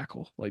defensive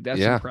tackle. Like that's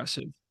Yeah.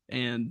 impressive.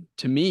 And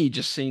to me,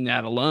 just seeing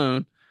that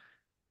alone,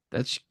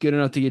 that's good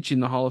enough to get you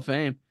in the Hall of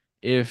Fame.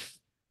 If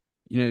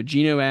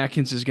Geno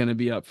Atkins is going to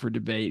be up for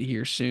debate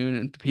here soon,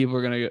 and people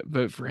are going to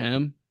vote for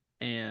him.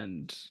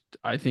 And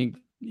I think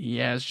he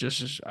has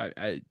just as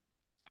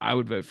I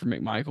would vote for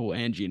McMichael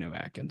and Geno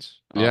Atkins.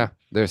 Yeah.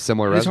 They're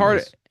similar His hard,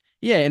 resumes.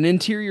 yeah, and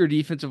interior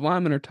defensive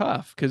linemen are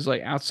tough because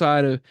like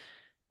outside of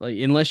like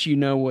unless you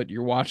know what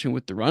you're watching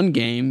with the run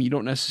game, you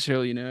don't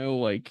necessarily know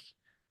what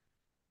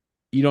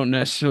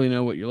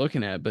you're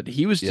looking at. But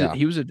Yeah.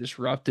 he was a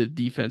disruptive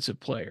defensive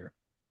player.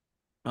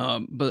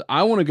 But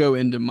I want to go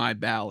into my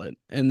ballot,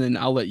 and then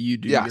I'll let you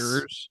do Yes.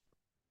 yours.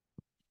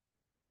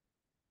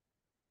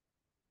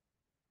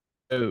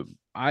 So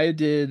I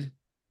did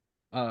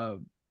uh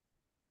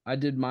I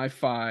did my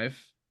five.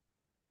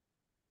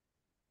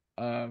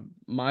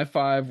 My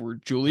five were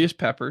Julius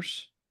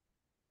Peppers,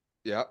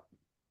 Yep.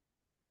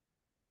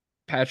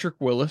 Patrick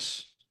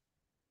Willis,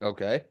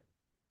 Okay.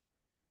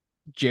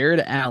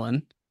 Jared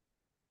Allen,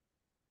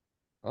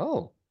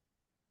 Oh.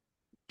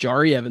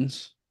 Jari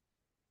Evans,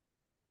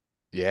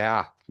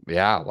 Yeah.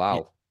 Yeah. and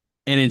Wow.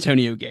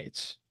 Antonio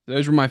Gates.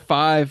 Those were my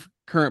five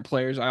current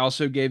players. I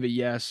also gave a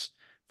yes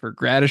for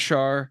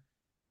Gradishar,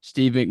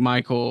 Steve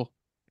McMichael,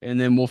 and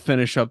then we'll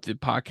finish up the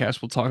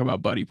podcast. We'll talk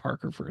about Buddy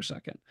Parker for a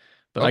second.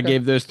 But I Okay.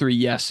 gave those three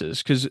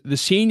yeses because the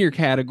senior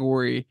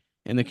category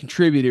and the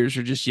contributors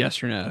are just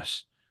yes or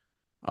no's.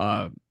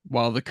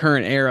 While the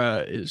current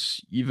era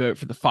is you vote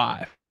for the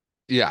five.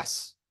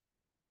 Yes.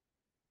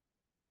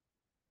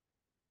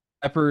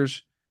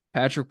 Peppers,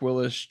 Patrick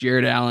Willis,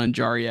 Jared Allen,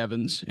 Jari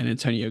Evans, and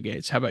Antonio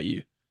Gates. How about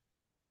you?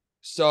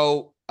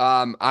 So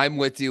I'm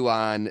with you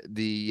on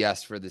the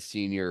yes for the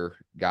senior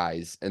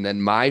guys. And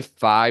then my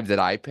five that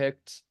I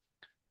picked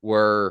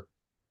were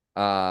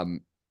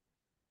um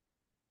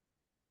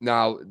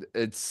now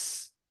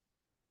it's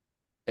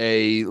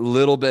a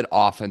little bit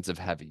offensive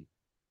heavy.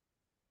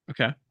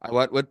 Okay. I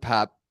went with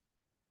Pep.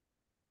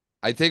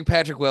 I think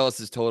Patrick Willis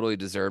is totally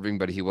deserving,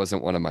 but he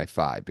wasn't one of my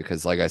five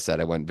because, like I said,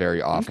 I went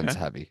very offense Okay.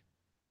 heavy.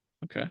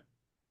 Okay.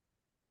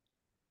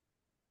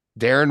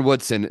 Darren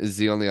Woodson is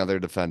the only other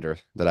defender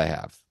that I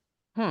have.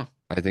 Huh.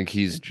 I think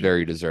he's Interesting.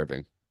 very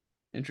deserving.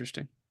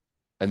 Interesting.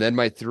 And then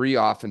my three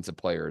offensive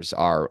players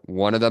are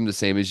one of them the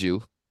same as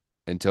you,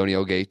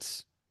 Antonio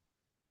Gates,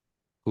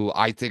 who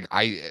I think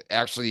I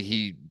actually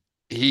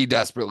he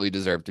desperately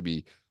deserved to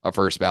be a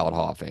first ballot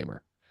Hall of Famer.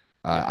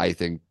 Yeah. I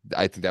think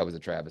that was a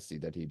travesty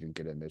that he didn't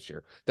get in this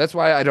year. That's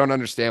why I don't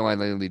understand why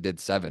they only did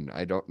seven.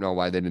 I don't know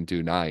why they didn't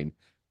do nine.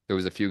 There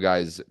was a few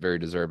guys very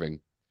deserving.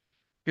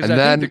 Because And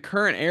I think the then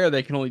current era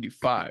they can only do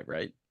five,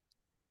 right?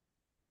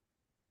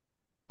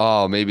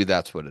 Oh, maybe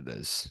that's what it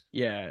is.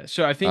 Yeah.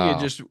 So I think it Oh,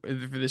 just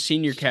for the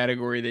senior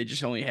category, they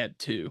just only had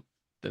two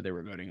that they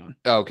were voting on.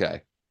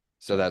 okay.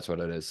 So So that's what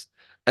it is.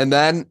 And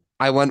then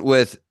I went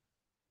with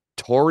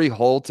Torrey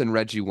Holt and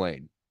Reggie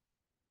Wayne.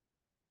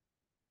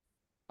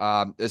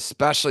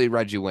 Especially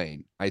Reggie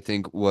Wayne, I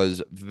think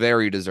was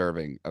very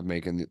deserving of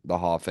making the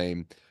Hall of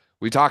Fame.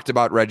 We talked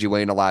about Reggie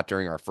Wayne a lot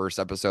during our first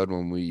episode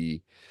when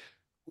we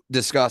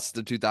discussed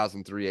the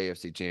 2003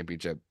 AFC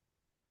Championship.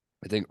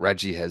 I think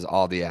Reggie has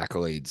all the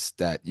accolades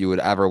that you would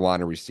ever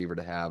want a receiver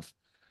to have.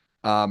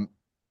 Um,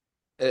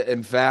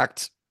 in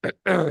fact,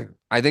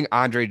 I think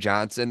Andre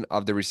Johnson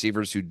of the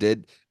receivers who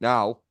did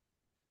now,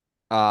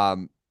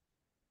 um,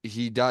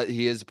 he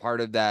is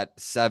part of that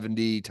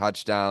 70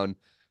 touchdown,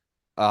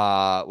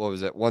 what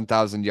was it,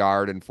 1,000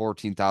 yard and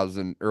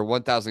 14,000 or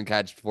 1,000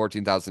 catch,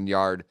 14,000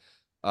 yard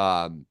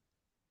um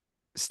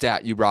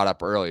stat you brought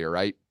up earlier,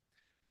 right?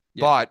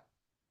 yeah. But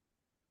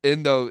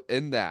in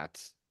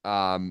that,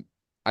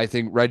 I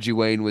think Reggie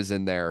Wayne was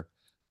in there.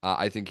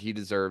 I think he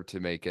deserved to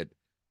make it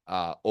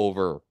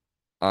over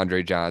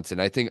Andre Johnson.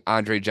 I think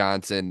Andre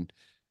Johnson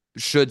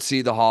should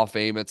see the Hall of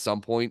Fame at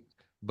some point,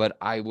 but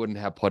I wouldn't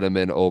have put him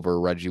in over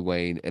Reggie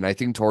Wayne. And I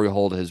think Torrey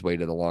Holt has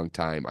waited a long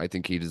time. I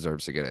think he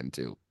deserves to get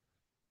into.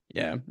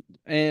 Yeah.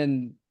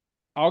 And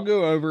I'll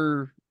go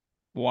over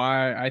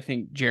why I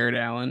think Jared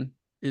Allen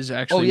is Oh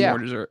actually more yeah.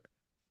 deserve.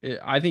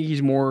 I think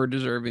he's more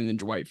deserving than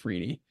Dwight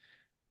Freeney.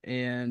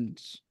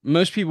 And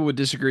most people would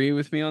disagree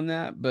with me on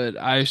that, but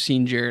I've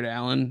seen Jared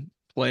Allen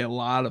play a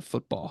lot of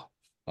football.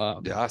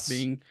 Yes.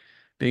 Being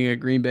a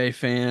Green Bay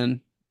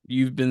fan,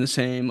 you've been the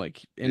same,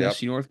 like Yep.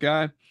 NFC North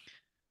guy.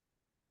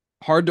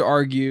 Hard to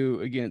argue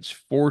against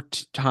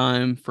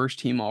four-time first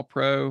team All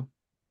Pro.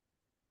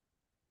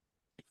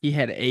 He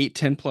had 8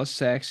 10+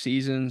 sack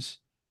seasons.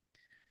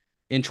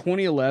 In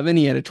 2011,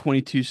 he had a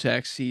 22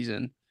 sack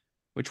season,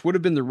 which would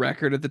have been the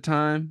record at the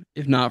time,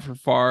 if not for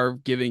Favre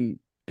giving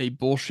a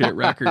bullshit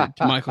record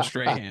to Michael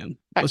Strahan.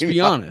 I Let's be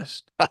know.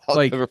 honest. I'll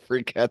Like, never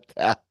forget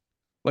that.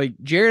 like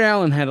Jared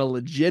Allen had a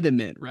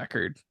legitimate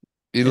record,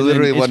 He and then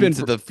literally went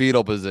into the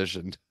fetal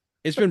position.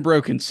 it's been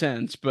broken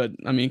since. But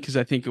I mean, because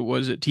I think it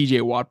was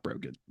T.J. Watt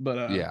broke it.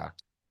 But Yeah.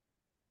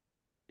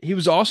 he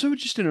was also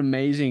just an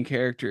amazing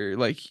character.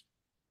 Like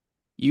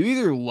you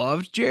either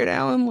loved Jared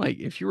Allen, like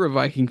if you were a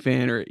Viking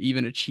fan or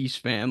even a Chiefs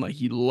fan, like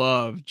you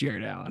loved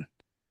Jared Allen.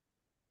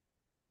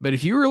 But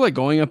if you were like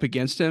going up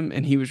against him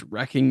and he was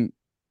wrecking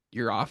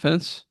your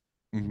offense,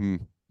 Hmm.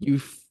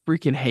 you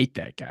freaking hate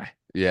that guy.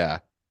 Yeah.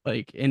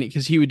 Like, and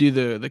because he would do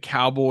the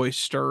cowboy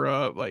stir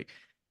up, like,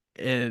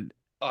 and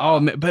oh Ah.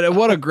 man, but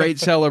what a great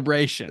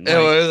celebration! It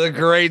Like, was a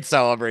great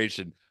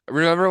celebration.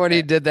 Remember when he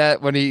yeah, did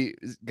that when he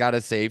got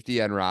a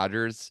safety on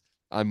Rodgers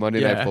on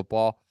Monday Night yeah,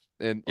 Football?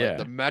 And like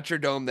the yeah,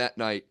 Metrodome that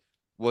night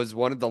was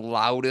one of the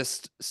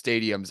loudest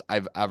stadiums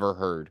I've ever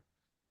heard.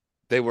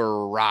 They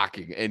were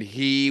rocking, and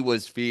he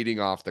was feeding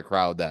off the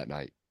crowd that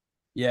night.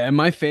 yeah. And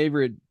my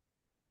favorite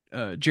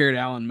Jared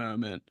Allen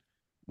moment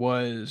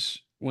was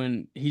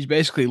when he's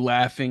basically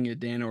laughing at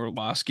Dan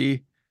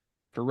Orlovsky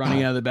for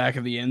running out of the back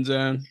of the end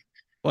zone.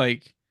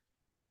 Like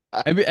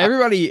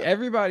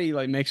everybody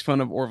like makes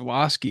fun of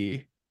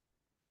Orlovsky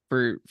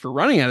for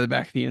running out of the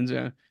back of the end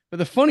zone. But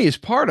the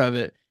funniest part of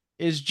it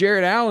is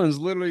Jared Allen's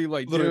literally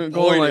like Literally doing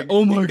going like,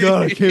 pointing. "Oh my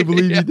god, I can't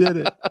believe Yeah. you did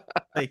it!"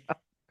 Like,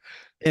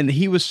 and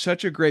he was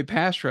such a great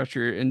pass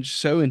rusher and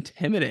so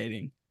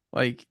intimidating.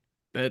 Like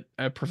that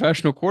a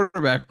professional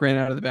quarterback ran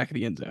out of the back of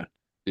the end zone.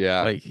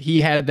 Yeah. Like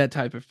he had that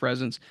type of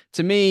presence.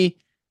 To me,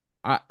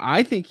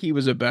 I think he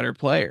was a better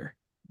player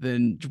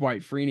than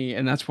Dwight Freeney,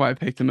 and that's why I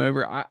picked him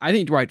over. I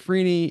think Dwight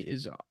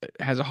Freeney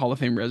has a Hall of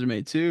Fame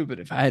resume too, but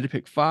if I had to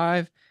pick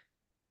five,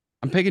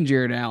 I'm picking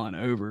Jared Allen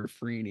over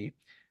Freeney.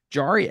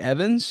 Jari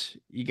Evans,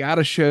 you got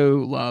to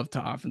show love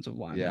to offensive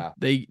linemen.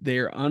 Yeah.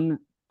 They're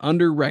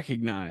under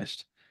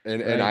recognized,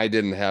 And right? I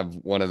didn't have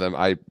one of them.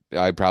 I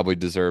probably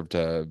deserve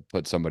to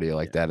put somebody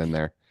like Yeah. that in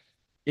there.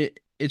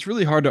 It's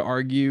really hard to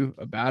argue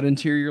about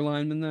interior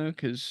linemen though,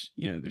 because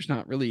there's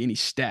not really any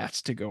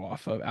stats to go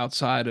off of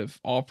outside of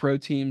all pro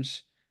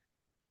teams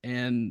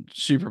and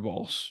Super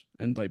Bowls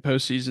and like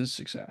postseason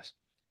success.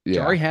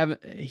 Yeah. Jari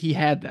haven't he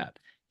had that.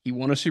 He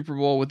won a Super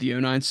Bowl with the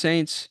 '09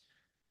 Saints,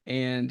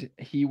 and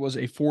he was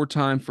a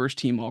four-time first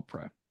team All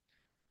Pro.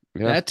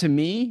 Yeah. That to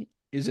me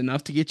is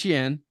enough to get you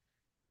in.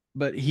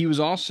 But he was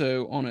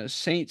also on a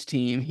Saints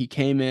team. He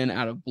came in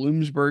out of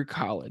Bloomsburg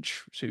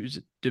College, so he was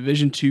a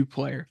Division II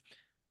player.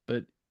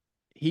 But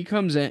he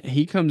comes in.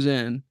 He comes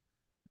in.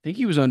 I think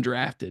he was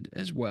undrafted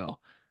as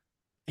well.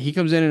 He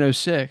comes in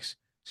 '06,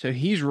 so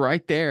he's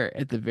right there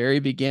at the very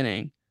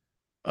beginning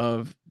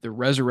of the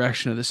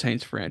resurrection of the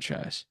Saints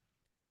franchise.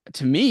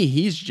 To me,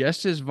 he's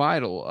just as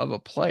vital of a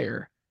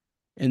player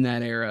in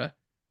that era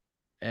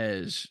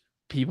as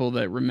people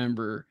that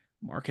remember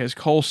Marquez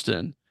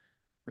Colston,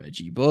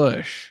 Reggie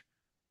Bush,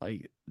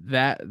 like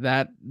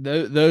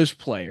those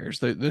players,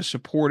 the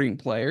supporting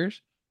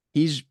players.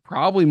 He's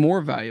probably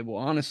more valuable,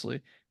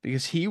 honestly,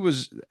 because he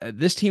was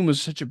this team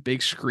was such a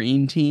big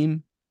screen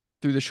team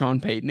through the Sean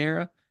Payton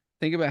era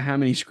think about how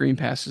many screen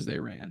passes they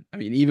ran. I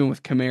mean, even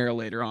with Kamara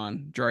later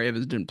on, Jari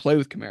Evans didn't play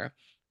with Kamara,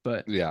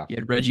 but Yeah. you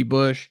had Reggie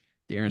Bush,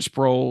 Darren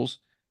Sproles,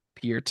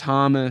 Pierre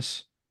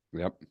Thomas.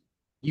 Yep.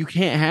 You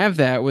can't have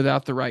that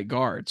without the right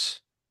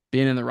guards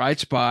being in the right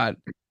spot,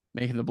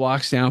 making the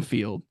blocks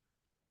downfield,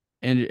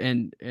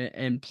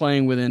 and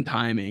playing within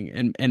timing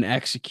and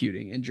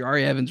executing. And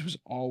Jari Evans was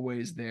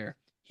always there.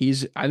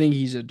 I think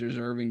he's a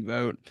deserving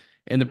vote.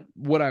 And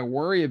what I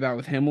worry about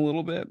with him a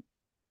little bit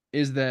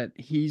is that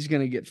he's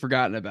going to get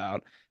forgotten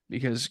about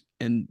because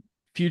in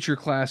future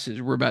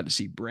classes we're about to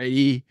see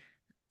Brady,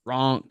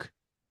 Gronk,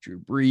 Drew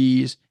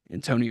Brees,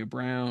 Antonio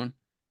Brown,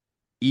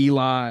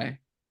 Eli,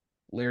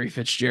 Larry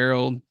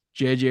Fitzgerald,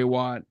 J.J.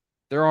 Watt.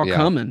 They're all Yeah.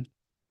 coming,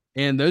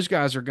 and those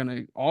guys are going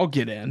to all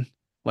get in.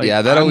 Like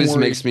Yeah, that I'm always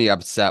makes worried. me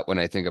upset when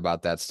I think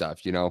about that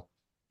stuff, you know?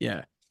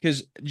 Yeah,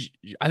 because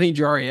I think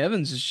Jari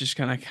Evans is just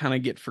gonna kind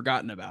of get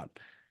forgotten about.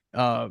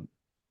 Uh,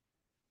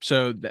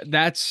 so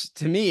that's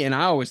to me, and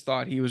I always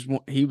thought he was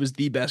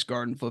the best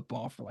guard in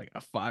football for like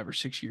a 5 or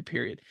 6 year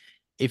period.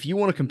 If you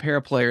want to compare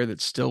a player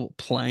that's still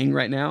playing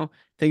right now,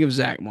 think of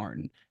Zach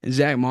Martin, and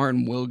Zach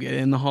Martin will get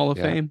in the Hall of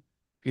Yeah. Fame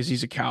because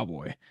he's a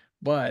Cowboy.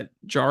 But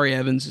Jari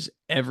Evans is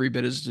every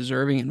bit as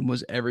deserving and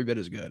was every bit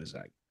as good as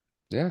Zach.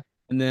 Yeah.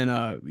 And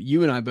then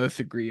you and I both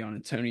agree on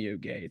Antonio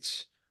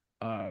Gates.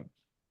 Uh,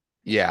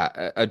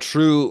 Yeah, a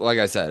true, like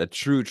I said, a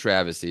true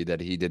travesty that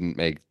he didn't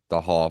make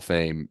the Hall of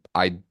Fame.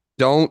 I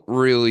don't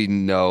really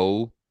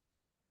know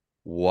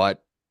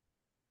what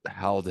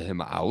held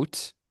him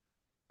out.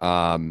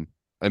 Um,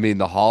 I mean,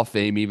 the Hall of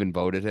Fame even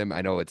voted him.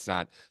 I know it's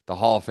not the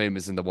Hall of Fame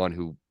isn't the one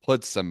who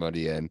puts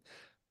somebody in.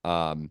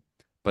 Um,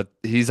 but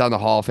he's on the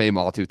Hall of Fame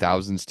all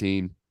 2000s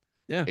team,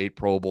 yeah, 8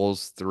 Pro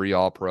Bowls, 3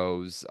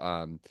 All-Pros.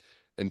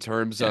 In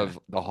terms yeah, of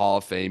the Hall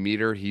of Fame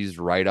meter, he's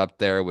right up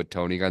there with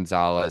Tony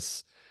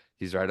Gonzalez.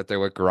 He's right up there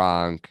with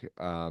Gronk.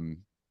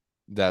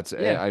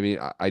 yeah. I mean,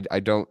 I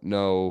don't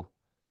know.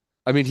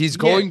 I mean, he's Yeah,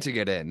 going to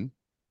get in,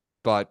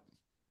 but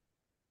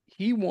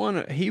he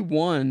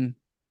won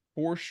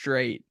four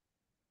straight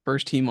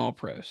first team all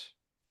pros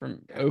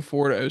from yeah,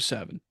 '04 to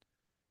 '07.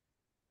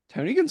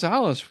 Tony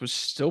Gonzalez was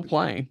still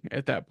playing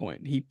at that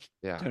point. He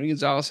yeah, Tony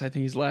Gonzalez, I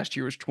think his last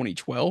year was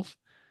 2012.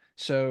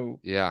 So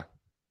yeah,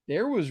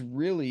 there was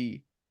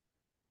really,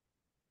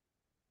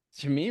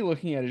 to me,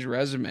 looking at his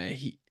resume,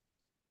 he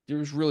there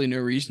was really no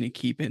reason to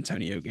keep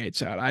Antonio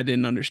Gates out. I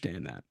didn't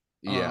understand that.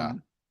 yeah.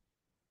 Um,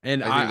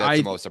 and I think that's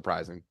the I most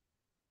surprising.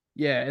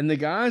 yeah, and the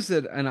guys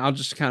that, and I'll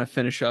just kind of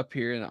finish up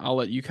here, and I'll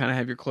let you kind of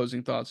have your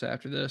closing thoughts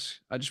after this.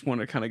 I just want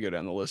to kind of go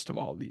down the list of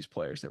all of these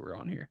players that were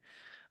on here.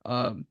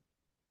 Um,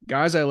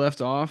 Guys I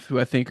left off who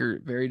I think are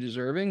very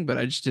deserving, but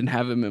I just didn't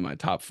have them in my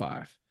top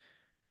five.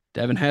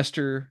 Devin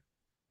Hester,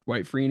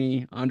 Dwight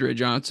Freeney, Andre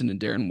Johnson, and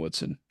Darren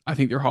Woodson. I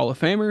think they're Hall of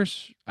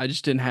Famers. I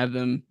just didn't have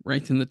them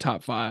ranked in the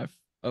top five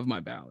of my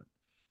ballot.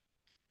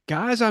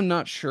 Guys I'm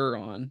not sure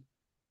on: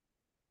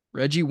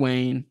 Reggie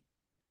Wayne,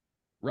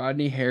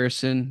 Rodney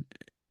Harrison,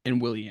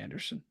 and Willie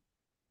Anderson.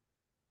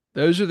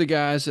 Those are the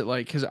guys that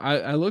like, because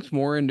I looked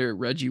more into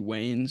Reggie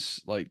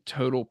Wayne's like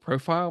total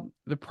profile.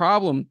 The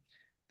problem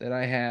that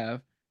I have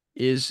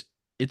is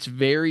it's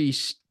very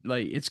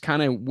like it's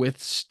kind of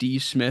with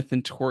Steve Smith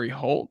and Torrey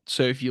Holt.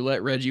 So if you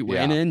let Reggie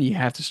Wayne Yeah, in, you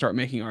have to start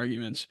making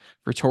arguments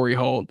for Torrey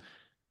Holt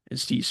and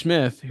Steve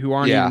Smith, who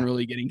aren't even yeah,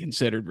 really getting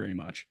considered very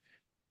much.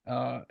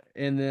 And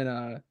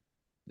then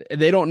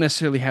they don't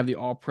necessarily have the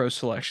all pro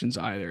selections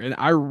either. And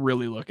I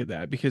really look at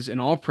that because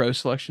an all pro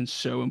selection is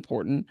so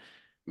important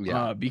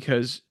yeah.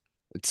 because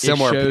It's it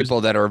similar shows,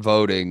 people that are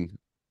voting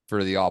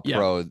for the All yeah,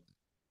 Pro.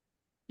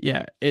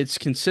 yeah, it's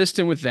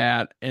consistent with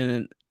that. And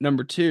then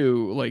number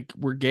two, like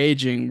we're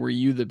gauging, were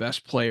you the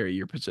best player at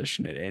your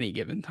position at any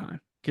given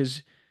time?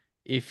 Because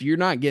if you're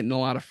not getting a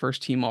lot of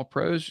first team all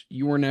pros,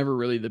 you were never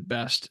really the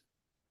best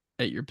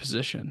at your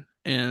position.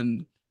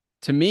 And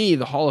to me,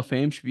 the Hall of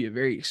Fame should be a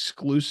very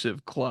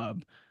exclusive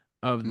club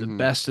Hmm. of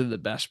the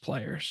best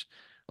players.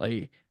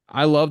 Like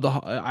I love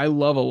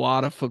a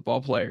lot of football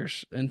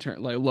players in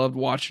turn, like loved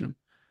watching them,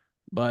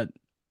 but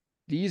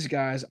these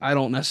guys I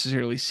don't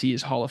necessarily see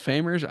as Hall of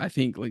Famers. I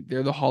think like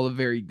they're the Hall of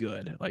Very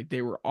Good. Like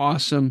they were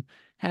awesome,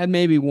 had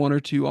maybe one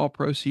or two all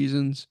pro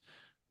seasons,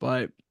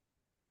 but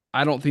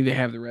I don't think they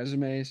have the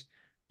resumes.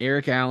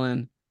 Eric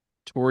Allen,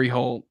 Torrey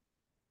Holt,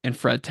 and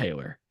Fred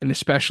Taylor. And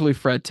especially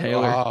Fred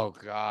Taylor. Oh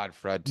God,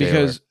 Fred Taylor.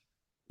 Because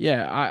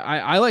yeah,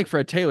 I like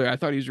Fred Taylor. I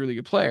thought he was a really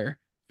good player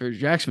for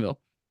Jacksonville.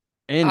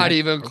 And Not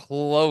even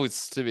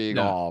close to being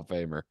a no, Hall of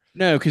Famer.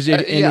 no, because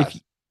if Yes.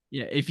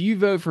 yeah, if you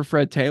vote for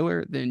Fred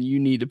Taylor, then you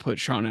need to put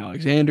Sean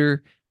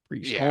Alexander,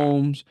 Priest Yeah.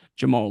 Holmes,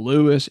 Jamal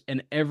Lewis,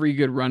 and every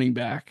good running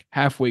back,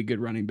 halfway good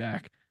running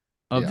back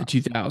of the Yeah.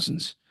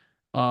 2000s.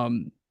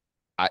 Um,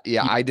 Yeah,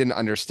 yeah, I didn't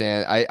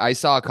understand. I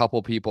saw a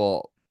couple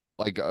people,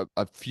 like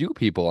a few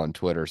people on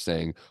Twitter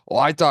saying, "Oh,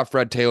 I thought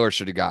Fred Taylor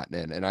should have gotten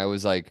in," and I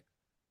was like,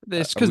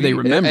 it's "Are because they we?"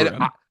 And remember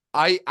him.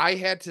 I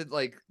had to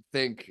like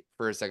think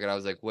for a second. I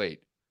was like,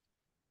 "Wait,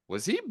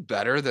 was he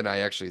better than I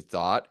actually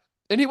thought?"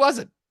 And he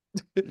wasn't.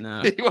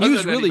 No, He he was wasn't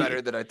any really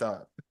better than I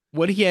thought.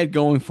 what he had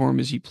going for him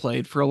is he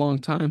played for a long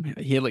time.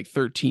 He had like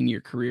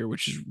 13-year career,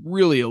 which is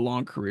really a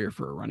long career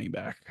for a running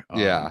back.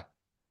 Yeah.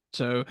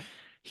 So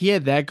he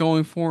had that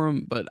going for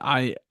him, but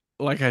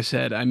like I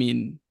said, I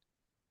mean,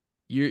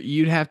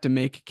 you'd have to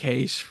make a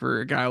case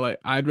for a guy like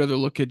I'd rather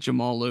look at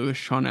Jamal Lewis,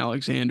 Sean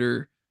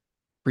Alexander,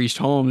 Priest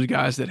Holmes,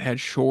 guys that had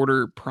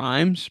shorter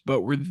primes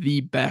but were the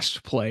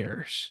best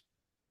players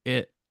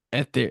at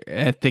at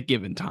the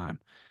given time.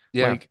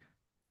 Yeah. Like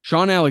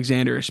Sean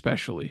Alexander,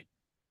 especially.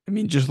 I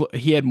mean,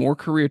 he had more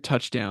career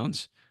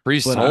touchdowns,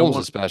 Priest but I Holmes,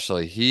 want,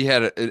 especially,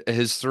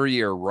 his 3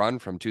 year run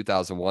from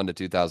 2001 to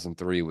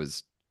 2003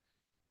 was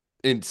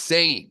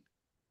insane.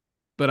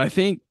 but I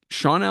think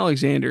Sean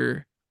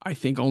Alexander, I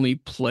think only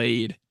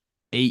played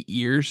 8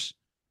 years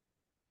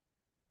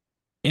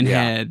and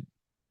Yeah. had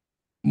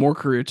more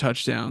career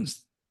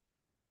touchdowns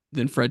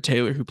than Fred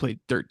Taylor, who played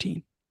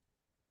 13.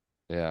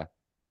 Yeah.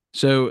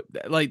 So,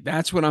 like,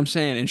 that's what I'm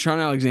saying. And Sean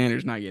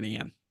Alexander's not getting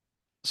in.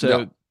 So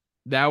No.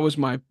 that was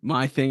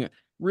my thing.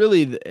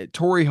 Really,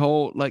 Torrey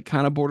Holt, like,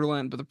 kind of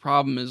borderline. But the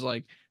problem is,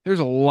 like, there's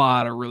a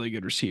lot of really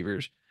good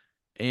receivers,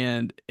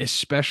 and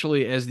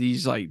especially as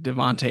these like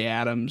Devonte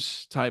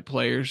Adams type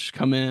players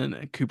come in,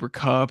 and Cooper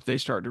Kupp, they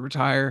start to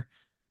retire.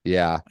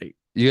 Yeah. Like,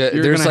 Yeah.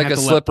 you're There's gonna like have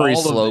a to let slippery all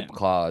of slope them.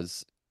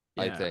 clause,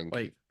 I Yeah, think.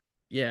 like,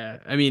 yeah.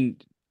 I mean,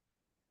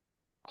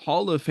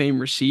 Hall of Fame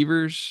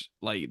receivers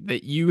like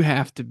that, you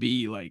have to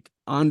be like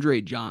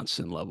Andre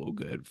Johnson level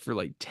good for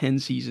like 10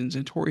 seasons.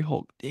 And Torrey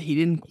Holt, he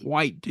didn't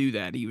quite do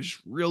that. He was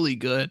really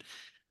good.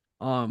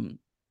 Um,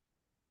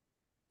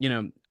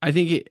 I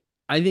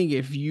think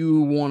if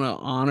you want to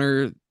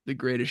honor the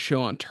greatest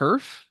show on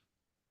turf,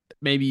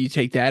 maybe you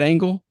take that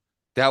angle.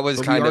 That was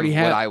But we kind already of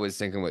what have I was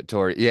thinking with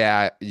Tori.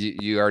 Yeah,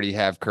 you already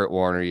have Kurt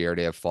Warner, you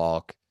already have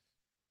Falk.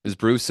 Is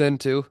Bruce in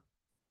too?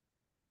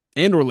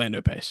 and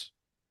Orlando Pace.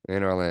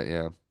 In Orlando,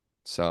 yeah.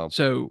 So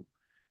So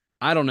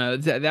I don't know.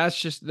 That's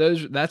just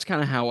those. That's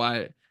kind of how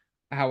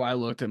I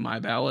looked at my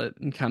ballot,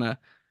 and kind of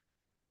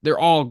they're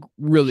all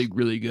really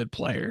really good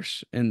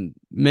players, and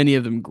many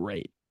of them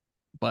great.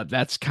 But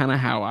that's kind of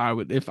how I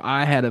would, if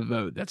I had a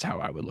vote, that's how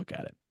I would look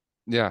at it.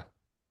 yeah,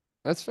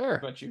 that's What fair.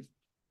 about you?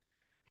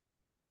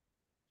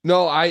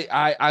 No,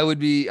 I would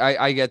be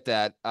I get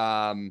that.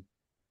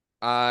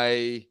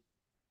 I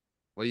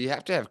well, you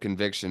have to have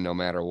conviction no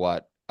matter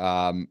what.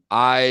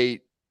 I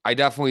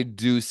definitely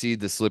do see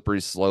the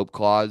slippery slope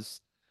clause.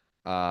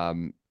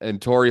 And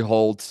Torrey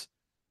Holt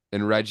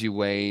and Reggie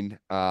Wayne.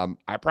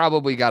 I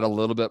probably got a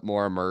little bit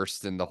more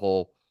immersed in the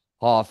whole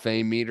Hall of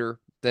Fame meter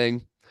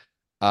thing.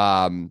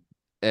 Um,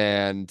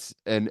 and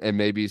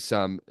maybe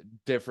some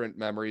different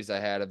memories I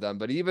had of them.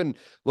 But even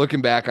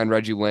looking back on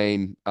Reggie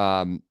Wayne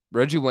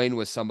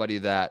was somebody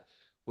that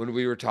when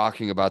we were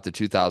talking about the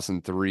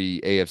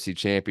 2003 AFC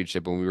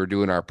Championship, when we were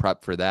doing our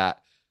prep for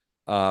that,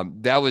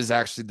 that was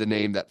actually the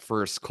name that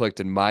first clicked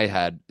in my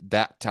head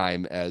that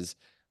time as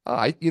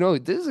this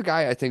is a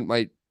guy I think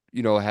might,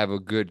 have a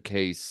good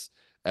case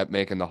at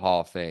making the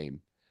Hall of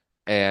Fame.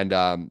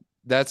 And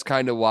that's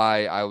kind of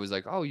why I was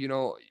like, oh,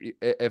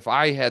 if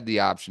I had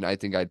the option, I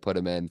think I'd put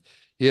him in.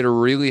 He had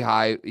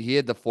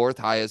the fourth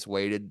highest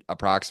weighted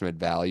approximate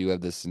value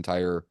of this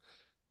entire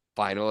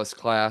finalist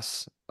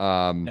class.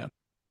 Yeah.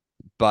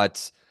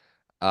 But,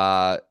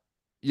 uh,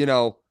 you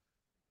know,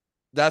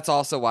 that's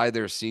also why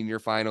they're senior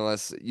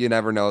finalists. You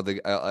never know,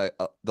 the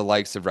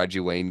likes of Reggie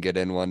Wayne get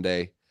in one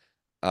day,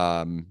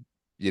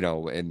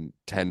 in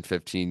 10,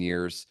 15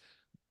 years.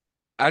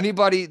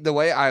 The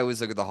way I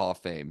always look at the Hall of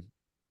Fame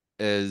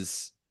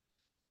is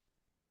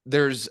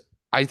there's,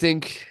 I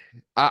think,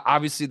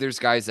 obviously there's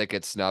guys that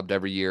get snubbed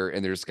every year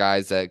and there's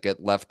guys that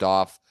get left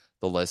off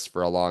the list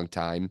for a long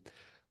time.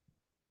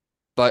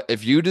 But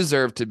if you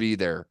deserve to be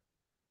there,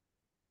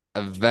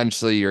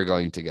 eventually you're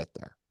going to get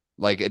there.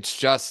 Like it's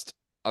just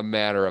a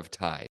matter of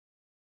time.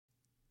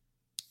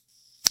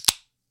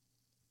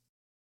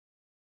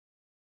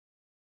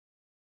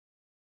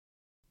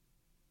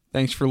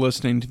 Thanks for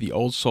listening to the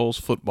Old Souls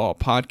Football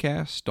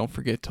Podcast. Don't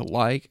forget to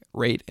like,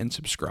 rate, and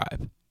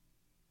subscribe.